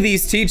obey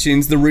these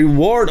teachings, the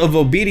reward of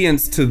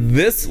obedience to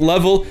this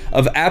level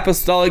of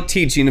apostolic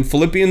teaching in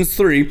Philippians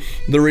 3,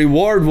 the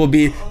reward will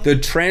be the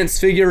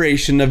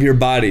transfiguration of your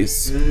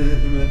bodies.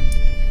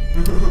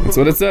 That's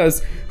what it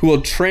says. Who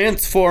will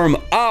transform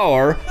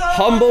our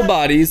humble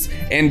bodies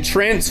and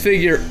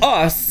transfigure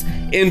us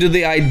into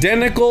the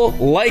identical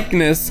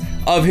likeness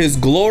of his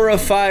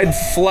glorified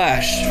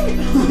flesh.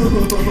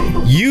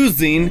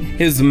 Using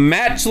his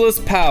matchless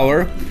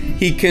power,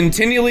 he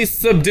continually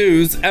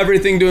subdues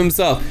everything to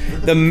himself.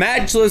 The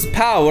matchless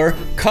power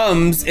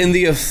comes in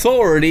the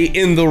authority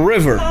in the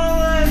river.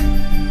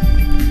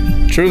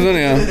 True,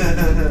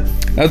 yeah.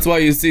 That's why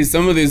you see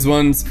some of these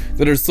ones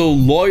that are so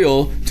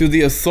loyal to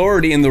the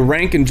authority and the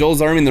rank in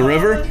Joel's army in the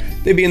river,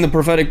 they be in the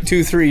prophetic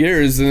 2-3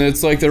 years, and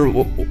it's like they're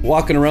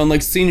walking around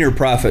like senior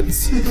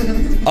prophets.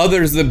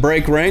 Others that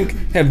break rank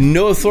have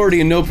no authority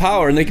and no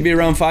power, and they can be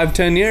around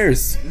 5-10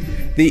 years.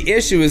 The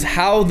issue is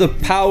how the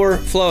power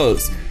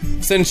flows.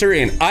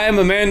 Centurion, I am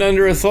a man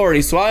under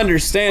authority, so I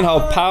understand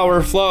how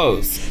power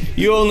flows.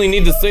 You only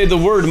need to say the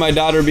word, my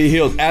daughter be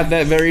healed. At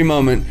that very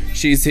moment,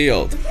 she's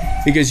healed.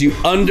 Because you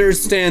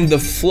understand the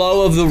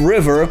flow of the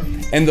river,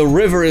 and the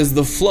river is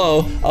the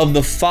flow of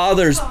the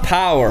Father's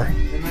power.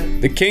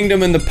 The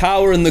kingdom and the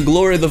power and the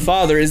glory of the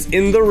Father is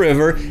in the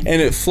river,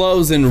 and it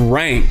flows in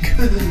rank.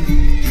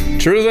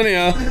 True,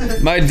 yeah.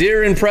 My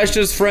dear and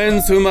precious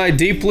friends whom I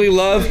deeply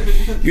love,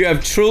 you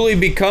have truly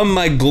become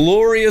my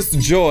glorious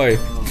joy.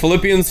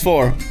 Philippians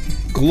 4.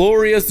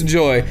 Glorious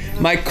joy,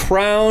 my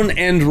crown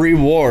and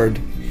reward.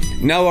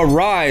 Now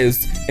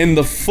arise in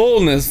the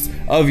fullness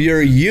of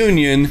your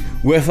union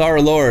with our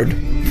Lord.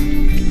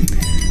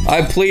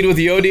 I plead with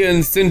Euodia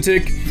and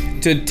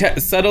Syntyche to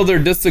settle their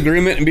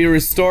disagreement and be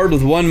restored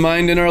with one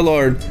mind in our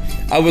Lord.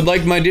 I would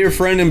like my dear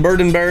friend and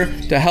burden bearer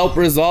to help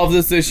resolve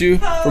this issue,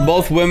 for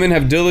both women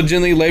have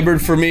diligently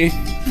labored for me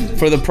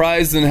for the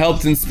prize and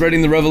helped in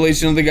spreading the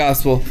revelation of the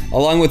gospel,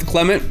 along with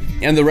Clement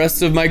and the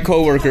rest of my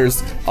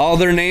co-workers. All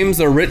their names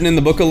are written in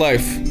the book of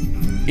life.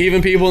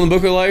 Even people in the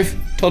book of life,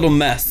 total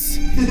mess.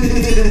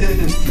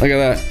 Look at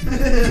that.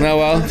 Now,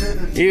 well,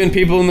 even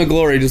people in the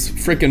glory just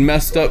freaking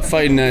messed up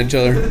fighting at each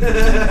other.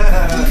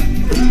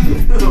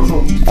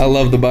 I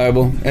love the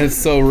Bible. It's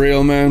so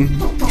real, man.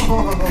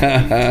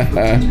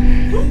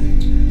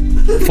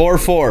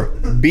 4:4.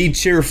 Be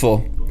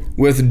cheerful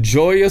with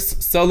joyous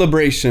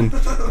celebration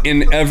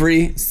in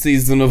every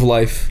season of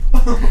life.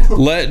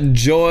 Let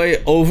joy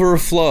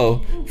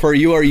overflow, for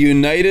you are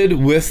united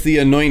with the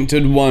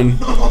Anointed One.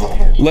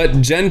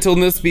 Let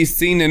gentleness be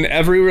seen in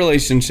every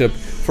relationship,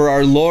 for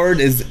our Lord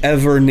is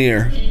ever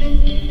near.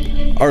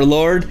 Our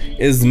Lord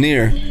is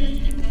near,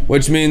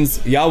 which means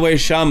Yahweh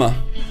Shammah.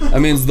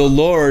 That means the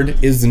Lord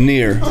is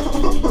near.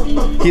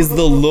 He's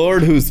the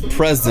Lord who's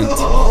present.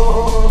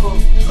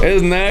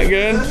 Isn't that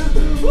good?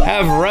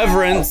 Have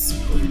reverence,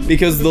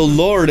 because the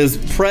Lord is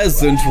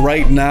present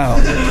right now.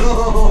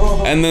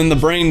 And then the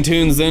brain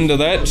tunes into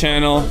that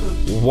channel.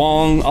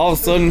 Wong, all of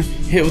a sudden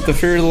hit with the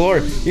fear of the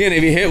Lord. You're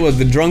gonna be hit with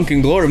the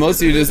drunken glory.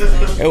 Most of you just,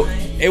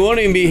 it won't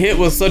even be hit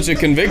with such a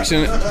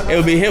conviction.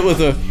 It'll be hit with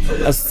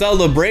a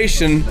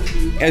celebration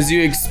as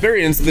you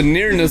experience the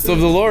nearness of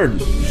the Lord.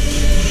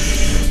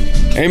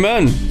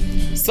 Amen.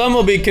 Some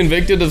will be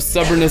convicted of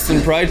stubbornness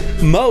and pride.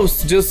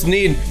 Most just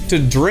need to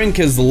drink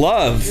his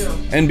love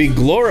and be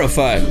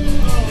glorified.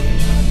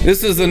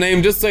 This is the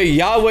name. Just say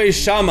Yahweh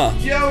Shammah.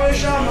 Yahweh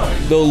Shammah.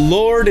 The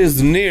Lord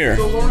is near.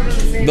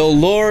 The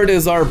Lord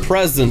is our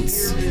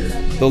presence.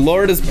 The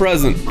Lord is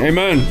present.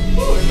 Amen.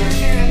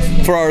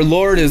 For our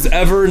Lord is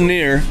ever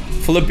near.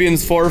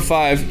 Philippians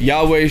 4:5.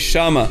 Yahweh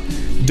Shammah.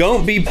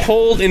 Don't be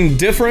pulled in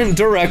different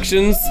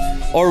directions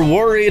or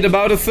worried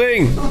about a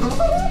thing.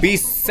 Be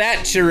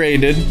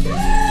saturated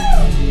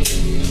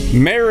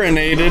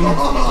marinated,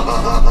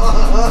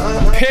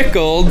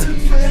 pickled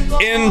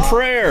in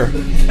prayer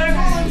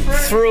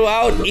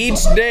throughout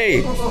each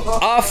day,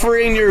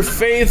 offering your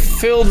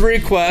faith-filled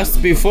requests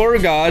before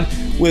God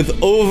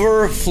with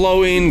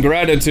overflowing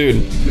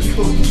gratitude.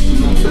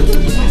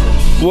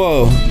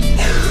 Whoa.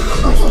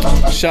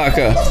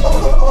 Shaka.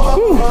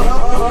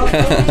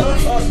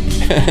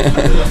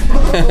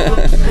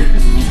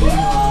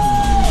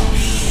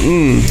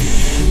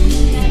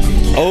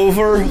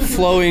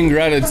 Overflowing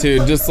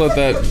gratitude. Just let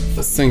that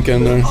sink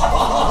in there.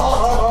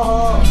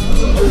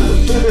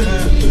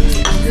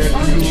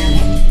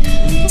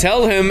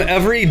 Tell him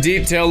every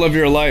detail of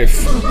your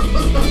life.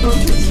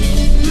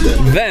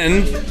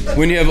 Then,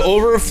 when you have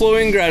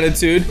overflowing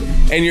gratitude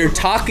and you're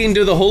talking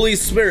to the Holy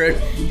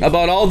Spirit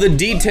about all the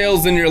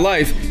details in your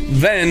life,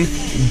 then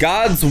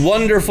God's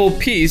wonderful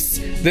peace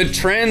that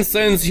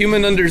transcends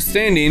human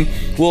understanding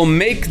will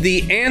make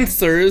the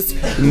answers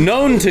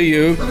known to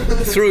you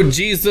through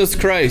Jesus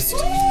Christ.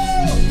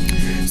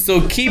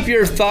 So keep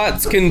your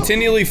thoughts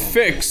continually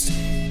fixed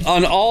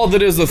on all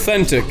that is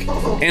authentic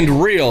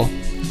and real,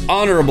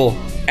 honorable,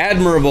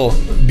 admirable,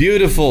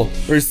 beautiful,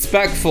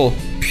 respectful,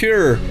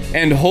 pure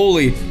and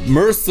holy,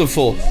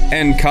 merciful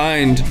and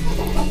kind.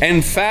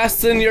 And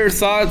fasten your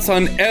thoughts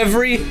on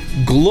every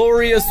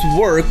glorious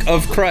work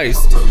of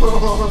Christ.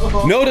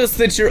 Notice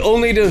that you're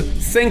only to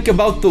think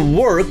about the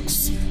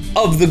works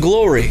of the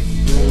glory.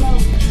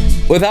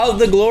 Without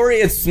the glory,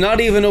 it's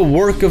not even a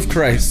work of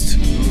Christ.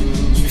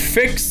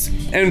 Fix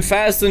and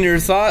fasten your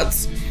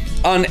thoughts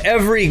on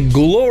every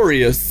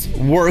glorious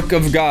work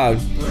of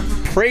God,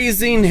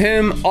 praising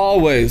Him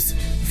always.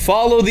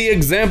 Follow the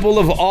example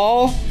of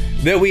all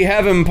that we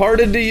have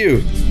imparted to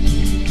you,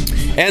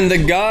 and the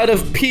God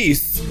of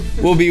peace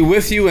will be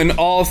with you in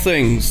all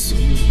things.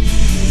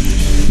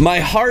 My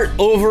heart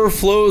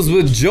overflows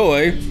with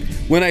joy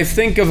when I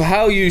think of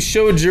how you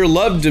showed your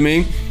love to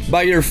me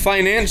by your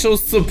financial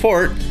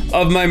support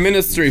of my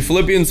ministry.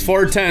 Philippians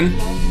 4:10.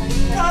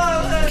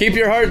 Keep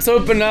your hearts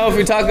open now if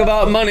we talk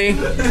about money.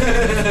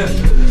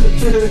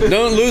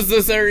 Don't lose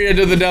this area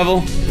to the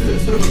devil.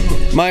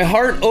 My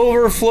heart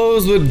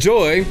overflows with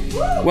joy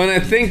when I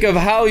think of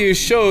how you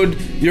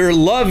showed your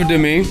love to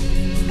me.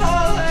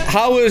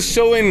 How is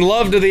showing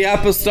love to the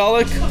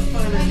apostolic?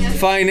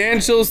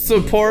 Financial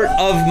support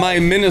of my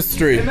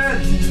ministry.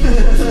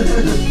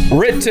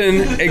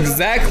 Written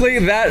exactly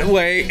that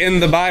way in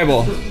the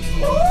Bible.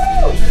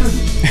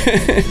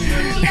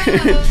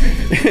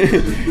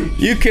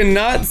 You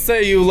cannot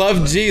say you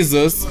love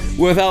Jesus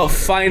without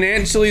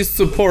financially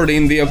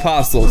supporting the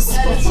apostles.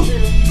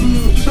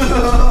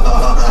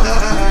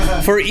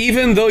 For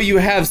even though you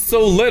have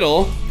so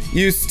little,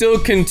 you still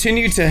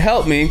continue to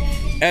help me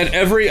at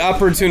every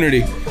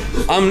opportunity.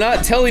 I'm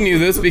not telling you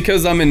this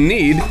because I'm in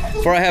need,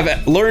 for I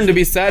have learned to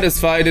be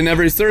satisfied in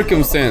every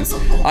circumstance.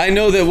 I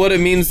know that what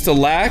it means to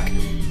lack.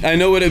 I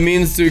know what it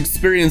means to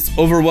experience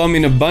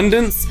overwhelming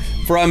abundance,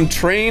 for I'm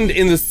trained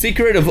in the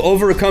secret of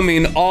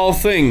overcoming all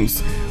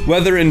things,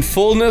 whether in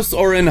fullness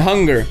or in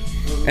hunger.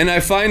 And I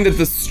find that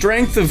the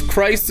strength of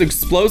Christ's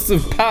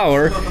explosive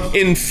power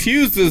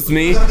infuses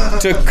me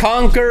to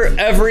conquer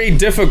every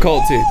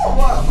difficulty.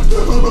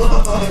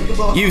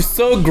 You've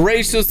so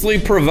graciously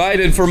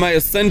provided for my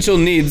essential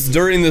needs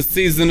during the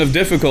season of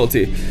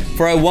difficulty.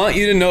 For I want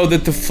you to know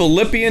that the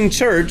Philippian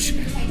church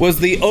was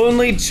the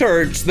only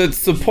church that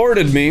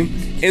supported me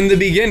in the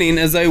beginning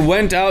as I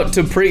went out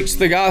to preach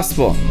the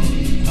gospel.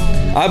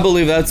 I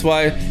believe that's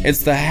why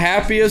it's the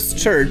happiest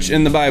church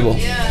in the Bible.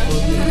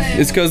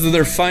 It's because of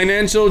their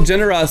financial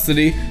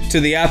generosity to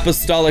the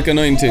apostolic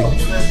anointing.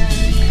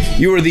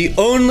 You are the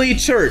only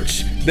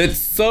church that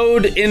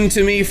sowed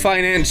into me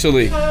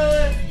financially.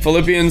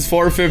 Philippians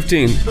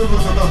 4:15.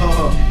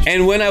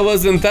 And when I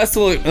was in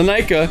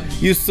Thessalonica,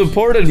 you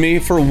supported me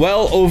for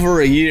well over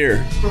a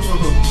year.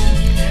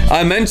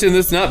 I mention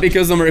this not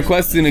because I'm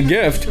requesting a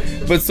gift,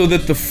 but so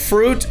that the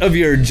fruit of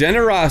your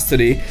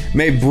generosity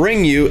may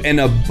bring you an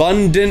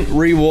abundant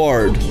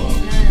reward.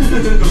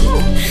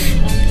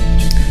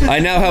 I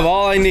now have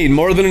all I need,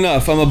 more than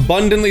enough. I'm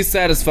abundantly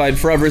satisfied,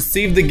 for I've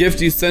received the gift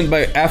you sent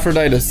by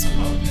Epaphroditus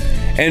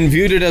and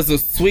viewed it as a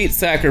sweet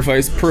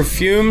sacrifice,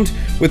 perfumed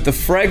with the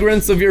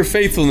fragrance of your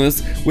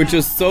faithfulness, which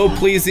is so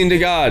pleasing to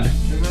God.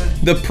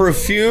 The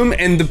perfume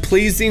and the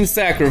pleasing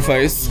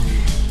sacrifice,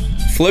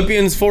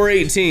 Philippians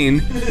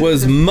 4:18,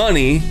 was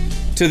money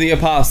to the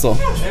apostle.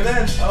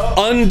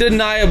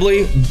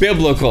 Undeniably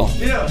biblical.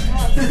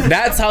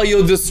 That's how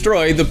you'll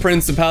destroy the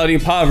principality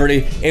of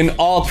poverty in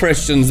all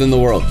Christians in the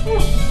world.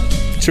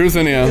 Truth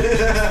in you.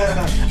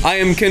 I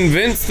am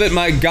convinced that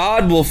my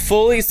God will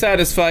fully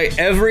satisfy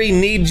every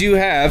need you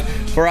have,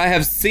 for I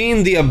have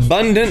seen the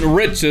abundant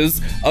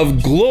riches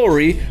of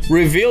glory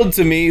revealed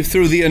to me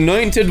through the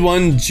Anointed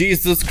One,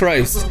 Jesus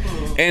Christ.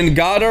 And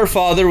God our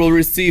Father will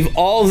receive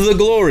all the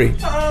glory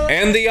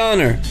and the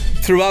honor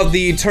throughout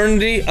the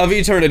eternity of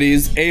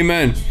eternities.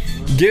 Amen.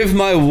 Give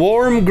my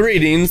warm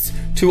greetings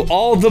to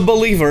all the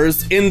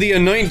believers in the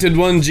Anointed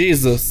One,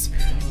 Jesus.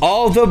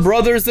 All the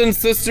brothers and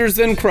sisters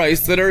in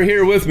Christ that are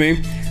here with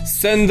me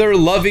send their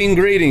loving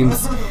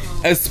greetings.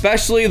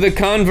 especially the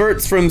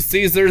converts from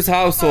Caesar's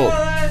household.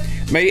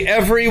 May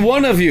every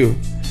one of you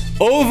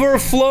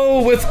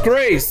overflow with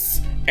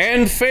grace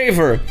and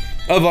favor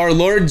of our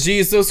Lord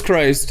Jesus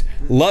Christ.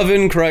 Love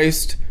in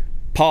Christ,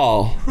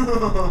 Paul.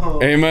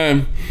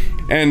 Amen.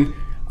 And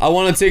I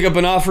want to take up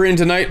an offering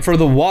tonight for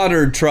the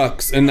water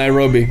trucks in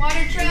Nairobi.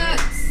 Water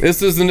trucks.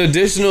 This is an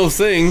additional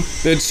thing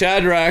that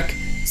Shadrach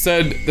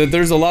said that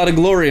there's a lot of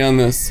glory on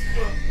this.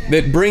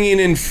 That bringing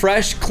in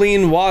fresh,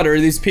 clean water,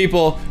 these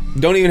people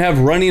don't even have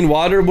running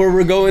water where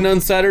we're going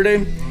on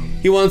Saturday.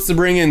 He wants to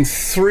bring in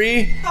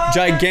 3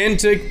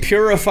 gigantic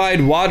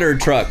purified water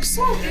trucks.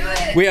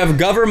 We have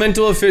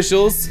governmental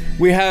officials.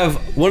 We have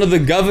one of the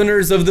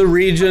governors of the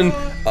region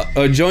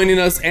joining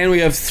us, and we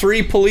have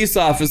 3 police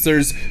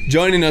officers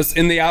joining us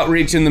in the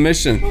outreach in the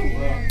mission.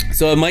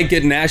 So it might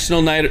get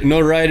national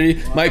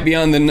notoriety. Might be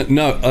on the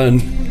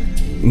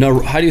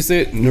how do you say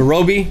it?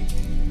 Nairobi.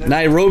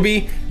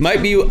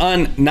 Might be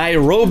on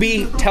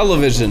Nairobi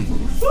television.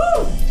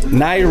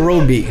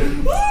 Nairobi.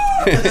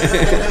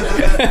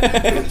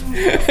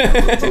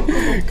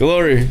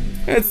 Glory.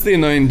 That's the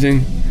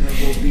anointing.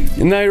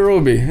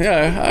 Nairobi.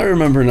 Yeah, I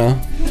remember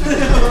now.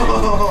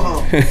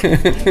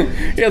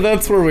 Yeah,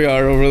 that's where we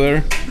are over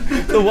there.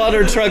 The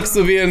water trucks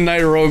will be in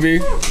Nairobi.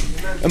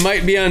 It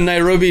might be on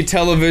Nairobi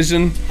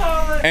television.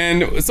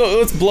 And so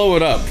let's blow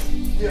it up.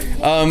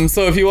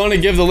 So if you want to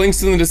give the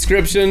links in the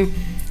description,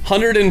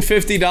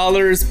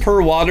 $150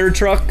 per water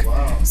truck.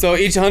 So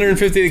each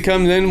 150 that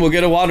comes in will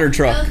get a water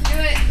truck. Let's do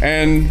it.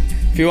 And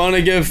if you want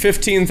to give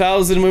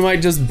 15,000, we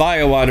might just buy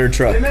a water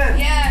truck. Amen.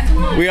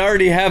 Yeah. We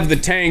already have the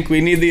tank. We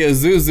need the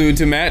Isuzu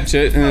to match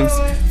it, and it's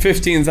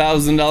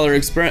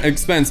 $15,000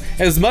 expense.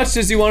 As much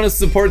as you want to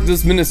support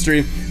this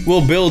ministry,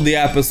 we'll build the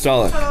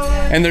apostolic.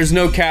 And there's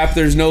no cap,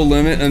 there's no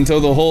limit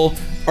until the whole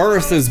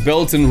earth is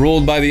built and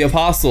ruled by the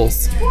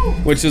apostles,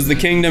 which is the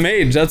kingdom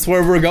age. That's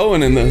where we're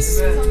going in this.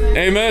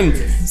 Amen.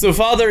 So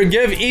Father,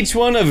 give each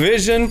one a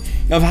vision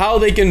of how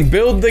they can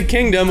build the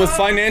kingdom with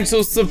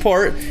financial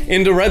support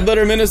into Red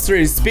Letter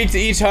Ministries. Speak to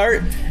each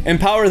heart,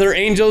 empower their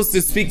angels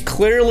to speak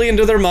clearly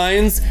into their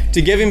minds, to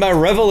giving by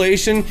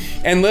revelation,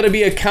 and let it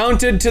be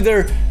accounted to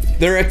their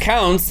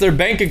accounts, their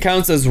bank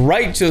accounts, as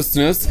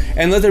righteousness,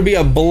 and let there be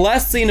a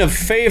blessing of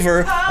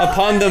favor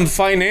upon them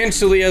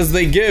financially as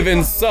they give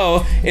and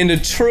sow into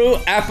true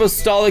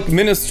apostolic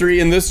ministry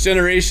in this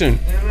generation.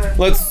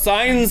 Let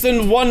signs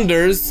and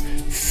wonders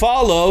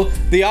follow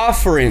the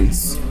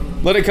offerings.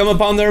 Let it come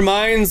upon their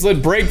minds.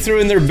 Let breakthrough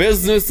in their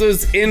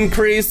businesses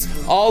increase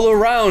all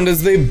around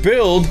as they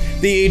build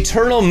the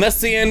eternal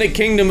messianic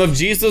kingdom of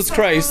Jesus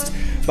Christ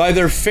by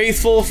their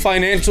faithful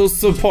financial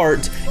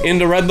support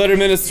into Red Letter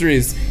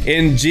Ministries.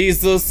 In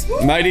Jesus'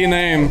 mighty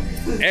name,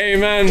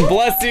 amen.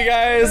 Bless you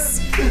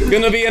guys.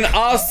 Gonna be an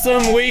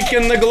awesome week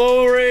in the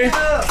glory.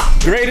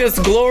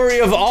 Greatest glory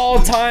of all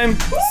time.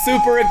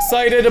 Super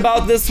excited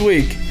about this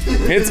week.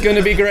 It's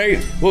gonna be great.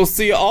 We'll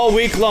see you all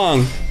week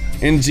long.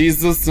 In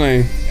Jesus'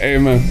 name,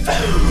 amen.